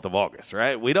past the month of August,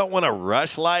 right? We don't want to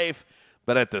rush life,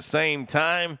 but at the same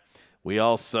time, we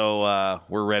also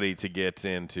we're ready to get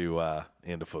into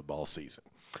football season.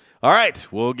 All right,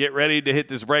 we'll get ready to hit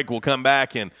this break. We'll come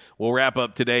back and we'll wrap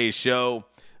up today's show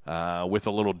with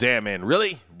a little Damn Man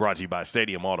Really, brought to you by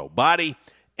Stadium Auto Body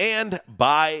and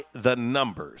by the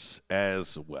Numbers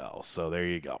as well. So there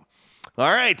you go.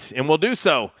 All right, and we'll do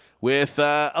so with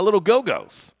a little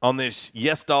Go-Go's on this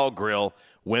Yes Dog Grill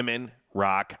Women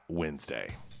Rock Wednesday.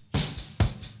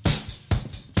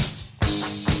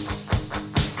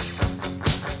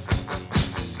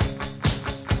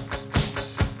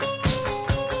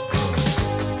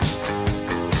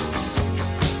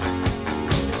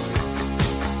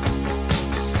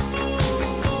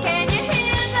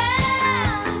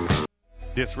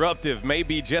 Disruptive may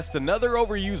be just another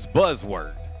overused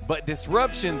buzzword, but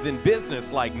disruptions in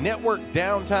business like network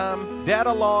downtime,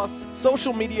 data loss,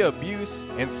 social media abuse,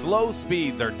 and slow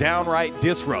speeds are downright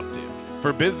disruptive.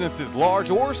 For businesses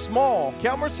large or small,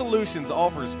 Calmer Solutions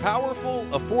offers powerful,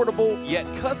 affordable, yet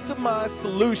customized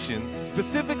solutions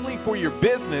specifically for your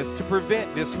business to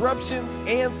prevent disruptions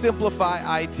and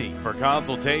simplify IT. For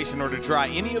consultation or to try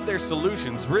any of their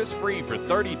solutions risk-free for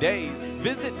 30 days,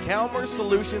 visit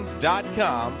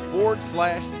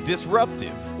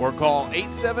calmersolutions.com/disruptive or call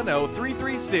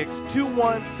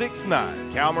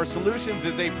 870-336-2169. Calmer Solutions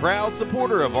is a proud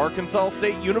supporter of Arkansas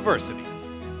State University.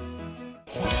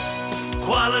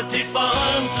 Quality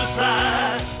Farm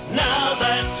Supply, now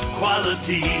that's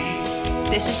quality.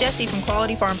 This is Jessie from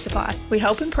Quality Farm Supply. We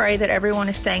hope and pray that everyone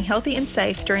is staying healthy and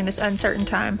safe during this uncertain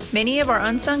time. Many of our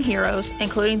unsung heroes,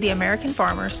 including the American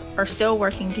farmers, are still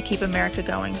working to keep America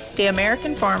going. The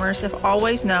American farmers have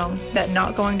always known that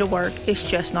not going to work is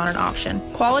just not an option.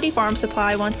 Quality Farm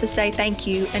Supply wants to say thank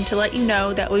you and to let you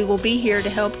know that we will be here to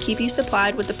help keep you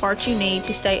supplied with the parts you need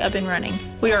to stay up and running.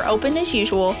 We are open as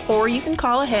usual, or you can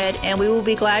call ahead and we will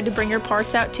be glad to bring your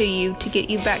parts out to you to get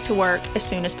you back to work as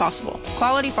soon as possible.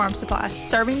 Quality Farm Supply,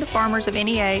 serving the farmers of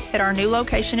NEA at our new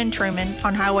location in Truman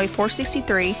on Highway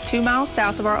 463, 2 miles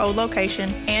south of our old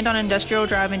location, and on Industrial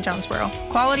Drive in Jonesboro.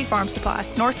 Quality Farm Supply,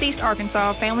 Northeast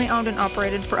Arkansas, family owned and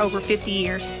operated for over 50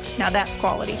 years. Now that's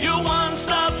quality. Your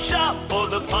one-stop shop for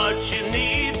the parts you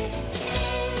need.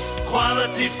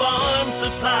 Quality Farm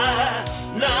Supply,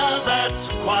 now that's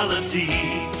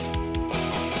quality.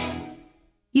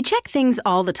 You check things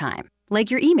all the time, like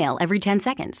your email every 10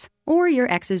 seconds, or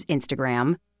your ex's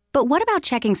Instagram. But what about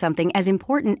checking something as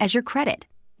important as your credit?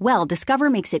 Well, Discover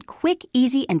makes it quick,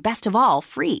 easy, and best of all,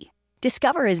 free.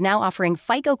 Discover is now offering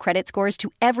FICO credit scores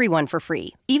to everyone for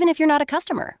free, even if you're not a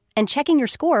customer. And checking your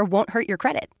score won't hurt your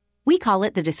credit. We call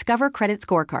it the Discover Credit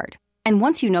Scorecard. And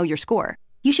once you know your score,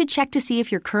 you should check to see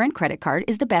if your current credit card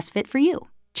is the best fit for you.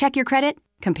 Check your credit,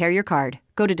 compare your card.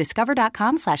 Go to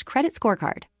discover.com/credit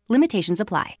scorecard. Limitations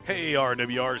apply. Hey,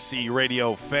 RWRC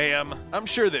Radio fam. I'm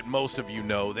sure that most of you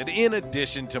know that in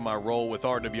addition to my role with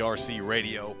RWRC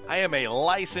Radio, I am a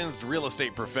licensed real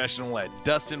estate professional at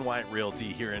Dustin White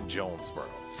Realty here in Jonesboro.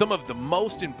 Some of the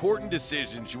most important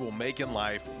decisions you will make in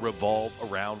life revolve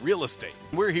around real estate.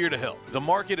 We're here to help. The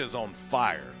market is on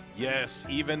fire. Yes,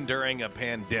 even during a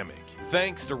pandemic,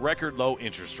 thanks to record low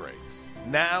interest rates.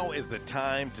 Now is the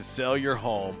time to sell your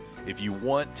home if you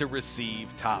want to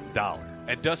receive top dollar.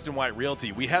 At Dustin White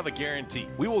Realty, we have a guarantee.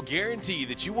 We will guarantee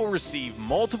that you will receive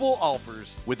multiple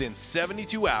offers within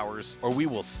 72 hours, or we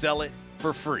will sell it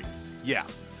for free. Yeah,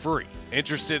 free.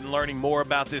 Interested in learning more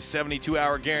about this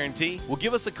 72-hour guarantee? Well,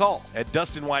 give us a call at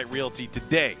Dustin White Realty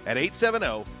today at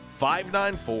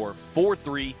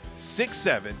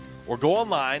 870-594-4367 or go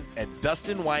online at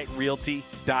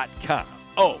DustinWhiteRealty.com.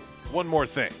 Oh, one more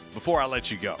thing before I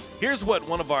let you go. Here's what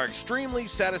one of our extremely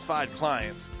satisfied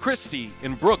clients, Christy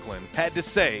in Brooklyn, had to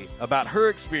say about her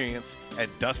experience at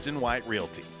Dustin White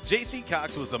Realty. JC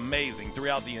Cox was amazing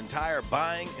throughout the entire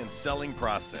buying and selling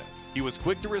process. He was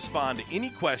quick to respond to any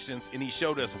questions, and he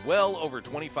showed us well over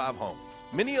 25 homes.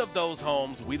 Many of those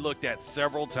homes we looked at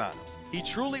several times. He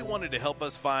truly wanted to help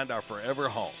us find our forever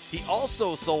home. He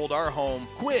also sold our home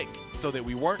quick so that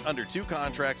we weren't under 2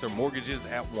 contracts or mortgages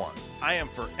at once. I am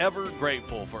forever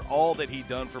grateful for for all that he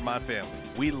done for my family.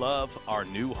 We love our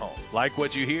new home. Like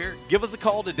what you hear? Give us a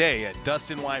call today at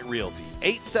Dustin White Realty,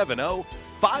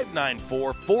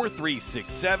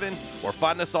 870-594-4367, or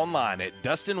find us online at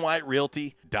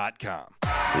DustinWhiteRealty.com.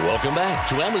 Welcome back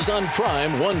to Amazon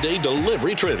Prime one-day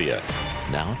delivery trivia.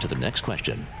 Now to the next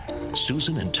question.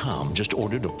 Susan and Tom just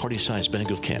ordered a party-sized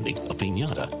bag of candy, a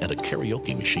piñata, and a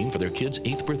karaoke machine for their kid's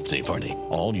 8th birthday party,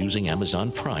 all using Amazon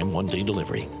Prime one-day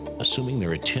delivery. Assuming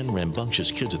there are 10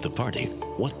 rambunctious kids at the party,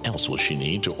 what else will she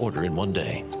need to order in one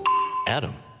day?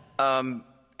 Adam.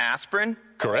 Aspirin?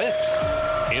 Correct.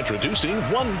 Introducing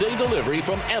one-day delivery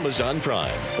from Amazon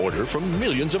Prime. Order from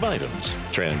millions of items.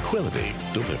 Tranquility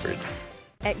delivered.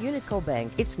 At Unico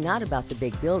Bank, it's not about the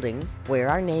big buildings, where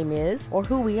our name is, or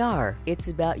who we are. It's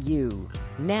about you,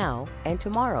 now and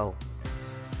tomorrow.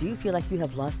 Do you feel like you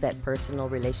have lost that personal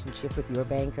relationship with your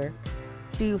banker?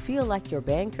 Do you feel like your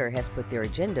banker has put their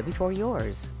agenda before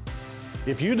yours?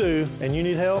 If you do and you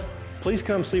need help, please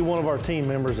come see one of our team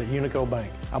members at Unico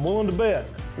Bank. I'm willing to bet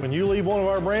when you leave one of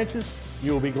our branches,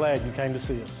 you'll be glad you came to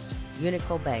see us.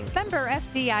 Unico Bank. Member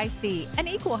FDIC, an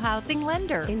equal housing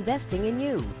lender. Investing in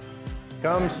you.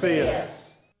 Come see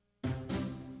us.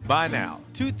 By now,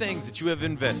 two things that you have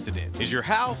invested in is your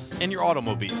house and your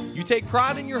automobile. You take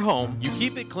pride in your home, you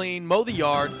keep it clean, mow the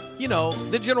yard, you know,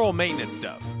 the general maintenance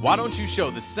stuff. Why don't you show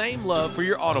the same love for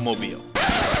your automobile?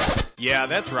 Yeah,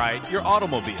 that's right, your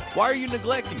automobile. Why are you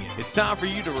neglecting it? It's time for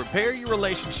you to repair your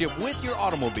relationship with your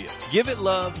automobile. Give it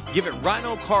love, give it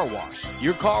Rhino Car Wash.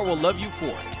 Your car will love you for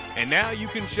it. And now you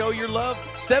can show your love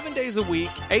 7 days a week,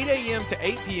 8 a.m. to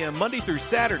 8 p.m. Monday through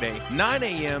Saturday, 9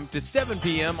 a.m. to 7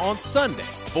 p.m. on Sunday.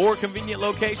 4 convenient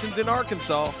locations in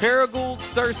Arkansas: Paragould,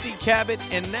 Searcy, Cabot,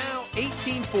 and now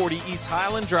 1840 East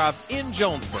Highland Drive in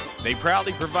Jonesboro. They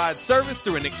proudly provide service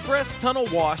through an express tunnel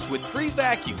wash with free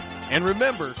vacuums. And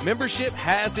remember, membership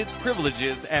has its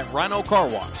privileges at Rhino Car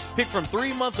Wash. Pick from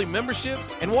 3 monthly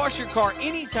memberships and wash your car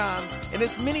anytime and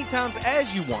as many times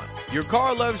as you want. Your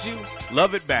car loves you,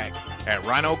 love it back at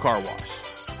Rhino Car Wash.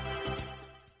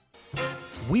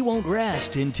 We won't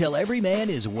rest until every man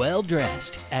is well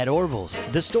dressed. At Orville's,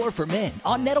 the store for men,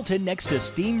 on Nettleton next to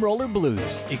Steamroller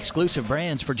Blues. Exclusive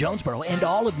brands for Jonesboro and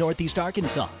all of Northeast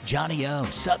Arkansas. Johnny O,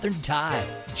 Southern Tide,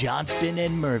 Johnston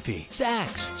and Murphy,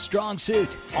 Saks, Strong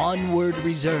Suit, Onward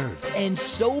Reserve, and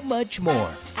so much more.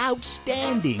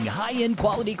 Outstanding high-end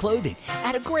quality clothing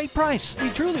at a great price. We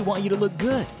truly want you to look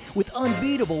good with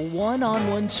unbeatable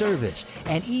one-on-one service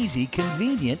and easy,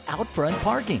 convenient out-front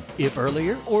parking. If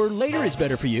earlier or later is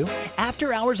better for you,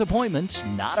 after-hours appointments,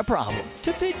 not a problem.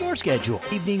 To fit your schedule.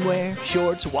 Evening wear,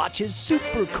 shorts, watches,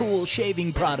 super cool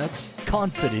shaving products,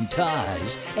 confident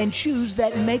ties, and shoes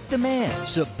that make the man.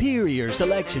 Superior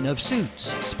selection of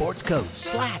suits, sports coats,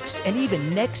 slacks, and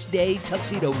even next-day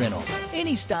tuxedo rentals.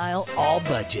 Any style, all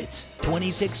budgets.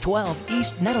 2612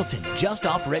 East Nettleton, just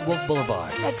off Red Wolf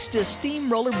Boulevard, next to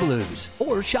Steamroller Blues.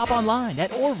 Or shop online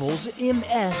at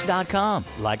orvillesms.com.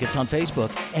 Like us on Facebook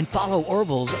and follow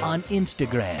Orville's on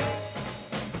Instagram.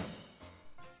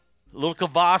 Little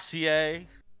Cavassier.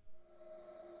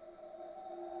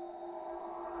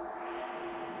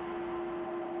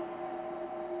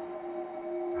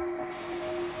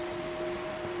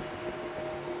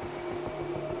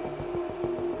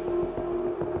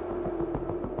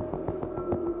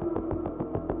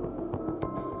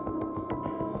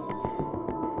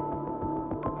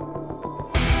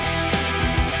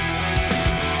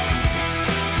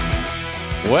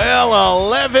 Well,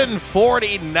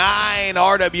 1149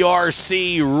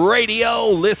 RWRC Radio,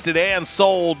 listed and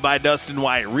sold by Dustin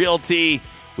White Realty.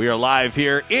 We are live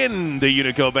here in the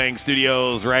Unico Bank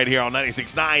Studios right here on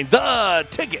 96.9 The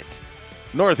Ticket,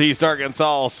 Northeast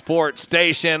Arkansas Sports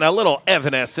Station. A little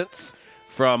Evanescence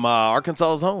from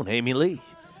Arkansas's own Amy Lee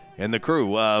and the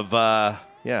crew of,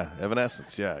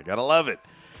 Evanescence. Yeah, gotta love it.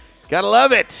 Gotta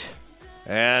love it.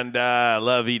 And I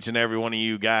love each and every one of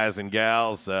you guys and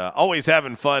gals. Always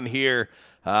having fun here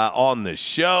on the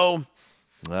show.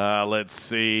 Let's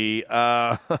see.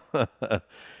 Kev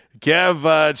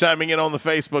chiming in on the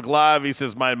Facebook Live. He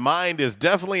says, my mind is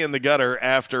definitely in the gutter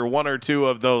after one or two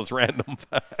of those random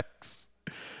facts.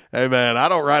 Hey, man, I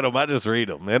don't write them. I just read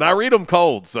them. And I read them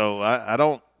cold, so I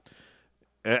don't.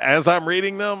 As I'm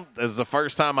reading them, this is the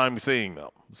first time I'm seeing them.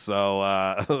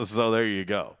 So, so there you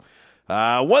go.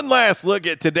 One last look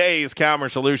at today's Calmer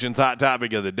Solutions hot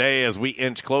topic of the day as we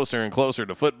inch closer and closer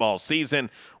to football season.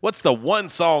 What's the one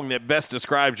song that best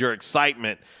describes your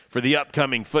excitement for the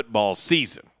upcoming football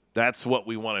season? That's what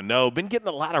we want to know. Been getting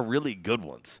a lot of really good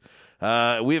ones.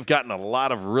 We've gotten a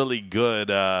lot of really good.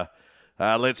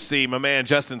 Let's see. My man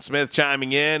Justin Smith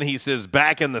chiming in. He says,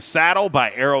 Back in the Saddle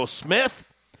by Aerosmith.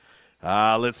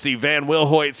 Let's see. Van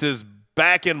Wilhoit says,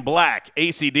 Back in Black.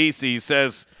 AC/DC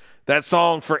says that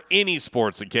song for any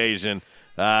sports occasion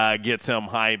gets him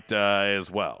hyped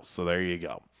as well. So there you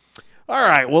go. All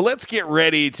right, well, let's get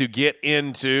ready to get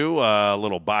into a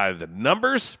little by the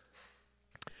numbers,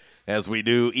 as we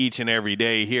do each and every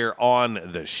day here on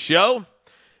the show.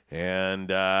 And,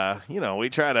 we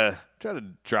try to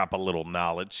drop a little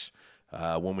knowledge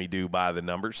when we do by the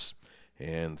numbers.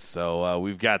 And so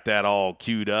we've got that all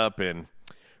queued up and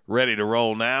ready to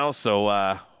roll now. So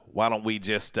why don't we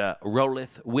just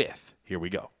rolleth with? Here we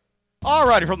go. All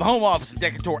righty, from the home office in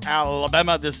Decatur,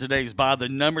 Alabama, this is today's By the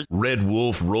Numbers. Red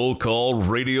Wolf Roll Call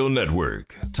Radio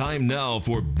Network. Time now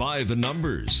for By the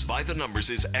Numbers. By the Numbers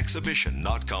is exhibition,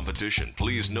 not competition.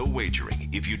 Please, no wagering.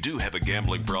 If you do have a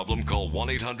gambling problem, call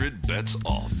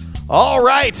 1-800-BETS-OFF. All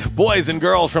right, boys and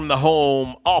girls from the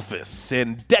home office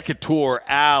in Decatur,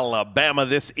 Alabama,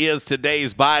 this is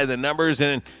today's By the Numbers,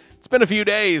 and it's been a few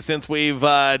days since we've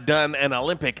done an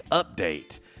Olympic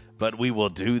update. But we will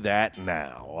do that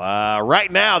now. Right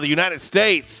now, the United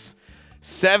States,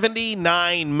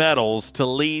 79 medals to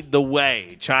lead the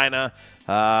way. China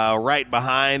right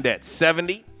behind at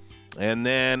 70. And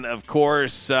then, of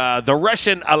course, the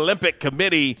Russian Olympic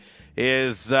Committee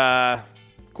is quite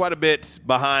a bit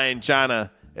behind China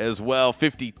as well,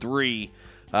 53.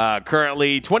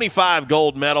 Currently, 25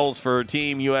 gold medals for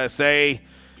Team USA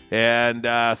and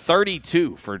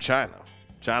 32 for China.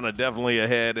 China definitely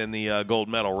ahead in the gold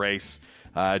medal race.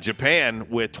 Japan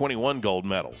with 21 gold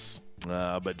medals.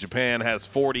 But Japan has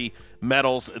 40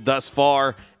 medals thus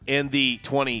far in the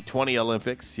 2020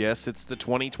 Olympics. Yes, it's the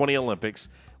 2020 Olympics.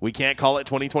 We can't call it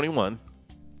 2021,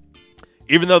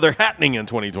 even though they're happening in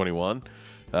 2021.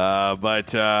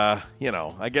 But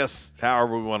I guess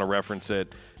however we want to reference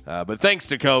it. But thanks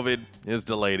to COVID, it's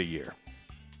delayed a year.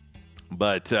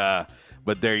 But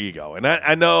there you go. And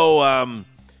I know...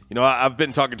 I've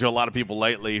been talking to a lot of people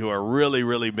lately who are really,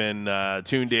 really been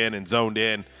tuned in and zoned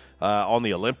in on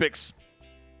the Olympics.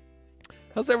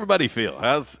 How's everybody feel?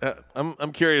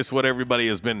 I'm curious what everybody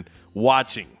has been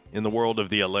watching in the world of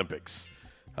the Olympics.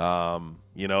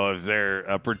 Is there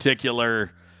a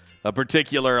particular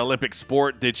Olympic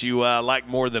sport that you like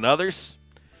more than others?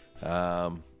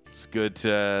 It's good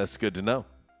to know.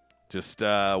 Just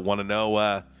want to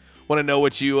know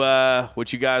what you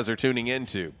guys are tuning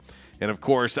into. And, of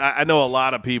course, I know a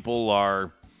lot of people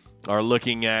are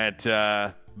looking at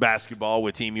basketball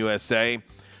with Team USA.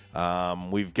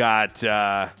 We've got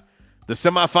the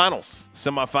semifinals.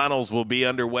 Semifinals will be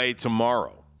underway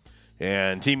tomorrow.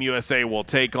 And Team USA will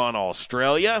take on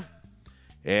Australia.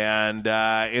 And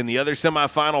in the other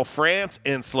semifinal, France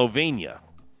and Slovenia.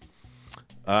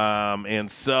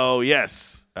 And so,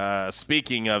 yes,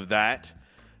 speaking of that,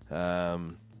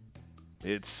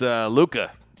 it's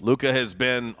Luka. Luka has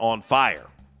been on fire.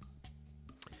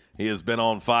 He has been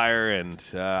on fire, and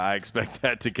I expect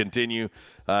that to continue,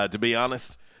 to be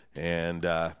honest. And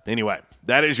anyway,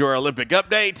 that is your Olympic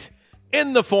update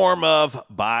in the form of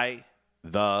By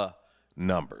the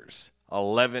Numbers.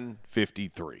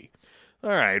 11:53. All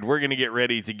right, we're going to get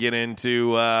ready to get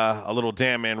into a little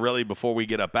Damn Man Really before we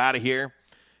get up out of here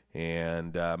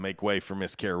and make way for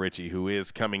Miss Kara Ritchie, who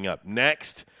is coming up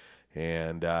next.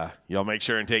 And y'all make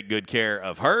sure and take good care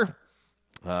of her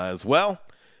as well.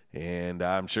 And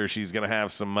I'm sure she's going to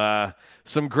have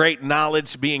some great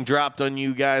knowledge being dropped on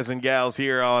you guys and gals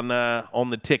here on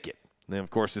the ticket. And then, of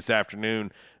course, this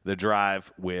afternoon, the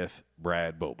drive with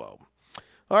Brad Bobo.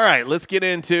 All right, let's get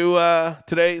into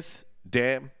today's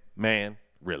Damn Man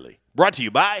Really. Brought to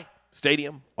you by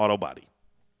Stadium Auto Body.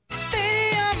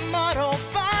 Stadium Auto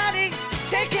Body,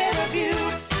 take care of you.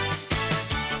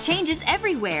 Changes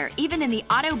everywhere, even in the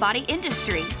auto body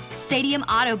industry. Stadium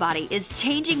Auto Body is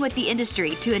changing with the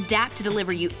industry to adapt to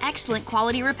deliver you excellent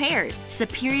quality repairs,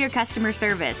 superior customer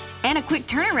service, and a quick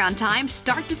turnaround time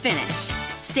start to finish.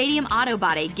 Stadium Auto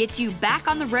Body gets you back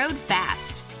on the road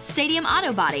fast. Stadium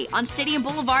Auto Body on Stadium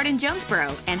Boulevard in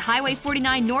Jonesboro and Highway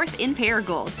 49 North in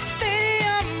Paragould.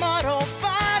 Stadium Auto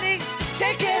Body,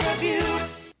 take care of you.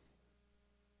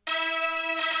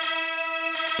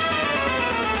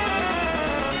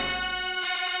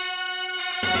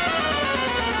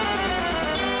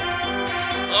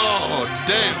 Oh,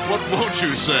 damn, what won't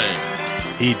you say?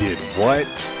 He did what?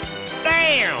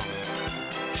 Damn!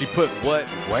 She put what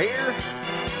where?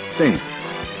 Damn.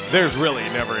 There's really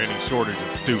never any shortage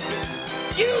of stupid.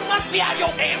 You must be out of your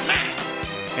damn mind.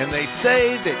 And they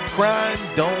say that crime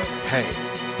don't pay.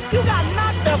 You got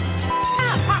knocked the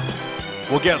out.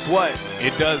 Well, guess what?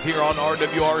 It does here on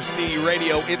RWRC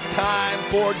Radio. It's time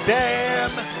for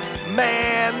Damn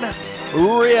Man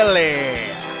Really.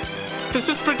 This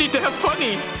is pretty damn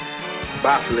funny.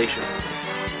 Bye, Felicia.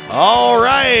 All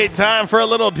right, time for a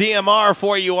little DMR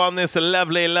for you on this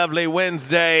lovely, lovely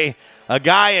Wednesday. A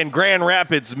guy in Grand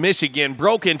Rapids, Michigan,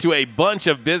 broke into a bunch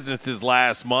of businesses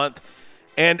last month,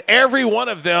 and every one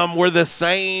of them were the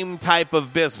same type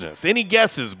of business. Any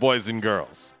guesses, boys and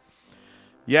girls?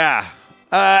 Yeah,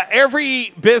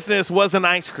 every business was an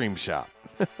ice cream shop.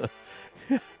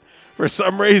 For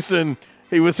some reason,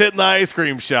 he was hitting the ice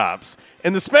cream shops.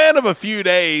 In the span of a few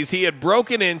days, he had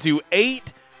broken into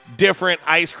 8 different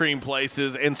ice cream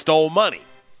places and stole money.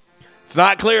 It's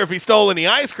not clear if he stole any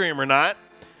ice cream or not,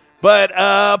 but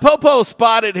Popo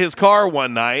spotted his car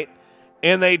one night,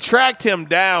 and they tracked him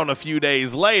down a few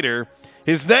days later.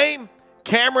 His name,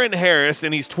 Cameron Harris,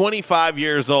 and he's 25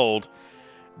 years old.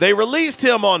 They released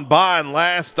him on bond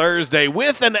last Thursday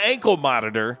with an ankle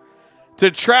monitor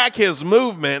to track his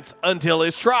movements until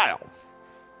his trial.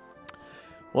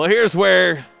 Well, here's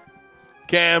where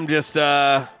Cam just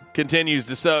continues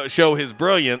to show his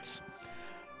brilliance.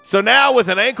 So now with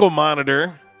an ankle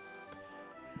monitor,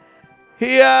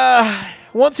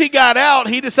 once he got out,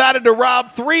 he decided to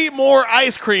rob 3 more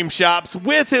ice cream shops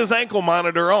with his ankle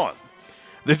monitor on.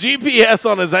 The GPS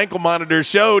on his ankle monitor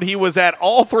showed he was at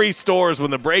all 3 stores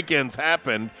when the break-ins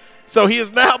happened, so he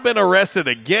has now been arrested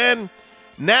again.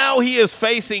 Now he is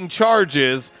facing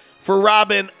charges for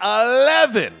robbing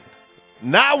 11,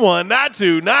 not 1, not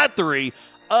 2, not 3,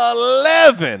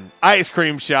 11 ice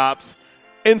cream shops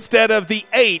instead of the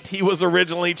 8 he was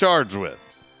originally charged with.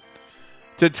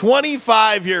 To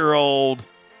 25-year-old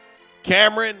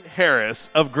Cameron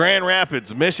Harris of Grand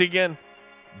Rapids, Michigan,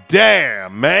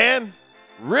 damn, man.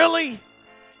 Really?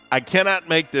 I cannot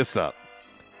make this up.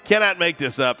 Cannot make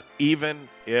this up even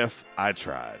if I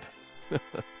tried.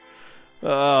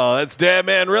 Oh, that's Damn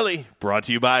Man Really. Brought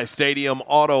to you by Stadium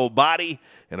Auto Body.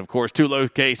 And, of course, 2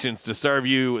 locations to serve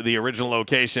you. The original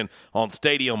location on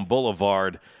Stadium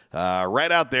Boulevard,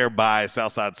 right out there by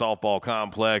Southside Softball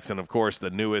Complex. And, of course, the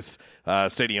newest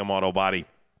Stadium Auto Body,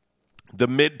 the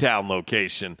Midtown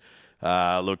location,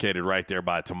 located right there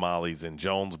by Tamales in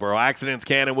Jonesboro. Accidents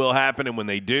can and will happen, and when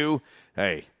they do,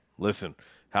 hey, listen,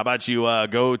 how about you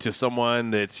go to someone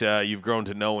that you've grown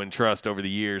to know and trust over the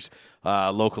years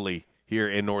locally here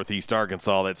in Northeast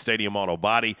Arkansas, that's Stadium Auto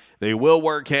Body. They will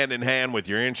work hand-in-hand with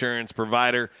your insurance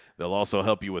provider. They'll also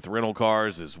help you with rental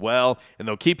cars as well, and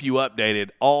they'll keep you updated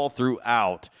all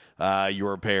throughout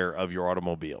your repair of your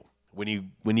automobile. When you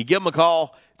give them a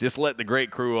call, just let the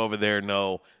great crew over there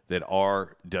know that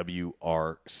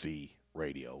RWRC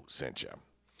Radio sent you.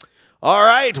 All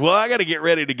right, well, I got to get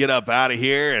ready to get up out of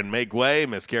here and make way.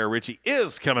 Miss Kara Ritchie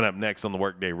is coming up next on the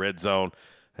Workday Red Zone.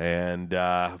 And,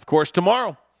 of course,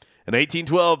 tomorrow, an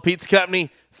 1812 Pizza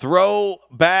Company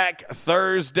Throwback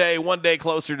Thursday, one day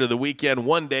closer to the weekend,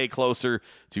 one day closer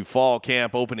to fall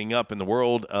camp opening up in the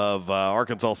world of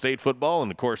Arkansas State football.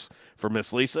 And, of course, for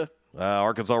Miss Lisa,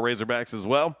 Arkansas Razorbacks as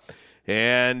well.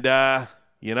 And,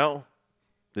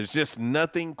 there's just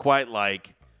nothing quite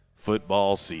like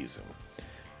football season.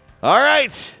 All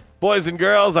right, boys and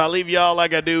girls, I'll leave y'all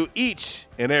like I do each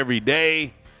and every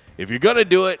day. If you're going to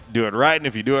do it right. And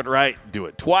if you do it right, do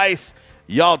it twice.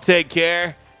 Y'all take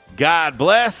care. God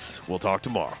bless. We'll talk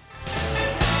tomorrow.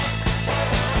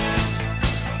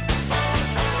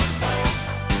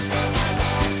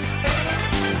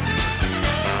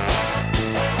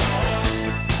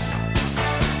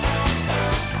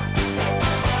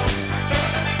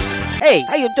 Hey,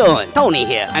 how you doing? Tony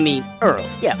here. Earl.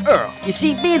 Yeah, Earl. You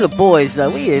see, me and the boys,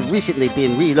 we have recently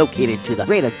been relocated to the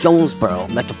greater Jonesboro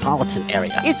metropolitan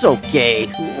area. It's okay.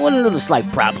 One little slight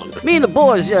problem. Me and the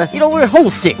boys, we're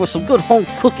homesick for some good home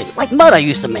cooking, like Mother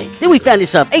used to make. Then we found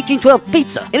this 1812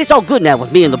 pizza, and it's all good now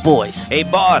with me and the boys. Hey,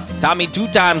 boss, Tommy 2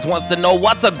 Times wants to know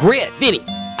what's a grit. Vinny,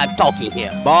 I'm talking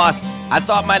here. Boss, I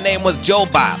thought my name was Joe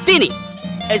Bob. Vinny!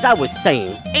 As I was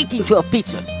saying, 1812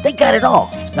 Pizza, they got it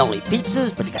all. Not only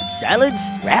pizzas, but they got salads,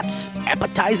 wraps,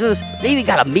 appetizers. They even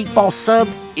got a meatball sub.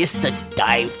 It's to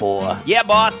die for. Yeah,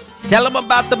 boss. Tell them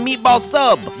about the meatball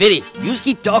sub. Vinny, you just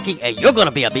keep talking and you're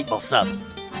gonna be a meatball sub.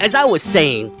 As I was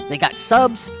saying, they got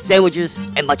subs, sandwiches,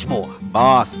 and much more.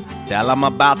 Boss, tell them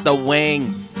about the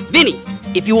wings. Vinny,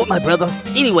 if you want my brother,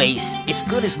 anyways, it's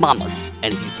good as Mama's.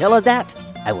 And if you tell her that,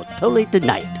 I will totally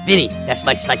deny it. Vinny, that's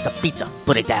my slice of pizza.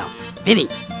 Put it down. Vinny,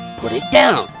 put it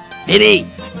down. Vinny!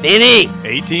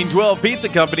 1812 Pizza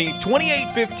Company,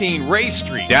 2815 Ray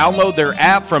Street. Download their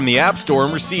app from the App Store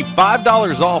and receive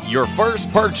 $5 off your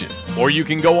first purchase. Or you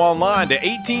can go online to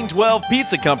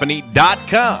 1812pizzacompany.com.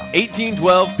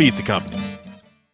 1812 Pizza Company.